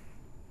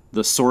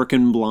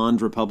Sorkin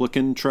blonde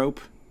Republican trope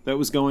that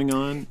was going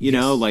on,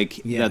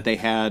 that they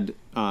had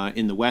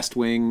in The West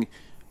Wing,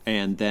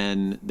 and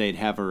then they'd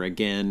have her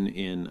again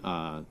in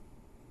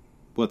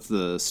what's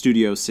the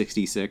Studio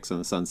 66 on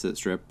the Sunset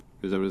Strip?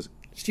 Because that was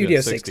Studio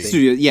 60.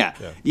 Studio,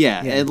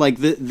 and like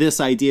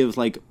this idea of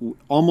like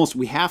almost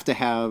we have to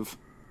have.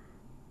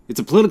 It's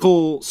a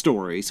political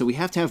story, so we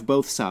have to have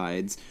both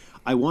sides.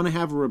 I want to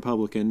have a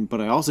Republican,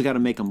 but I also got to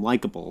make them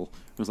likable.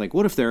 I was like,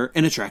 what if they're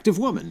an attractive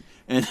woman?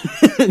 And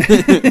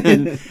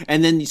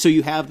then so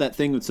you have that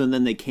thing, so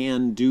then they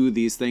can do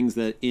these things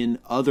that in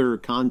other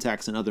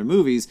contexts and other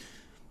movies,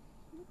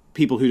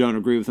 people who don't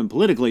agree with them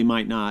politically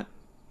might not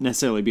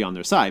necessarily be on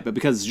their side. But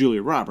because it's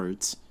Julia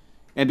Roberts,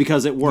 and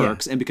because it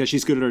works, and because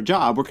she's good at her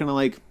job, we're kind of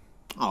like,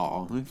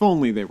 oh, if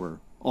only they were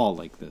all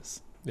like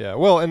this. Yeah,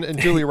 well, and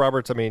Julia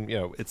Roberts, I mean,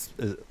 it's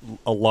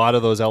a lot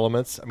of those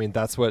elements. I mean,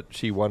 that's what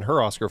she won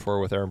her Oscar for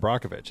with Erin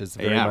Brockovich. It's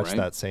very much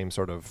that same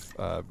sort of,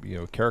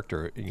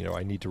 character.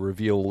 I need to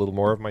reveal a little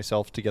more of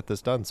myself to get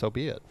this done. So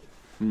be it.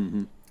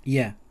 Mm-hmm.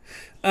 Yeah.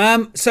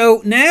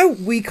 So now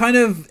we kind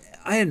of,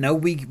 I don't know,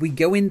 we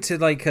go into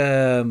like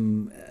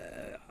an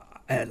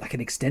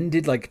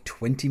extended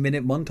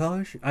 20-minute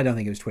montage. I don't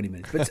think it was 20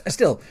 minutes, but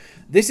still,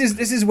 this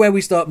is where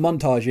we start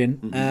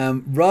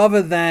montaging,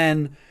 rather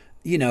than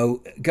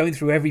going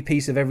through every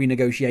piece of every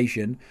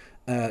negotiation.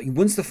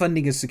 Once the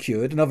funding is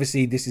secured, and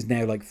obviously this is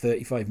now like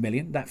 35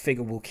 million, that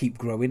figure will keep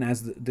growing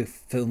as the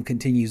film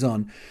continues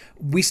on.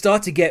 We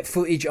start to get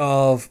footage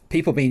of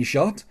people being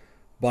shot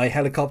by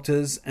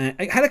helicopters.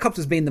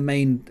 Helicopters being the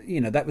main,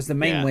 that was the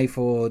main way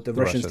for the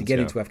Russians to get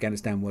into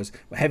Afghanistan, was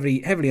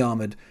heavily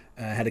armored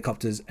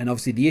helicopters. And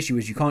obviously the issue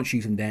is you can't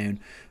shoot them down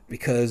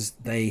because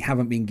they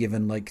haven't been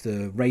given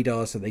the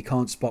radar, so they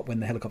can't spot when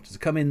the helicopters are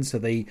coming. So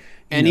they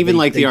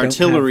the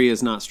artillery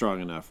is not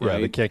strong enough, right? Yeah,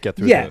 they can't get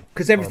through. Yeah,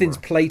 because everything's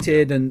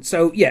plated, and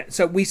so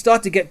we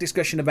start to get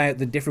discussion about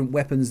the different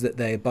weapons that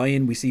they're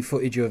buying. We see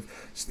footage of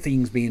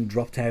things being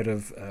dropped out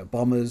of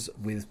bombers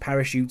with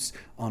parachutes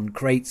on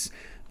crates.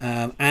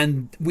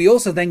 And we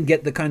also then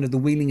get the kind of the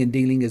wheeling and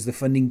dealing as the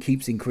funding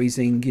keeps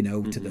increasing,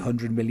 to the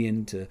 100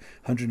 million to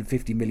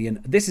 150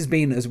 million. This has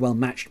been as well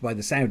matched by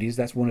the Saudis.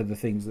 That's one of the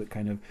things that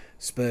kind of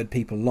spurred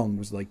people along,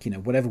 was like,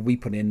 whatever we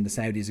put in, the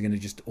Saudis are going to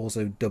just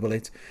also double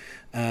it.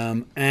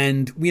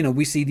 And,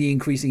 we see the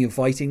increasing of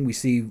fighting. We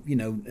see,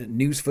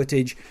 news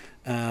footage.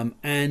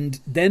 And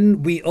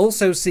then we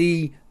also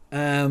see,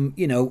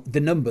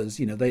 the numbers.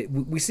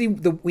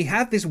 We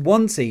have this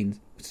one scene.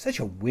 Such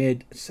a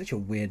weird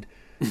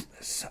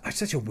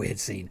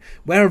scene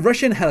where a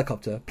Russian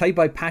helicopter played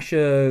by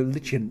Pasha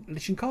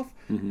Lichenkov,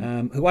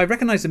 who I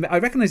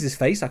recognize his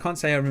face. I can't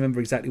say I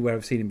remember exactly where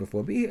I've seen him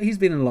before, but he's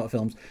been in a lot of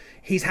films.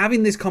 He's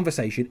having this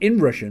conversation in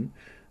Russian,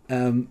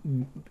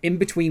 in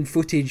between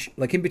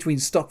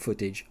stock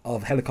footage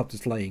of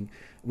helicopters flying.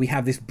 We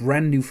have this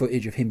brand new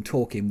footage of him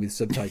talking with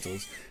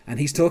subtitles, and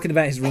he's talking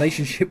about his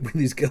relationship with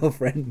his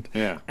girlfriend.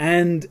 Yeah.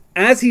 And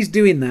as he's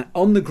doing that,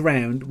 on the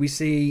ground, we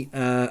see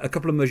a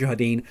couple of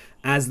Mujahideen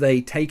as they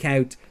take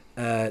out,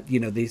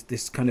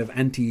 this kind of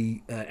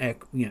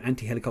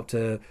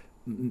anti-helicopter,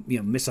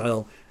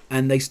 missile,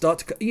 and they start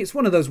to. It's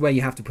one of those where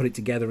you have to put it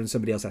together, and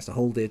somebody else has to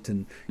hold it,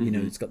 and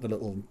it's got the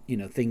little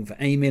thing for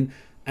aiming.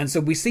 And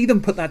so we see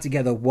them put that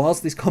together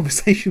whilst this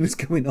conversation is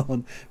going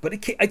on.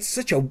 But it's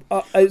such a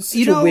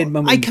weird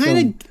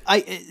moment.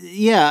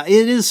 Yeah,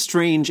 it is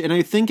strange, and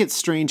I think it's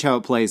strange how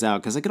it plays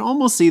out, because I can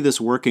almost see this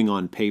working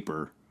on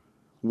paper,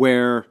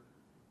 where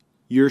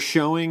you're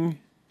showing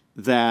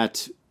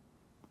that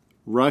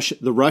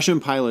the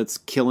Russian pilots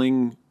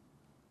killing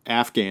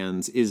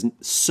Afghans is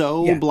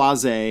so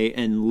blasé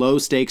and low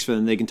stakes for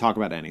them, they can talk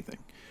about anything.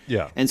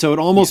 Yeah. And so it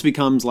almost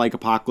becomes like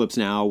Apocalypse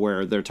Now,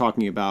 where they're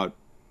talking about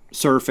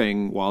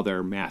surfing while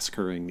they're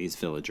massacring these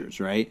villagers,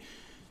 right?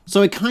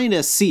 So I kind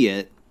of see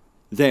it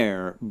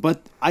there,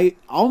 but I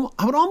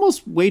would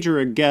almost wager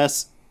a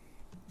guess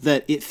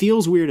that it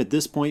feels weird at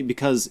this point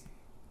because,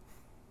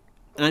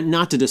 and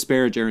not to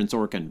disparage Aaron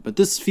Sorkin, but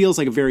this feels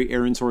like a very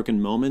Aaron Sorkin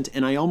moment,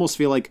 and I almost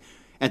feel like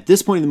at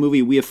this point in the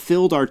movie we have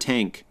filled our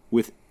tank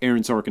with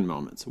Aaron Sorkin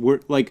moments.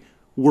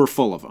 We're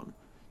full of them,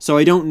 so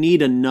I don't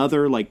need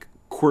another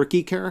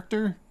quirky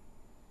character.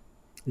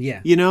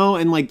 Yeah.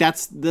 And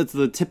that's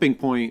the tipping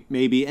point,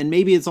 maybe. And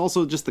maybe it's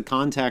also just the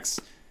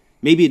context.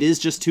 Maybe it is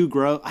just too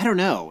gross. I don't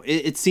know.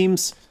 It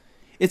seems,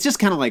 it's just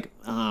kind of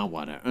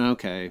whatever.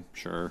 Okay,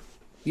 sure.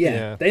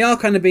 Yeah. They are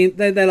kind of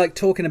they're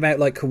talking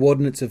about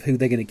coordinates of who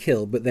they're going to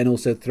kill, but then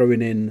also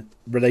throwing in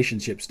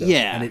relationship stuff.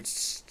 Yeah. And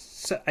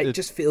it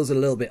just feels a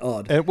little bit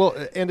odd.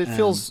 And it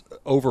feels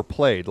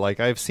overplayed.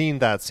 I've seen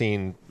that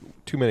scene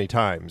too many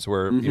times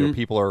where,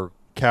 people are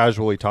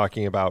casually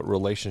talking about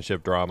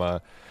relationship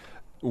drama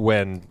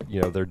when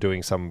they're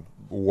doing some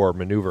war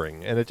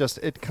maneuvering, and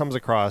it comes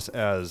across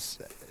as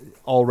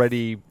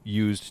already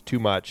used too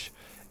much,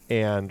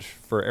 and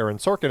for Aaron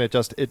Sorkin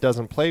it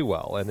doesn't play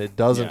well, and it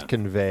doesn't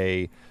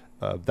convey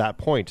that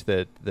point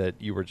that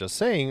you were just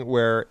saying,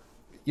 where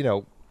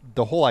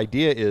the whole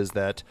idea is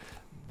that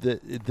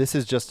this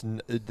is just,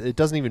 it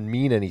doesn't even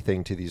mean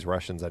anything to these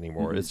Russians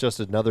anymore. It's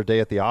just another day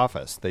at the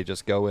office. They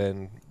just go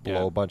in,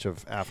 blow a bunch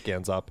of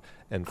Afghans up,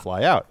 and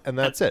fly out, and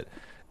that's it.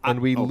 And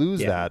we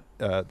lose that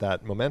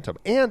momentum.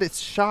 And it's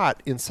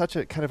shot in such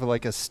a kind of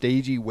a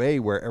stagey way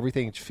where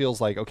everything feels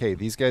like, okay,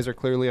 these guys are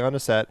clearly on a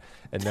set,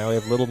 and now we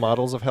have little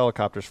models of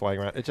helicopters flying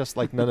around. It's just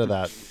none of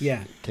that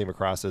came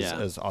across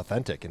as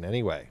authentic in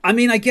any way. I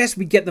mean, I guess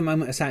we get the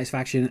moment of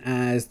satisfaction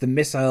as the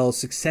missile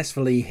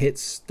successfully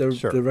hits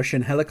the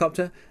Russian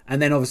helicopter, and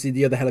then obviously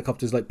the other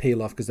helicopters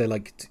peel off because they're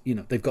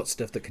they've got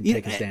stuff that can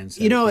take us down.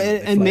 So,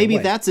 and maybe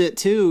that's it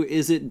too,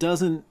 is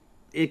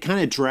it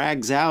kind of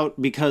drags out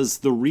because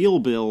the real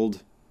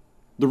build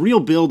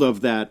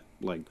of that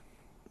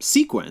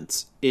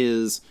sequence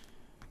is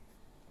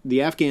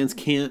the Afghans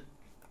can't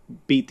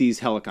beat these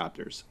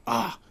helicopters.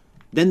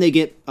 Then they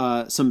get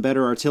some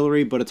better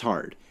artillery, but it's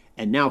hard.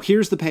 And now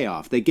here's the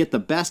payoff. They get the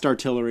best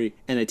artillery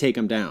and they take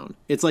them down.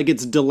 It's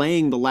it's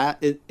delaying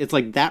it's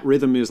that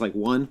rhythm is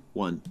 1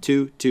 1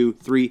 2 2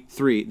 3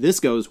 3.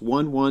 This goes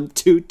 1 1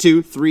 2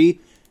 2 3,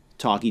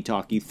 talkie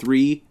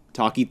 3,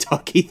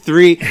 talkie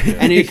 3,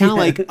 and you're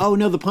kind of oh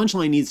no, the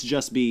punchline needs to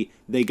just be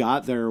they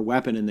got their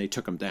weapon and they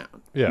took them down.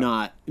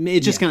 It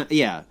just kind of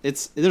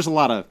there's a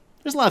lot of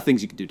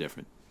things you could do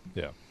different.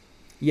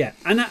 Yeah,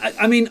 and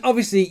I mean,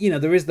 obviously,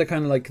 there is the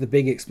kind of the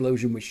big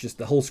explosion, which just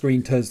the whole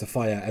screen turns to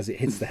fire as it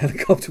hits the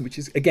helicopter, which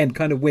is again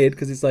kind of weird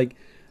because it's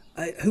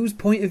whose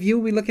point of view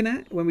are we looking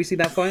at when we see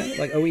that fire?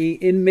 Are we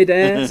in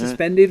midair,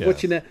 suspended,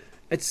 watching a?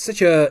 It's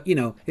such a,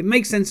 it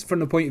makes sense from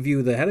the point of view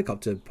of the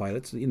helicopter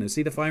pilots,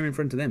 see the fire in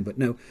front of them. But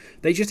no,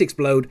 they just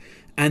explode.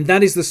 And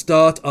that is the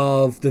start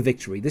of the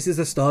victory. This is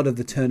the start of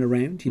the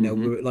turnaround.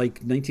 We're early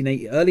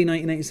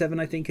 1987,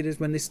 I think it is,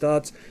 when this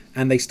starts.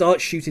 And they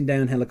start shooting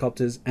down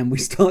helicopters. And we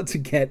start to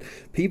get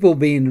people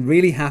being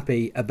really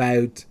happy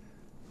about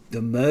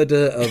the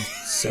murder of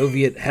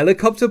Soviet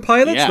helicopter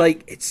pilots. Yeah.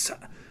 It's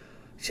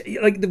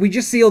like we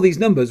just see all these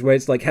numbers where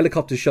it's like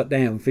helicopters shut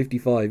down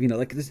 55,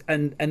 like this,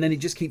 and then it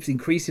just keeps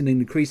increasing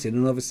and increasing.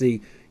 And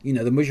obviously, the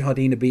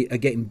Mujahideen are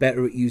getting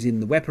better at using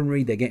the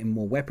weaponry. They're getting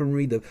more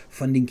weaponry. The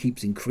funding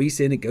keeps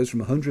increasing. It goes from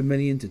 100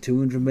 million to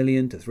 200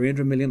 million to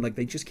 300 million. Like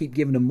they just keep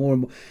giving them more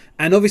and more.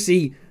 And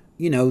obviously,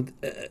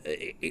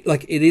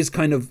 like it is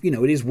kind of,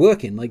 it is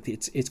working. Like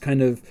it's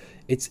kind of,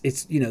 it's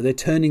they're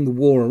turning the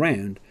war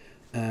around.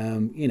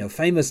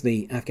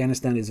 Famously,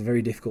 Afghanistan is a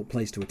very difficult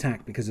place to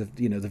attack because of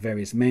the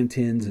various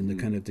mountains and the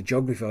kind of the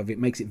geography of it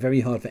makes it very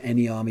hard for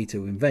any army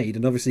to invade.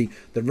 And obviously,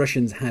 the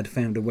Russians had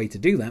found a way to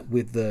do that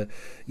with the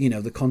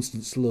the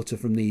constant slaughter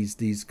from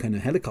these kind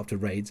of helicopter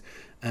raids.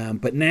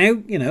 But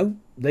now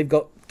they've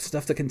got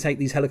stuff that can take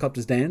these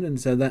helicopters down, and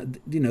so that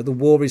the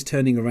war is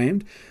turning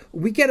around.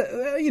 We get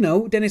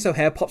Dennis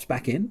O'Hare pops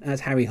back in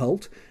as Harry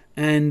Holt.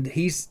 And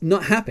he's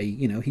not happy,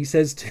 He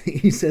says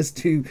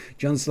to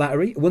John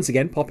Slattery, once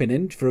again popping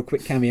in for a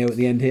quick cameo at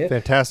the end here,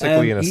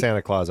 fantastically in a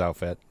Santa Claus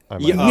outfit. I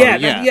mean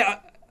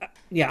that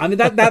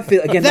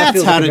feels again. That's that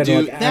feels how like to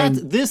do like,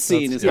 that. This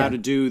scene is how to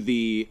do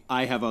the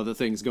I have other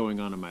things going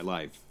on in my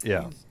life.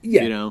 Yeah.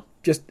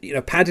 Just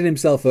padding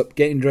himself up,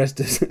 getting dressed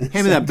as hand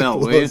me that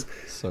belt, will you?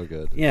 So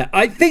good. Yeah,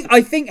 I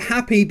think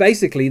happy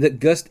basically that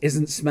Gust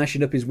isn't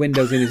smashing up his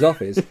windows in his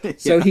office,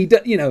 so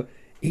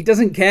he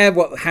doesn't care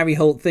what Harry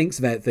Holt thinks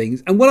about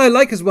things. And what I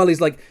like as well is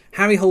like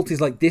Harry Holt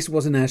is like, this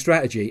wasn't our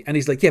strategy, and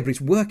he's like, yeah, but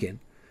it's working.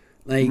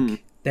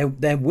 Like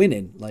they're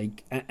winning.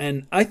 Like,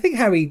 and I think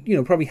Harry,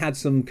 probably had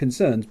some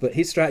concerns, but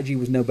his strategy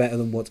was no better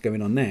than what's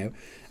going on now.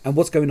 And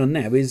what's going on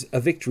now is a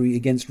victory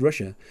against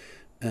Russia.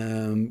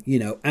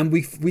 And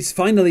we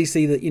finally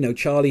see that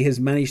Charlie has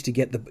managed to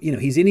get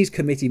he's in his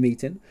committee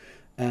meeting.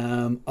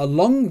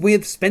 Along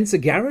with Spencer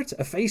Garrett,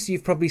 a face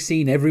you've probably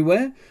seen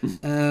everywhere.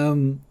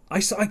 I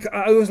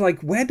was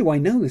like, where do I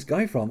know this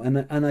guy from?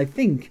 And I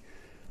think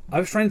I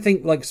was trying to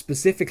think like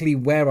specifically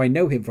where I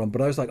know him from, but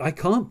I was like, I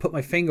can't put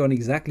my finger on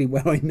exactly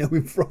where I know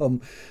him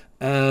from.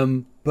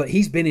 But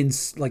he's been in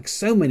like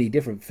so many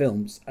different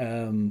films.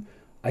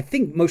 I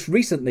think most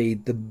recently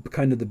the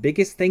kind of the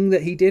biggest thing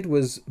that he did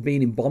was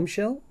being in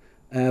Bombshell,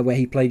 where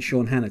he played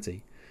Sean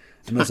Hannity.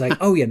 And I was like,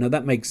 oh yeah, no,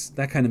 that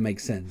kind of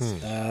makes sense.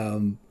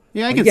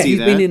 Yeah, I can see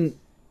that.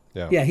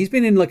 He's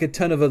been in like a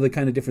ton of other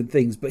kind of different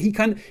things, but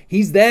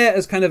he's there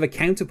as kind of a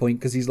counterpoint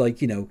because he's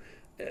like,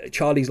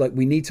 Charlie's like,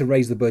 we need to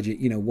raise the budget,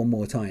 one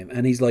more time,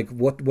 and he's like,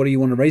 what do you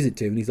want to raise it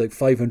to? And he's like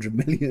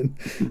 500 million,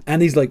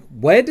 and he's like,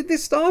 where did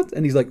this start?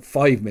 And he's like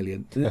 5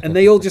 million, and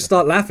they all just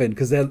start laughing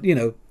because they're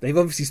they've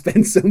obviously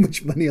spent so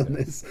much money on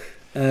this,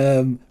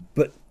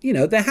 but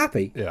they're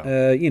happy.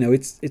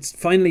 It's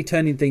finally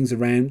turning things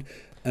around.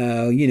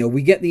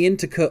 We get the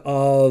intercut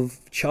of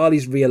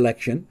Charlie's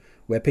re-election,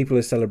 where people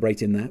are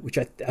celebrating that, which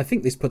I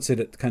think this puts it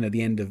at kind of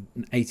the end of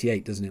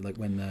 88, doesn't it? Like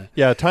when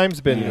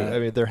time's been. I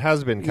mean, there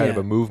has been kind of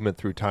a movement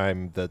through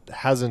time that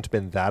hasn't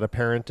been that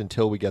apparent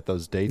until we get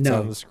those dates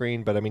on the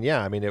screen. But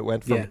it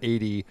went from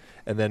 80,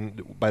 and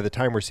then by the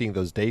time we're seeing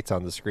those dates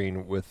on the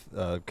screen with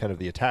kind of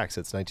the attacks,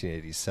 it's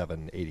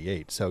 1987,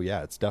 88. So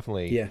it's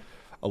definitely.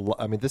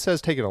 I mean, this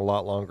has taken a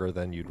lot longer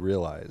than you'd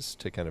realize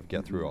to kind of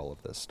get through all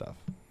of this stuff.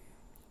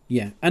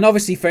 Yeah, and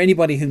obviously for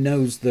anybody who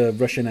knows the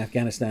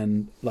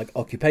Russian-Afghanistan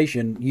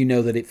occupation,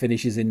 that it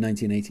finishes in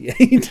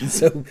 1988.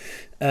 So,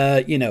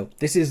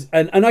 this is,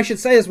 and I should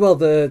say as well,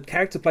 the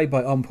character played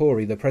by Om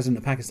Puri, the president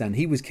of Pakistan,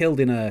 he was killed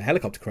in a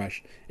helicopter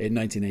crash in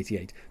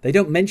 1988. They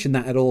don't mention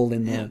that at all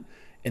in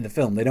the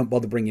film. They don't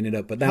bother bringing it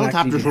up, but that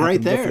helicopters were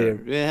right there.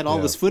 They had all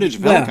this footage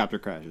of helicopter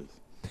crashes.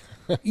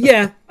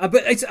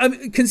 But it's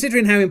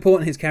considering how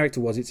important his character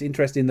was, it's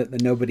interesting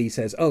that nobody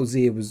says, "Oh,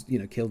 Zia was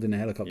killed in a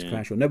helicopter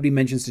crash," or nobody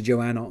mentions to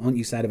Joanne, "Aren't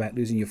you sad about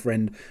losing your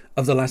friend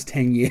of the last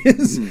 10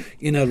 years?"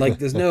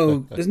 There's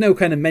no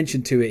kind of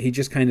mention to it. He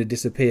just kind of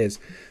disappears.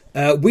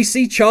 We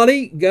see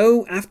Charlie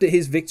go after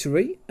his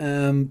victory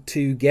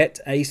to get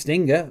a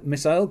Stinger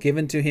missile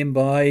given to him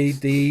by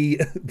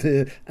the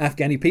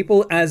Afghani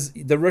people as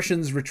the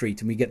Russians retreat,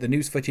 and we get the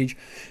news footage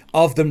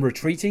of them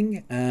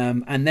retreating,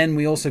 and then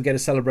we also get a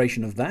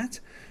celebration of that,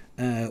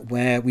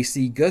 where we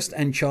see Gust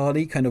and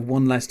Charlie kind of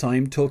one last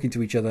time talking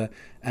to each other,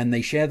 and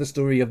they share the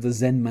story of the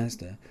Zen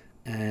master.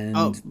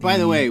 And by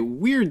the way,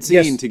 weird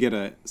scene to get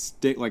a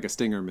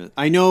Stinger.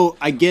 I know,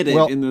 I get it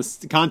in this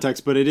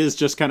context, but it is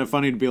just kind of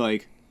funny to be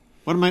like,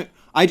 what am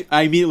I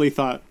immediately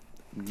thought,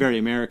 very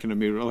American of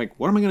me, like,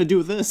 what am I going to do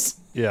with this?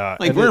 Yeah.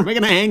 Like, where am I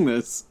going to hang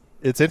this?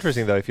 It's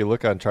interesting, though, if you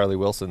look on Charlie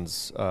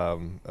Wilson's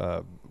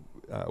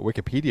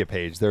Wikipedia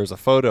page, there's a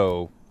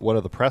photo, one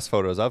of the press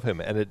photos of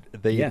him, and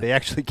they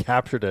actually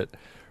captured it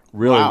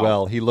really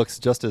well. He looks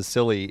just as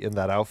silly in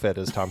that outfit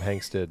as Tom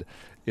Hanks did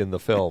in the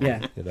film.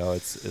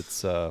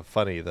 It's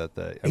funny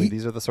that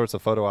these are the sorts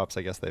of photo ops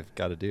I guess they've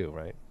got to do,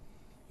 right?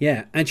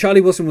 Yeah, and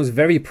Charlie Wilson was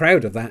very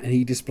proud of that, and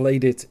he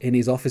displayed it in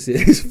his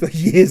offices for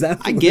years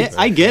afterwards.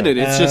 I get it.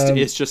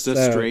 It's just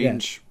a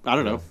strange. I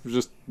don't know.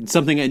 Just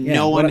something that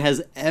no one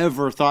has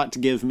ever thought to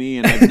give me,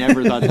 and I've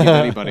never thought to give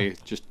anybody.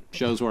 It just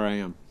shows where I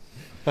am.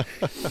 We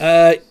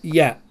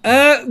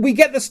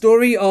get the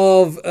story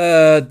of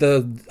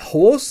the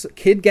horse.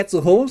 Kid gets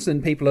a horse,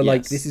 and people are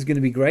like, "This is going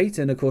to be great."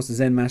 And of course, the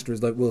Zen master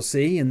is like, "We'll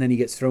see." And then he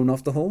gets thrown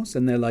off the horse,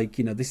 and they're like,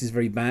 "This is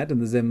very bad."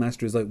 And the Zen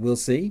master is like, "We'll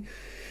see."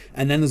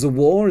 And then there's a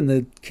war, and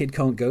the kid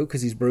can't go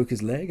because he's broke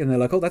his leg. And they're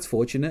like, "Oh, that's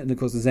fortunate." And of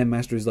course, the Zen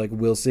master is like,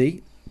 "We'll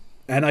see."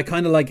 And I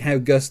kind of like how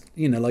Gus,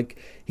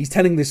 he's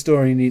telling this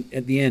story, and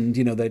at the end,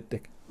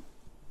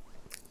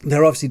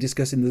 they're obviously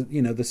discussing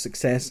the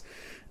success,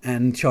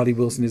 and Charlie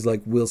Wilson is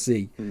like, "We'll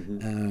see."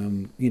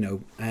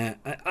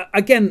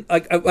 Again,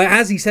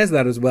 as he says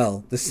that as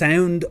well, the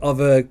sound of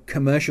a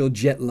commercial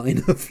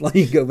jetliner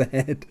flying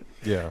overhead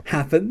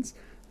happens.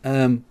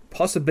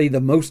 Possibly the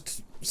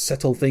most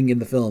subtle thing in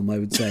the film, I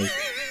would say.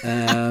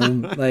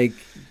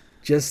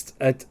 Just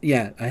a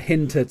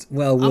hint at,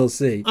 we'll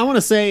see. I want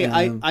to say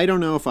I don't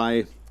know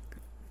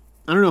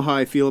how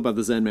I feel about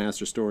the Zen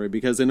Master story,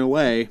 because in a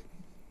way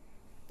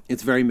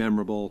it's very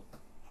memorable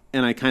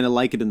and I kind of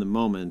like it in the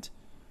moment.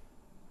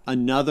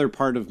 Another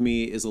part of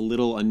me is a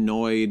little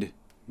annoyed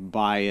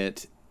by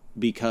it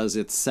because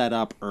it's set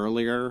up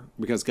earlier,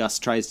 because Gus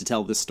tries to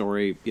tell this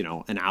story,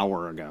 an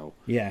hour ago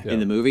in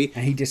the movie,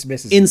 and he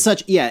dismisses in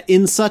such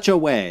a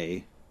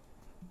way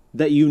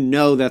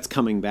that that's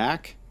coming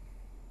back.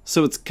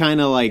 So it's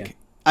kind of like,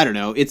 I don't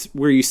know, it's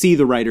where you see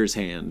the writer's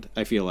hand,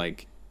 I feel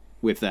like,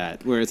 with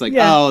that, where it's like,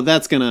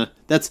 that's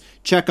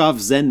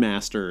Chekhov's Zen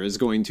Master is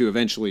going to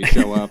eventually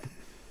show up.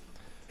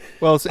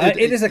 Well, it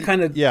is a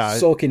kind of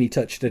Sorkin-y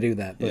touch to do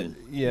that. But, and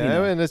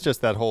it's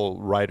just that whole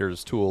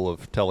writer's tool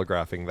of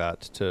telegraphing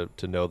that to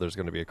know there's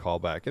going to be a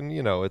callback. And,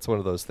 it's one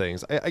of those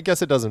things. I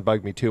guess it doesn't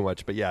bug me too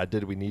much, but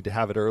did we need to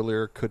have it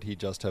earlier? Could he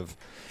just have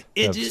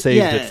saved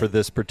it for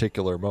this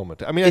particular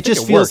moment? I mean, I think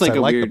it feels like I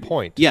like the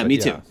point. Yeah, me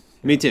too.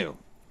 Me too.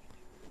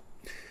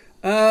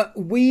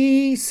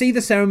 We see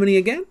the ceremony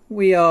again.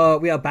 We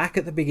are back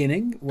at the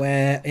beginning,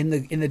 where in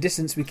the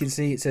distance we can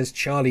see it says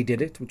 "Charlie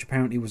did it," which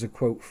apparently was a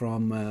quote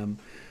from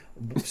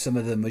some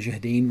of the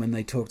Mujahideen when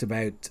they talked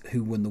about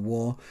who won the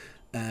war.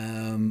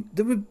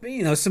 There would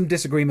be some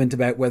disagreement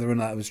about whether or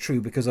not it was true,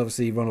 because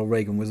obviously Ronald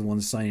Reagan was the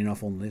one signing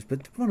off on this,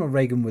 but Ronald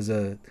Reagan was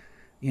a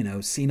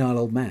senile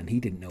old man. He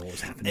didn't know what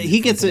was happening. He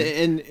gets it,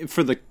 and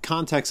for the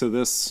context of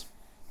this,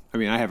 I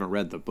mean, I haven't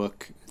read the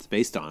book it's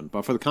based on,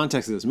 but for the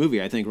context of this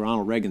movie, I think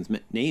Ronald Reagan's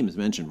name is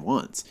mentioned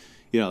once.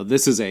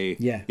 This is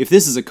if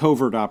this is a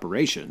covert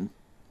operation,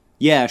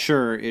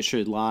 sure,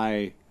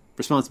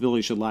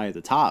 responsibility should lie at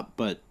the top,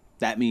 but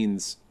that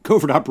means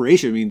covert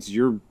operation means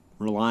you're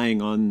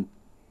relying on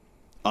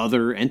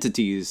other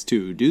entities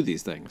to do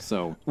these things.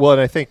 So, well, and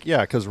I think,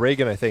 because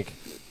Reagan, I think,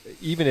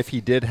 even if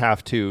he did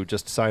have to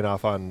just sign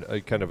off on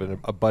a kind of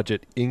a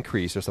budget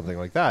increase or something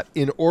like that,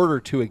 in order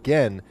to,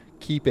 again,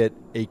 keep it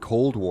a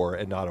Cold War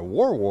and not a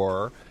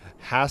war,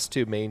 has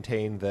to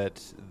maintain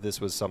that this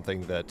was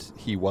something that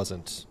he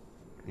wasn't,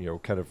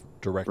 kind of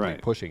directly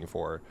pushing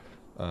for.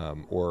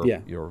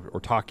 Or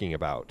talking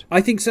about.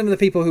 I think some of the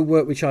people who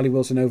worked with Charlie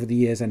Wilson over the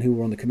years and who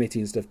were on the committee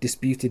and stuff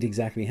disputed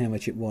exactly how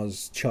much it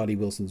was Charlie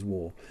Wilson's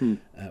war.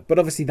 But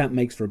obviously that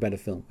makes for a better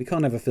film. We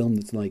can't have a film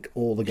that's like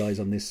all the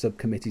guys on this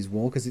subcommittee's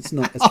war, because it's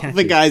not as catchy. All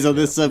the guys on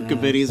this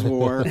subcommittee's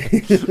war.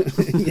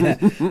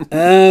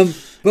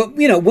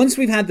 But once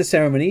we've had the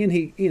ceremony, and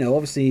he,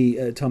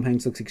 obviously Tom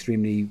Hanks looks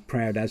extremely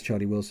proud as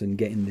Charlie Wilson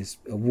getting this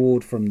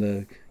award from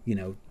the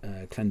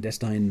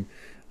clandestine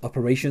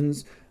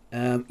operations.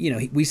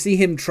 We see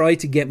him try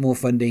to get more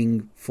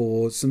funding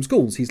for some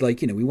schools. He's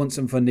like, we want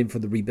some funding for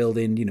the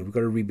rebuilding. We've got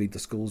to rebuild the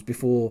schools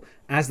before,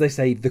 as they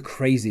say, the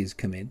crazies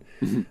come in.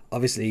 Mm-hmm.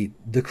 Obviously,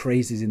 the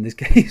crazies in this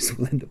case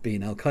will end up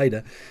being Al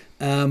Qaeda.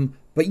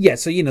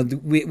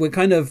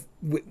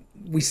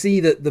 We see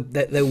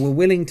that they were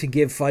willing to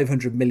give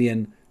 $500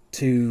 million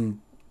to,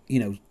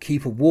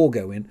 keep a war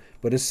going.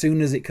 But as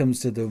soon as it comes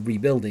to the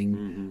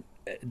rebuilding,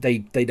 they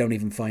don't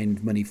even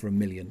find money for $1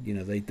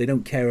 million. They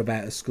don't care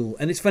about a school.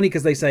 And it's funny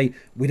because they say,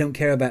 we don't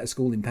care about a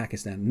school in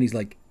Pakistan. And he's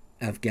like,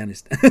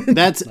 Afghanistan.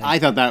 That's I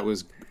thought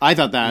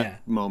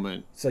that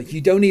moment. So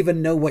you don't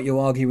even know what you're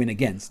arguing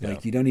against.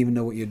 Like you don't even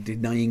know what you're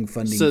denying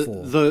funding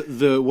for.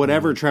 The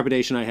whatever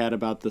trepidation I had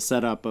about the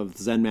setup of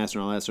Zen Master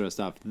and all that sort of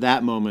stuff,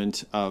 that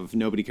moment of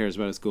nobody cares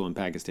about a school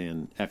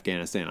in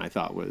Afghanistan, I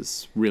thought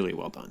was really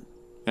well done.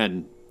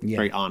 And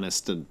very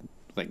honest and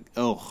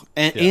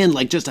and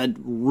like just a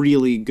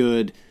really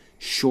good,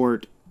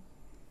 short,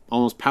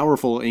 almost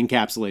powerful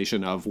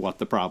encapsulation of what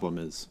the problem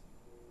is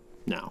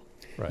now.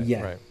 Right.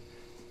 Yeah. Right.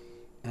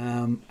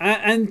 And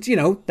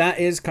that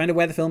is kind of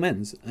where the film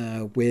ends,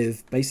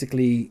 with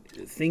basically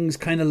things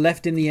kind of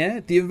left in the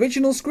air. The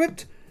original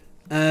script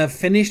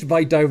finished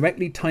by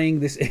directly tying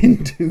this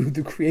into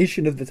the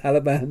creation of the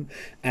Taliban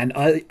and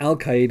Al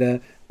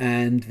Qaeda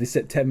and the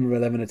September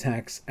 11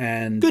 attacks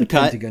and the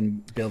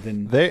Pentagon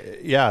building.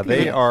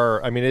 They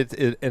are. I mean,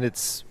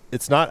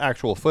 it's not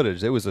actual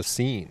footage. It was a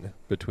scene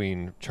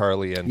between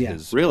Charlie and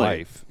his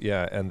wife.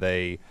 Yeah, and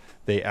they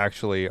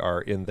actually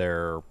are in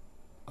their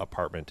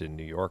apartment in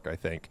New York, I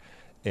think,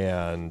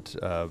 and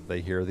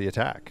they hear the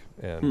attack,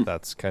 and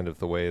that's kind of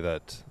the way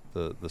that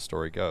the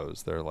story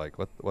goes. They're like,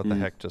 what the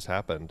heck just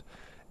happened?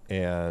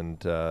 And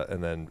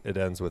then it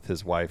ends with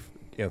his wife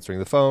answering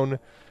the phone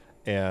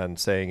and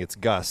saying it's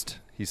Gust.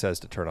 He says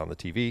to turn on the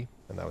TV,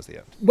 and that was the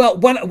end. Well,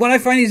 what I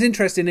find is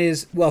interesting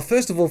is, well,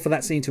 first of all, for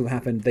that scene to have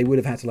happened, they would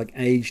have had to like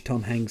age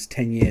Tom Hanks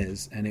 10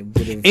 years, and it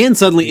would have and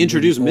suddenly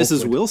introduce really Mrs.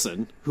 awkward.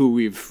 Wilson, who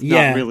we've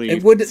Yeah, not really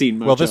it would- seen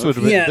much Well, this of. would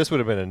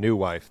have been a new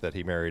wife that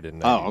he married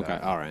in. Oh, 99.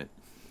 okay, all right.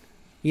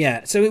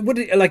 Yeah, so it would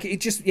like it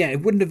just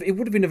it would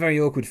have been a very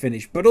awkward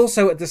finish, but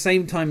also at the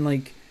same time,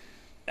 like,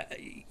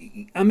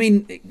 I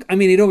mean,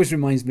 it always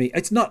reminds me.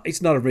 It's not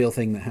a real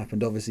thing that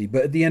happened, obviously,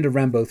 but at the end of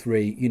Rambo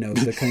 3, you know,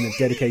 they're kind of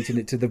dedicating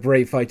it to the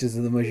brave fighters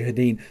of the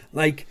Mujahideen.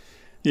 Like,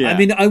 Yeah. I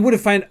mean, I would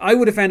have found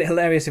it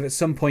hilarious if at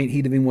some point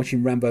he'd have been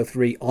watching Rambo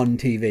 3 on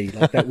TV.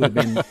 Like that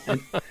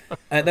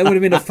would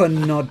have been a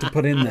fun nod to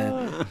put in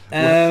there.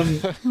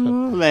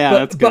 Yeah,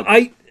 that's good. But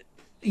I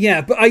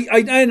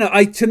don't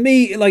know. To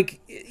me, like,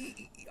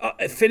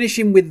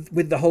 finishing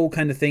with the whole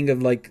kind of thing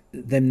of like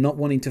them not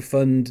wanting to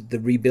fund the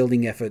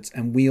rebuilding efforts,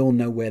 and we all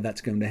know where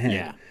that's going to head.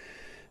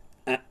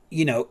 Yeah.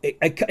 You know,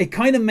 it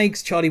kind of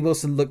makes Charlie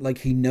Wilson look like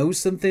he knows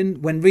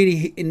something when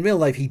really in real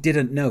life he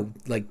didn't know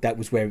like that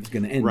was where it was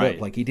going to end Right.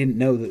 up. Like he didn't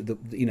know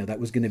that that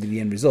was going to be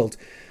the end result.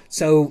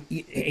 So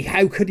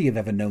how could he have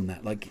ever known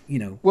that? Like, you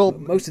know, Well,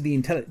 most of the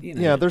intelligence. You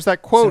know, Yeah, there's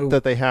that quote so-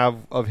 that they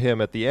have of him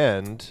at the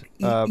end.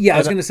 I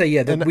was going to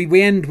say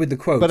we end with the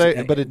quote. But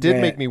it did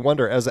where- make me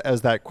wonder as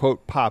that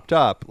quote popped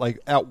up, like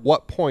at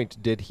what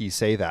point did he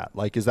say that?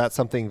 Like, is that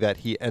something that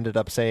he ended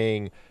up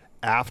saying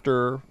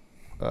after?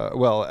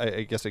 Well,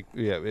 I guess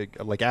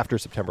like after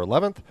September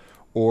 11th,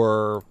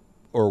 or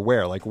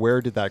where? Like,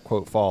 where did that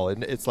quote fall?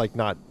 And it's like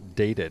not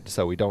dated,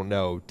 so we don't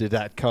know. Did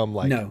that come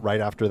like No. right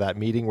after that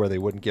meeting where they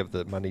wouldn't give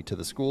the money to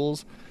the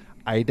schools?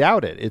 I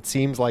doubt it. It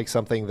seems like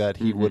something that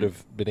he would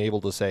have been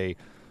able to say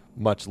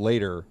much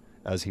later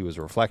as he was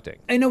reflecting.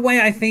 In a way,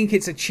 I think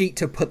it's a cheat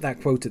to put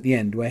that quote at the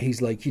end where he's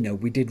like, you know,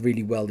 we did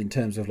really well in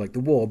terms of like the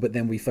war, but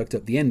then we fucked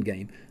up the end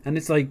game. And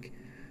it's like,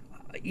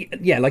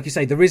 yeah, like you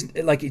say, there is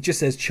like it just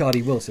says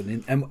Charlie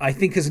Wilson, and I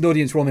think as an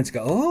audience we're all meant to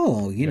go,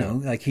 oh, you know,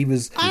 like he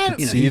was, you know,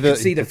 you could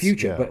see the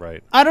future, yeah, but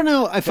right. I don't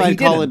know if But he I'd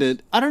call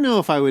didn't. it. I don't know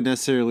if I would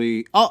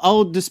necessarily.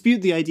 I'll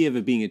dispute the idea of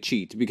it being a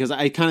cheat because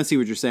I kind of see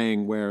what you're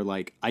saying. Where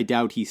like I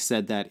doubt he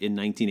said that in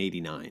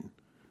 1989,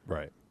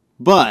 Right.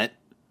 but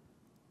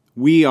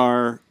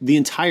the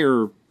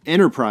entire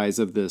enterprise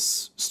of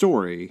this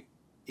story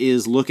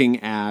is looking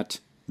at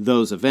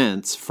those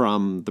events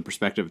from the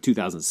perspective of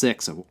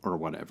 2006 or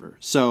whatever.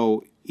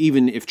 So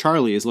even if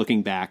Charlie is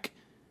looking back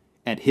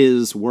at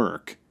his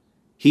work,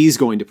 he's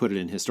going to put it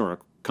in historic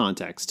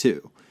context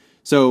too.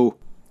 So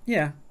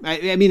yeah,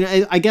 I mean,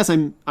 I guess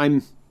I'm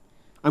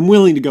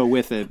willing to go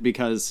with it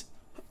because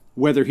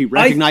whether he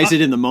recognized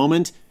it in the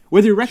moment,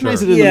 whether he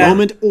recognized it in the Yeah.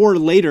 moment or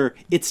later,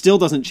 it still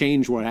doesn't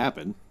change what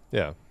happened.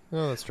 Yeah.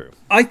 No, that's true.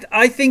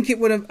 I think it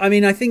would have. I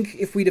mean, I think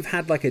if we'd have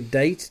had like a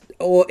date,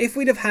 or if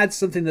we'd have had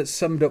something that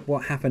summed up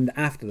what happened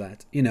after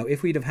that, you know,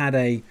 if we'd have had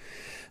a,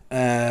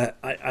 I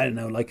don't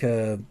know, like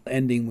a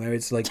ending where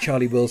it's like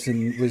Charlie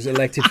Wilson was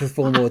elected for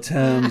 4 more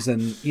terms,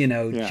 and you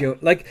know, Yeah.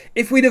 like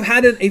if we'd have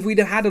had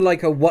a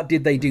like a what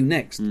did they do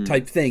next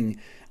type thing,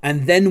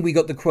 and then we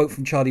got the quote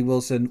from Charlie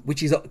Wilson,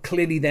 which is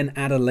clearly then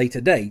at a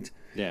later date.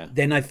 Yeah.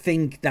 Then I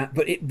think that,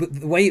 but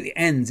the way it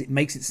ends, it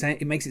makes it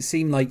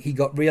seem like he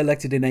got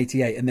re-elected in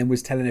 '88 and then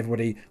was telling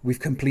everybody we've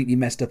completely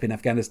messed up in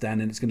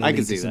Afghanistan and it's going to I lead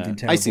can to see something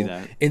that. I see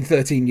terrible that. in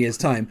 13 years'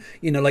 time.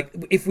 You know, like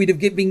if we'd have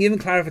been given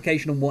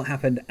clarification on what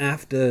happened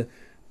after,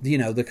 you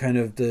know, the kind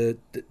of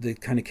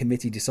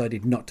committee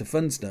decided not to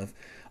fund stuff.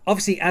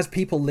 Obviously, as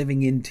people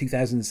living in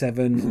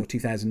 2007 or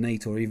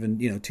 2008 or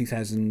even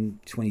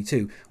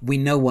 2022, we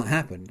know what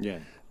happened. Yeah.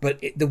 But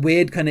the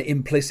weird kind of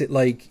implicit,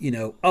 like, you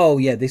know, oh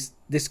yeah, this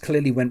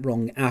clearly went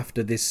wrong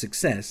after this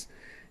success,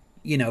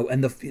 you know,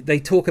 and they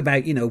talk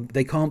about, you know,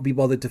 they can't be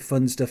bothered to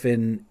fund stuff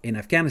in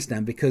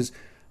Afghanistan because,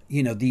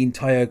 you know, the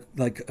entire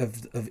like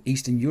of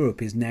Eastern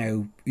Europe is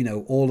now, you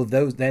know, all of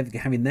those, they're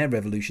having their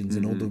revolutions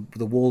and all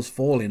the walls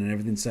falling and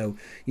everything. So,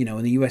 you know,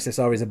 and the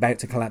USSR is about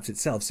to collapse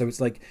itself. So it's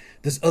like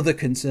there's other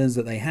concerns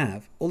that they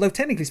have. Although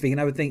technically speaking,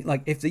 I would think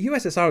like if the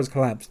USSR has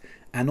collapsed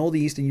and all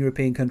the Eastern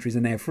European countries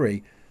are now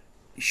free,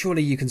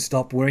 surely you can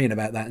stop worrying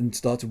about that and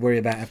start to worry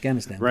about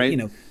Afghanistan. Right.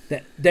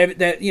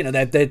 But, you know,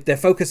 their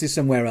focus is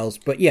somewhere else.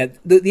 But yeah,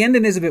 the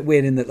ending is a bit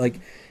weird in that like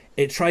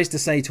it tries to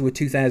say to a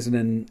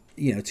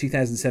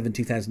 2007,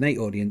 2008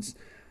 audience,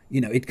 you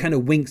know, it kind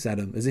of winks at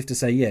them as if to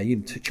say, yeah,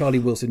 Charlie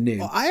Wilson knew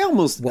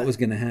what was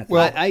going to happen.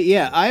 Well,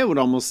 I would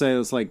almost say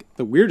it's like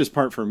the weirdest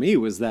part for me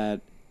was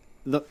that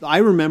I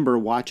remember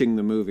watching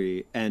the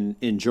movie and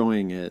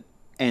enjoying it,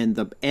 and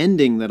the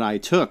ending that I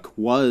took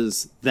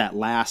was that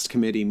last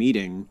committee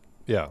meeting.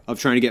 Yeah. Of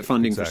trying to get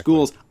funding for Exactly.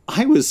 schools.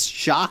 I was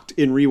shocked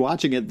in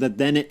rewatching it that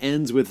then it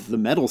ends with the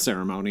medal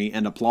ceremony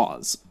and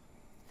applause.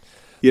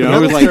 You know,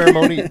 The medal like,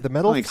 ceremony, the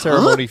medal like, huh?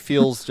 ceremony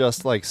feels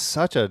just like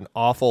such an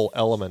awful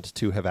element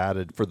to have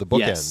added for the bookends.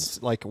 Yes.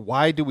 Like,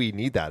 why do we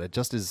need that? It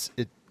just is.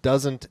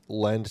 doesn't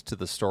lend to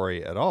the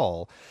story at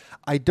all.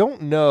 I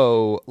don't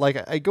know,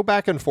 like, I go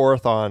back and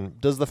forth on,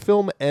 does the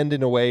film end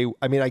in a way,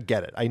 I mean, I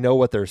get it. I know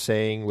what they're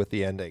saying with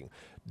the ending.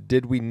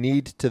 Did we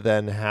need to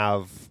then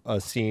have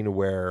a scene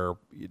where,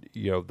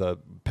 the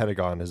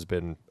Pentagon has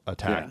been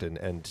attacked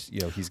and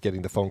he's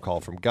getting the phone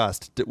call from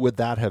Gust? Would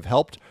that have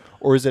helped?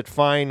 Or is it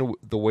fine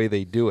the way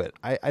they do it?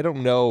 I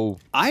don't know.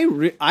 I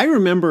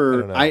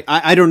remember,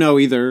 I don't know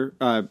either,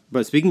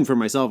 but speaking for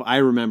myself, I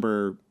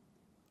remember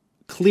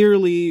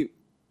clearly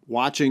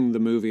watching the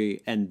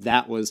movie, and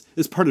this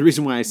is part of the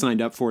reason why I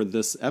signed up for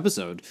this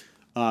episode,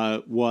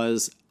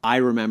 was I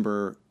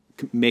remember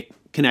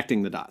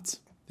connecting the dots.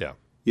 Yeah.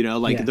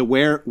 The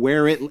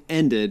where it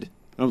ended,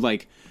 I was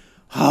like,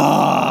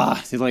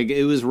 like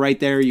it was right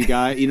there, you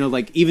guys.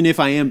 Even if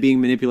I am being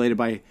manipulated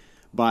by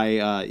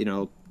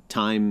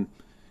time,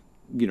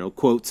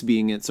 quotes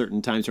being at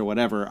certain times or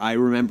whatever, I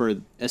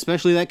remember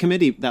especially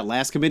that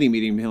last committee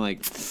meeting being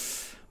like,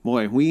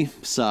 boy, we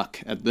suck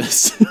at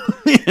this,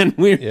 and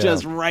we're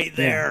just right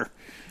there.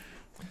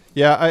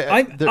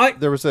 Yeah,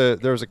 there was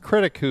a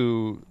critic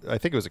who, I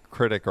think it was a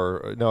critic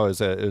or no, it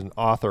was an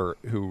author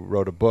who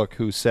wrote a book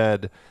who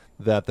said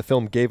that the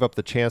film gave up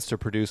the chance to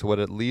produce what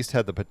at least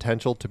had the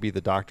potential to be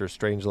the Dr.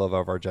 Strangelove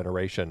of our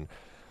generation.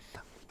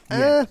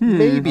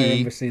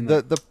 Maybe.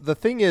 The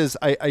thing is,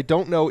 I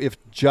don't know if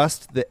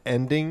just the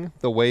ending,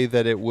 the way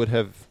that it would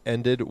have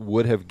ended,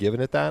 would have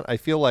given it that. I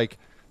feel like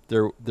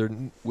there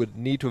would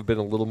need to have been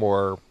a little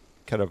more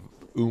kind of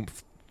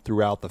oomph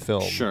throughout the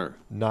film. Sure.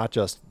 Not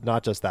just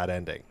that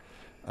ending.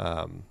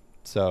 But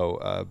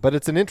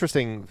it's an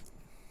interesting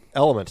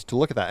element to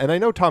look at that. And I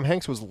know Tom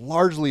Hanks was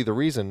largely the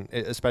reason,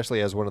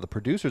 especially as one of the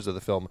producers of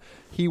the film,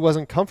 he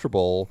wasn't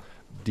comfortable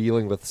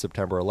dealing with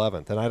September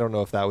 11th. And I don't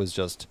know if that was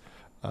just,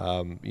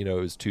 it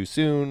was too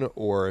soon,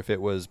 or if it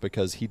was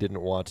because he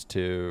didn't want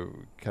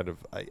to kind of,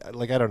 I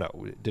don't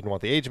know, didn't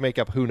want the age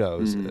makeup, who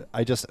knows.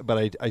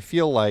 Mm-hmm. I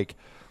feel like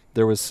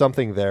there was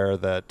something there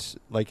that,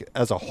 like,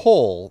 as a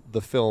whole,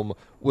 the film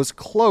was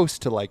close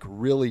to, like,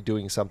 really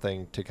doing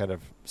something to kind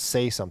of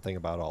say something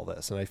about all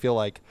this. And I feel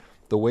like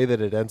the way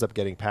that it ends up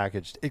getting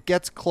packaged, it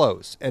gets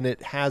close, and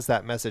it has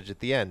that message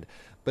at the end,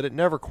 but it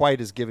never quite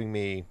is giving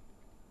me,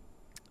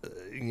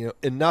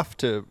 enough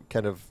to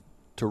kind of,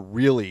 to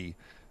really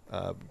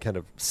kind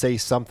of say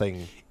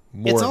something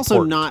more It's also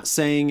important. not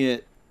saying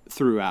it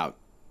through-out.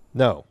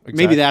 No,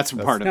 exactly. Maybe that's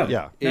part of it.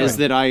 Yeah, is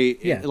that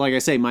like I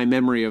say, my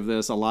memory of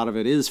this, a lot of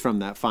it is from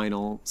that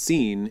final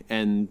scene,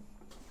 and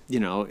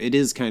it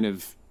is kind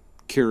of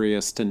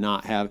curious to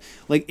not have,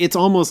 like, it's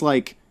almost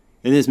like,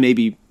 and this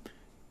maybe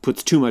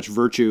puts too much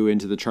virtue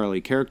into the Charlie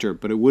character,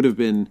 but it would have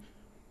been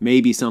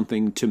maybe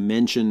something to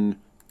mention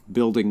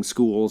building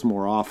schools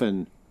more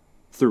often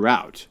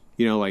throughout.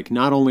 Like,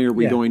 not only are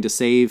we going to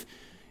save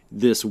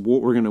this war,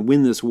 we're going to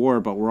win this war,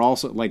 but we're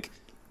also, like,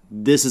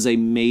 this is a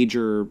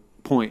major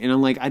point. And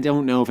I'm like, I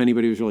don't know if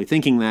anybody was really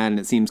thinking that, and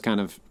it seems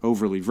kind of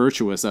overly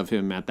virtuous of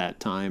him at that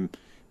time,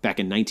 back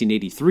in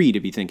 1983, to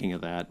be thinking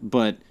of that.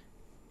 But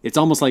it's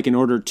almost like in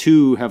order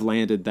to have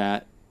landed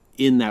that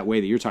in that way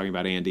that you're talking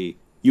about, Andy,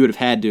 you would have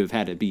had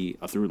it be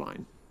a through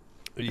line.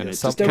 And it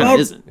just kind of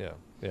isn't.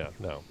 Yeah,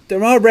 no.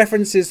 There are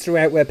references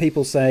throughout where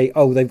people say,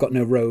 oh, they've got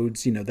no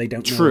roads, they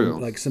don't know. True.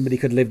 Like, somebody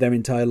could live their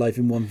entire life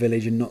in one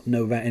village and not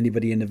know about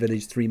anybody in the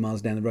village 3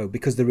 miles down the road,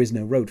 because there is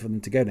no road for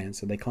them to go down,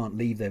 so they can't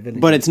leave their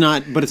village. But it's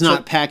not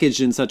packaged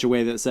in such a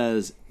way that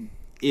says,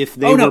 if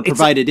they were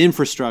provided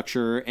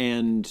infrastructure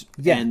and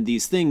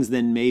these things,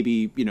 then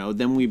maybe,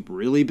 then we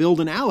really build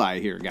an ally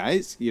here,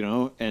 guys,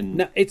 and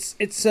no,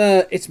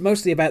 it's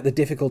mostly about the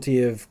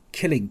difficulty of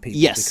killing people,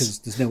 yes, because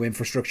there's no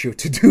infrastructure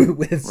to do it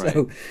with. Right.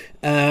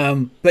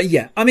 So, but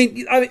yeah, I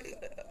mean,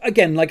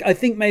 again, like, I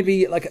think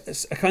maybe like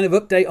a kind of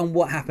update on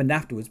what happened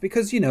afterwards,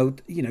 because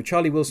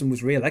Charlie Wilson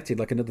was reelected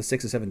like another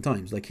 6 or 7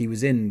 times. Like, he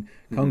was in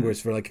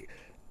Congress for like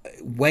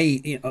way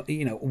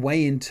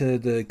into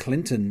the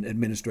Clinton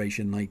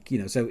administration,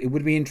 so it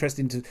would be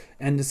interesting to,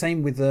 and the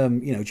same with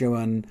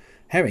Joanne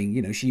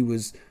Herring, she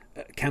was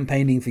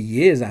campaigning for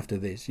years after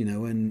this,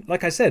 and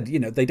like I said,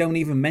 they don't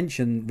even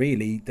mention,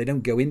 really, they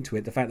don't go into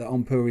it, the fact that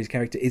Ampuri's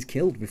character is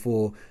killed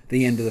before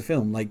the end of the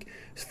film. Like,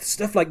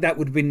 stuff like that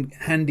would have been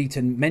handy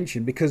to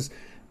mention, because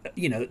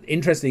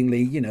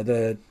interestingly,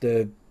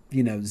 the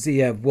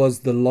Zia was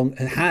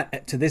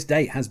to this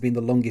date has been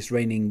the longest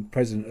reigning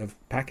president of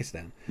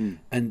Pakistan.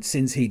 And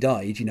since he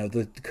died,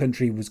 the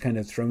country was kind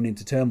of thrown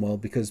into turmoil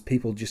because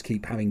people just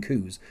keep having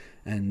coups,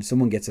 and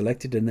someone gets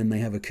elected and then they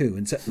have a coup.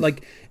 And so,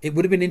 like, it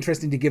would have been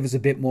interesting to give us a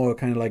bit more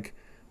kind of like,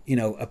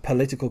 a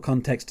political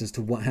context as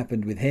to what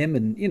happened with him,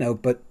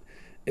 and, but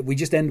we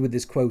just end with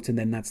this quote and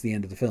then that's the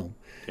end of the film.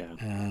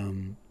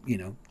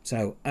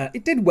 So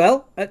it did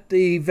well at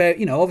the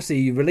very, obviously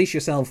you release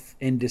yourself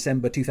in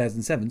December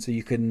 2007 so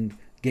you can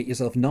get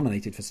yourself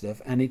nominated for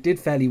stuff, and it did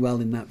fairly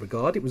well in that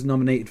regard. It was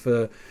nominated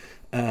for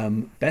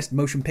Best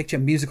Motion Picture,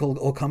 Musical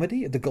or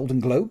Comedy at the Golden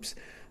Globes.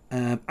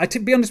 To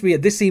be honest with you,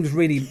 this seems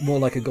really more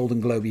like a Golden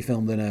Globe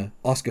film than a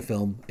Oscar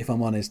film, if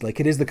I'm honest. Like,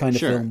 it is the kind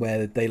of film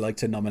where they like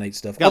to nominate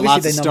stuff.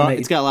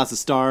 It's got lots of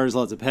stars,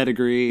 lots of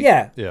pedigree.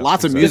 Yeah.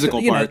 Lots of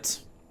musical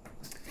parts.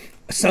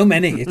 So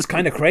many. It's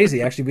kind of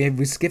crazy, actually.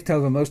 We skipped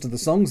over most of the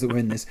songs that were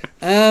in this.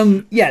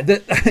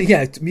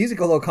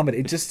 Musical or comedy.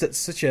 It's just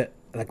such a...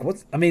 Like,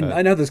 what? I mean,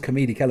 I know there's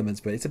comedic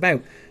elements, but it's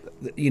about,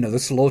 the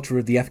slaughter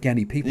of the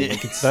Afghani people.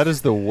 Like, that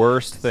is the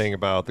worst thing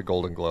about the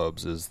Golden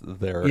Globes is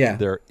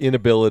their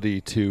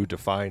inability to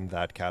define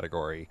that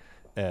category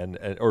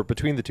or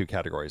between the two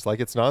categories. Like,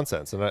 it's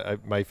nonsense.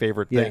 And my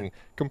favorite thing,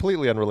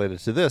 completely unrelated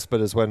to this, but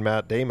is when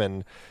Matt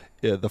Damon,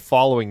 the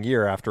following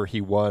year after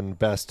he won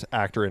Best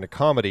Actor in a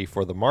Comedy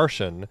for The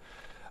Martian,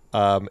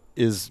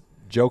 is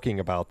joking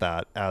about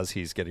that as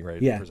he's getting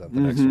ready to present the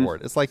next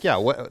award. It's like,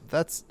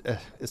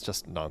 it's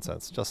just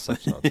nonsense. Just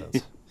such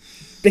nonsense.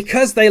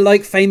 Because they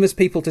like famous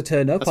people to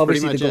turn up. That's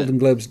obviously the Golden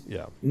Globes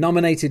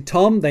nominated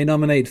Tom, they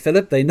nominated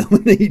Philip, they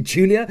nominated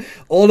Julia.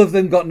 All of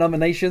them got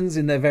nominations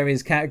in their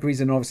various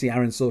categories, and obviously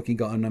Aaron Sorkin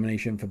got a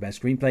nomination for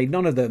Best Screenplay.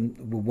 None of them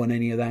won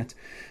any of that.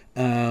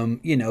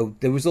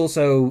 There was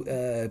also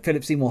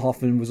Philip Seymour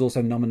Hoffman was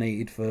also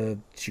nominated for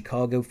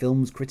Chicago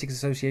Films Critics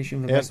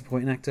Association for Best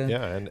Supporting Actor.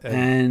 Yeah,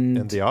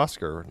 and the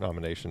Oscar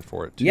nomination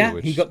for it too. Yeah,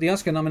 he got the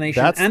Oscar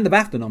nomination and the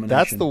BAFTA nomination.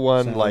 That's the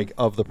one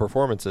of the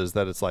performances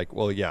that it's like,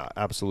 well, yeah,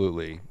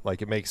 absolutely.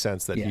 Like, it makes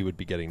sense that he would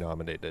be getting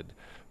nominated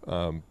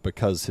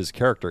because his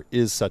character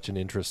is such an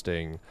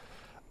interesting,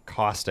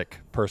 caustic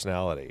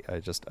personality.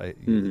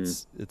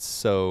 It's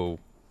so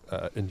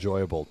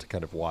enjoyable to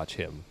kind of watch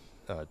him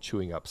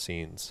chewing up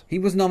scenes. He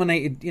was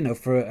nominated,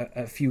 for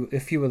a few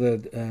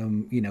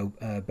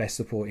other, Best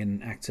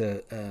Supporting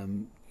Actor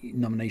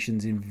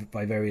nominations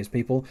by various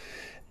people.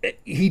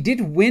 He did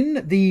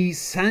win the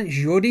Saint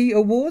Jordi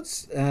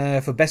Awards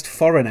for Best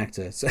Foreign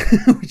Actor,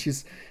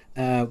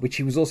 which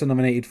he was also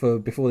nominated for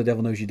Before the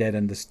Devil Knows You're Dead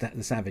and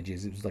the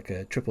Savages. It was like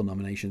a triple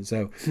nomination.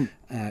 So,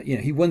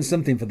 he won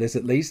something for this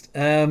at least.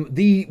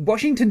 The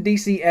Washington,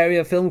 D.C.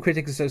 Area Film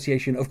Critics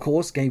Association, of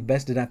course, gave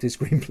Best Adapted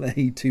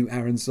Screenplay to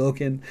Aaron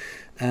Sorkin.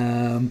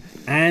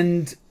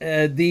 And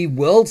the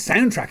World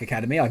Soundtrack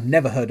Academy, I've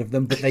never heard of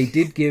them, but they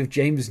did give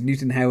James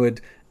Newton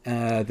Howard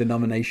the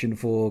nomination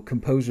for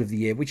Composer of the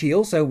Year, which he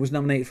also was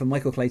nominated for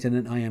Michael Clayton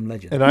and I Am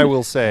Legend. And I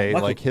will say,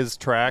 his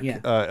track,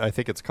 I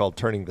think it's called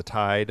Turning the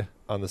Tide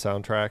on the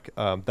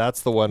soundtrack.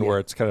 That's the one where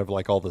it's kind of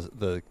like all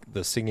the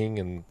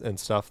singing and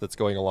stuff that's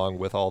going along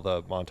with all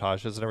the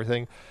montages and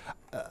everything.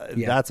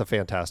 That's a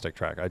fantastic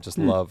track. I just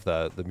love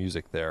the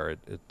music there.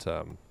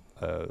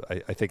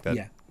 I think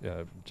that,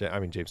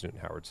 James Newton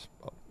Howard's,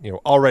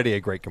 already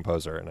a great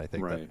composer, and I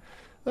think that,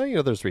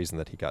 there's reason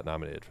that he got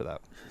nominated for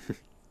that.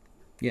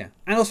 Yeah,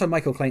 and also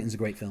Michael Clayton's a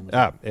great film.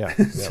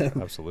 So,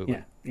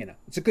 absolutely. Yeah,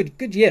 it's a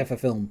good year for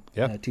film.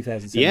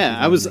 2007. Yeah,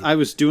 I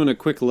was doing a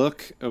quick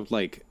look of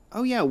like,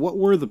 oh yeah, what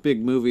were the big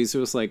movies? It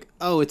was like,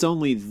 oh, it's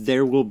only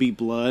There Will Be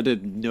Blood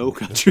and No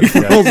Country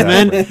for Old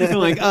Men. I'm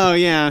like, oh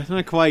yeah,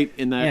 not quite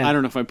in that. I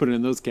don't know if I put it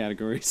in those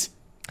categories.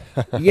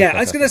 I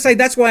was going to say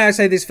that's why I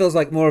say this feels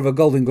like more of a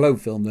Golden Globe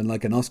film than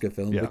like an Oscar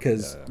film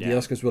because the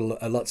Oscars were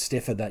a lot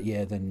stiffer that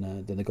year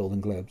than the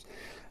Golden Globes.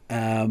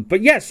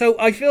 So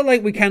I feel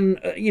like we can,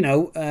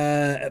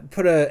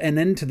 put an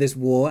end to this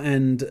war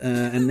and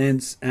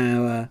announce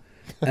our.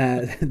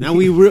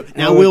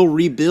 We'll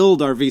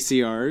rebuild our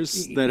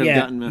VCRs that have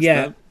gotten messed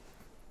up.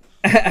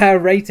 Our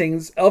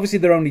ratings, obviously,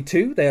 there are only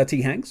two. They are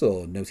T. Hanks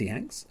or no T.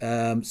 Hanks.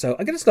 So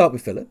I'm going to start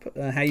with Philip.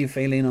 How are you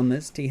feeling on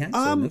this, T. Hanks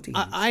or no T.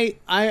 Hanks?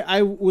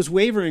 I was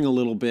wavering a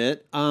little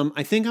bit.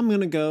 I think I'm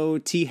going to go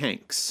T.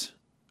 Hanks.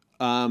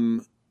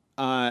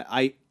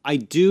 I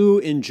do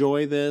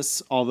enjoy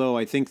this, although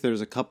I think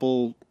there's a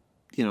couple,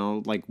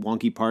 like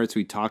wonky parts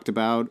we talked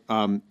about.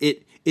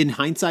 It in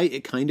hindsight,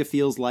 it kind of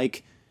feels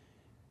like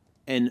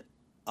an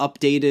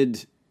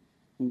updated,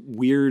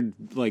 weird,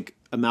 like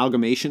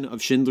amalgamation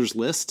of Schindler's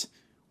List,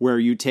 where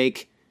you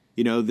take,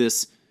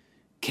 this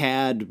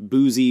cad,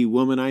 boozy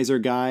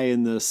womanizer guy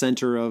in the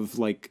center of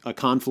like a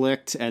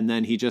conflict, and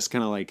then he just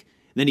kind of like.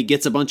 Then he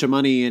gets a bunch of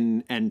money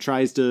and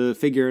tries to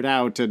figure it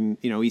out, and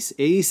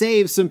he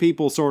saves some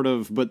people, sort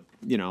of, but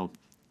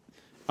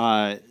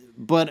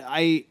but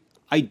I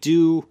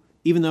do,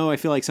 even though I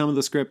feel like some of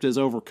the script is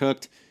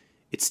overcooked,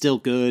 it's still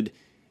good,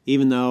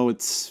 even though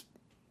it's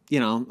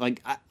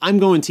I'm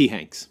going T.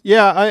 Hanks.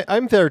 Yeah,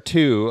 I'm there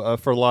too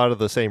for a lot of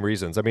the same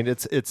reasons. I mean,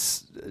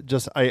 it's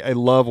just I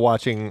love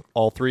watching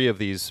all three of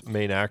these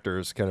main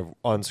actors kind of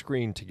on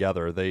screen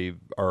together. They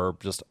are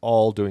just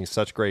all doing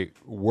such great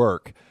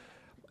work.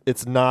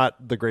 It's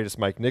not the greatest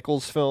Mike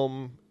Nichols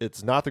film.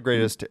 It's not the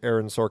greatest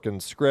Aaron Sorkin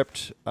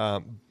script.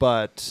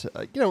 But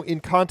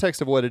in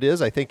context of what it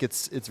is, I think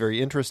it's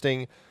very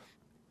interesting.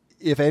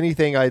 If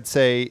anything, I'd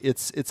say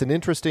it's an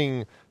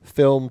interesting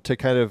film to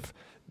kind of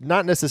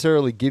not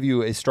necessarily give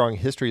you a strong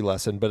history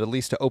lesson, but at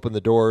least to open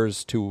the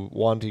doors to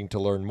wanting to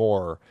learn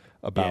more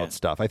about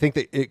stuff. I think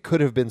that it could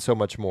have been so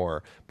much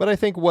more. But I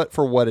think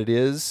for what it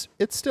is,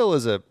 it still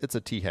is it's a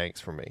T. Hanks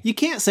for me. You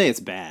can't say it's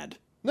bad.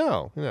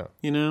 No.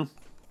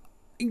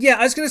 Yeah,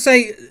 I was going to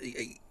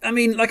say, I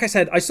mean, like I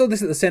said, I saw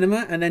this at the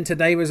cinema, and then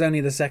today was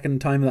only the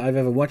second time that I've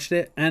ever watched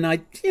it, and I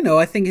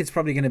think it's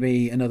probably going to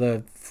be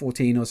another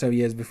 14 or so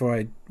years before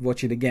I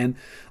watch it again.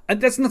 And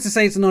that's not to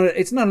say it's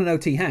not an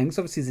O.T. Hanks.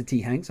 Obviously, it's a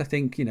T. Hanks. I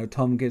think,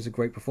 Tom gives a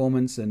great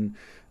performance, and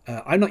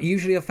I'm not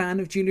usually a fan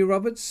of Julia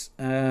Roberts,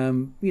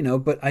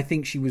 but I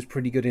think she was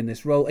pretty good in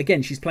this role.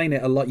 Again, she's playing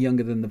it a lot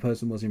younger than the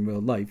person was in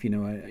real life,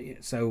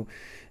 so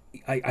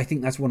I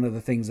think that's one of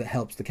the things that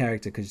helps the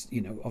character, because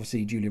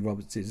obviously Julia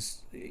Roberts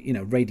is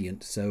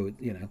radiant, so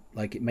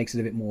it makes it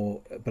a bit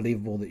more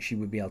believable that she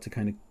would be able to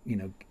kind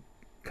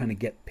of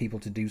get people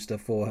to do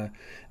stuff for her.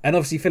 And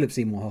obviously Philip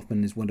Seymour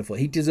Hoffman is wonderful.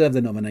 He deserved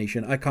the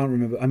nomination. I can't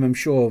remember. I'm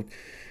sure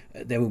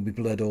There Will Be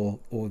Blood or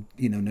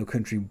No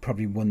Country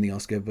probably won the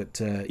Oscar, but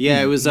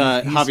it was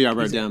Javier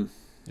Bardem.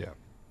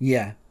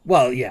 Yeah.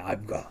 Well, yeah.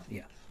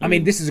 I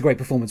mean, this is a great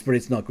performance, but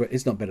it's not great.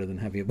 It's not better than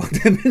Javier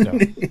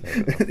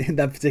Bardem in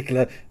that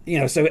particular.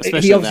 So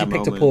especially he obviously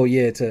picked a moment. poor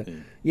year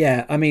to.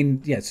 Yeah, I mean,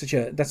 that's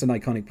an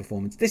iconic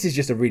performance. This is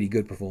just a really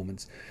good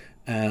performance.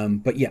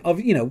 But yeah,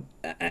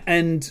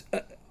 and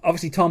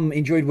obviously Tom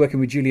enjoyed working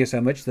with Julia so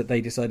much that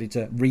they decided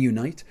to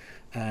reunite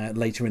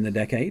later in the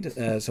decade.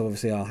 So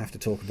obviously I'll have to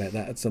talk about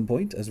that at some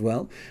point as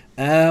well.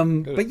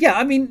 But yeah,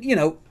 I mean,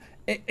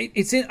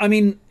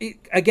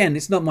 again,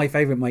 it's not my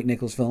favorite Mike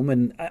Nichols film,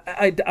 and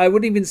I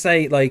wouldn't even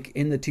say, like,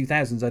 in the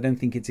 2000s, I don't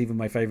think it's even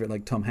my favorite,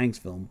 like, Tom Hanks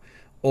film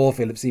or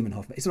Philip Seymour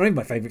Hoffman. It's not even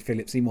my favorite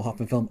Philip Seymour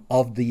Hoffman film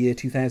of the year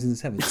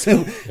 2007.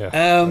 So,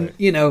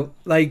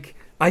 right.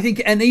 I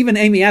think, and even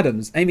Amy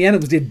Adams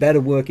did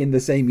better work in the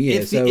same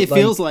year. It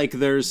feels like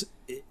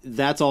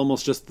that's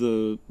almost just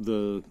the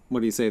what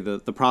do you say,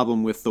 the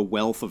problem with the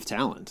wealth of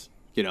talent.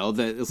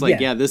 That it's like,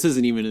 this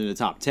isn't even in the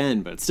top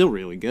 10, but it's still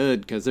really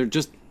good because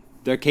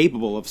they're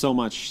capable of so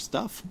much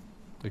stuff.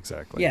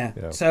 Exactly.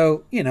 Yeah.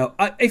 So,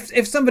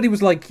 if somebody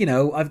was like,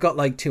 I've got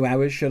like 2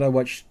 hours, should I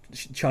watch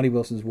Charlie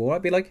Wilson's War?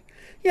 I'd be like,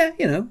 yeah,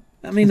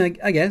 I mean,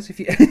 I guess if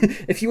you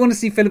if you want to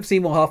see Philip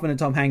Seymour Hoffman and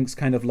Tom Hanks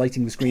kind of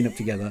lighting the screen up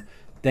together,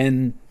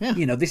 then,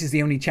 this is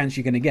the only chance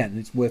you're going to get, and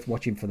it's worth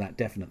watching for that,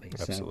 definitely.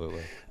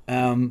 Absolutely.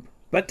 So,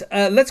 but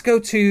let's go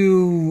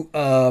to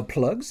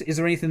plugs. Is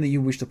there anything that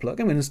you wish to plug?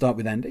 I'm going to start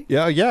with Andy.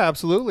 Yeah,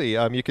 absolutely.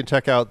 You can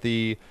check out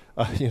the,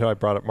 I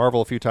brought up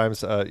Marvel a few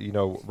times.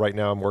 Right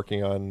now I'm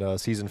working on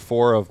season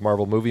 4 of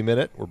Marvel Movie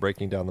Minute. We're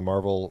breaking down the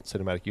Marvel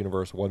Cinematic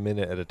Universe 1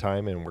 minute at a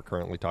time, and we're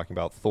currently talking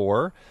about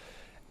Thor.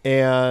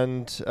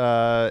 And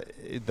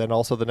then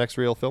also the Next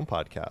Reel Film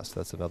podcast.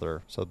 That's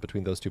another. So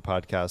between those two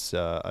podcasts,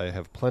 I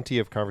have plenty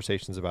of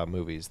conversations about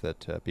movies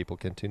that people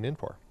can tune in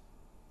for.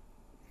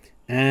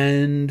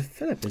 And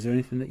Philip, is there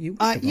anything that you?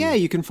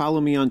 You can follow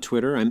me on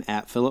Twitter. I'm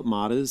at Philip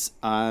Mottes,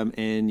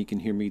 and you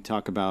can hear me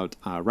talk about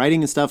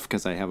writing and stuff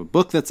because I have a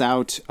book that's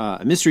out,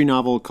 a mystery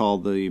novel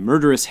called The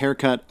Murderous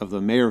Haircut of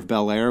the Mayor of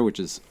Bel Air, which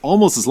is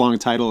almost as long a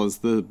title as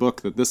the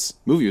book that this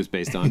movie was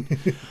based on.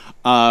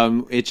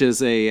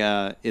 It's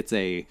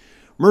a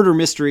murder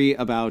mystery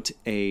about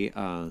a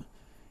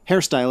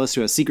hairstylist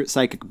who has secret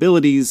psychic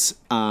abilities,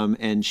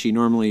 and she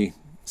normally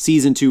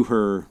sees into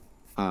her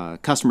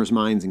customers'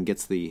 minds and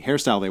gets the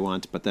hairstyle they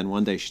want, but then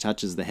one day she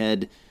touches the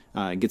head,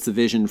 gets the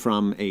vision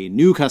from a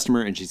new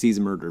customer, and she sees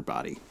a murdered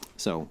body.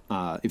 So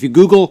if you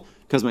Google,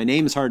 because my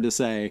name is hard to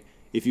say,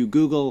 if you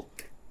Google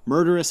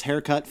Murderous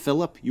Haircut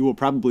Philip, you will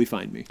probably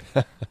find me.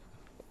 Love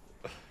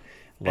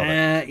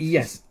it.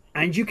 Yes.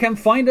 And you can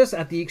find us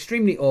at the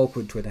extremely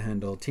awkward Twitter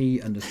handle,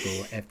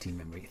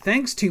 T_FTmemory.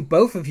 Thanks to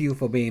both of you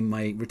for being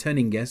my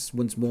returning guests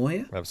once more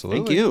here.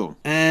 Absolutely. Thank you.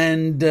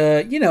 And,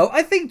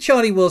 I think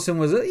Charlie Wilson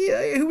was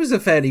a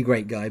fairly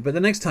great guy. But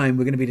the next time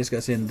we're going to be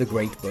discussing The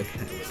Great Bud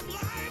Hound.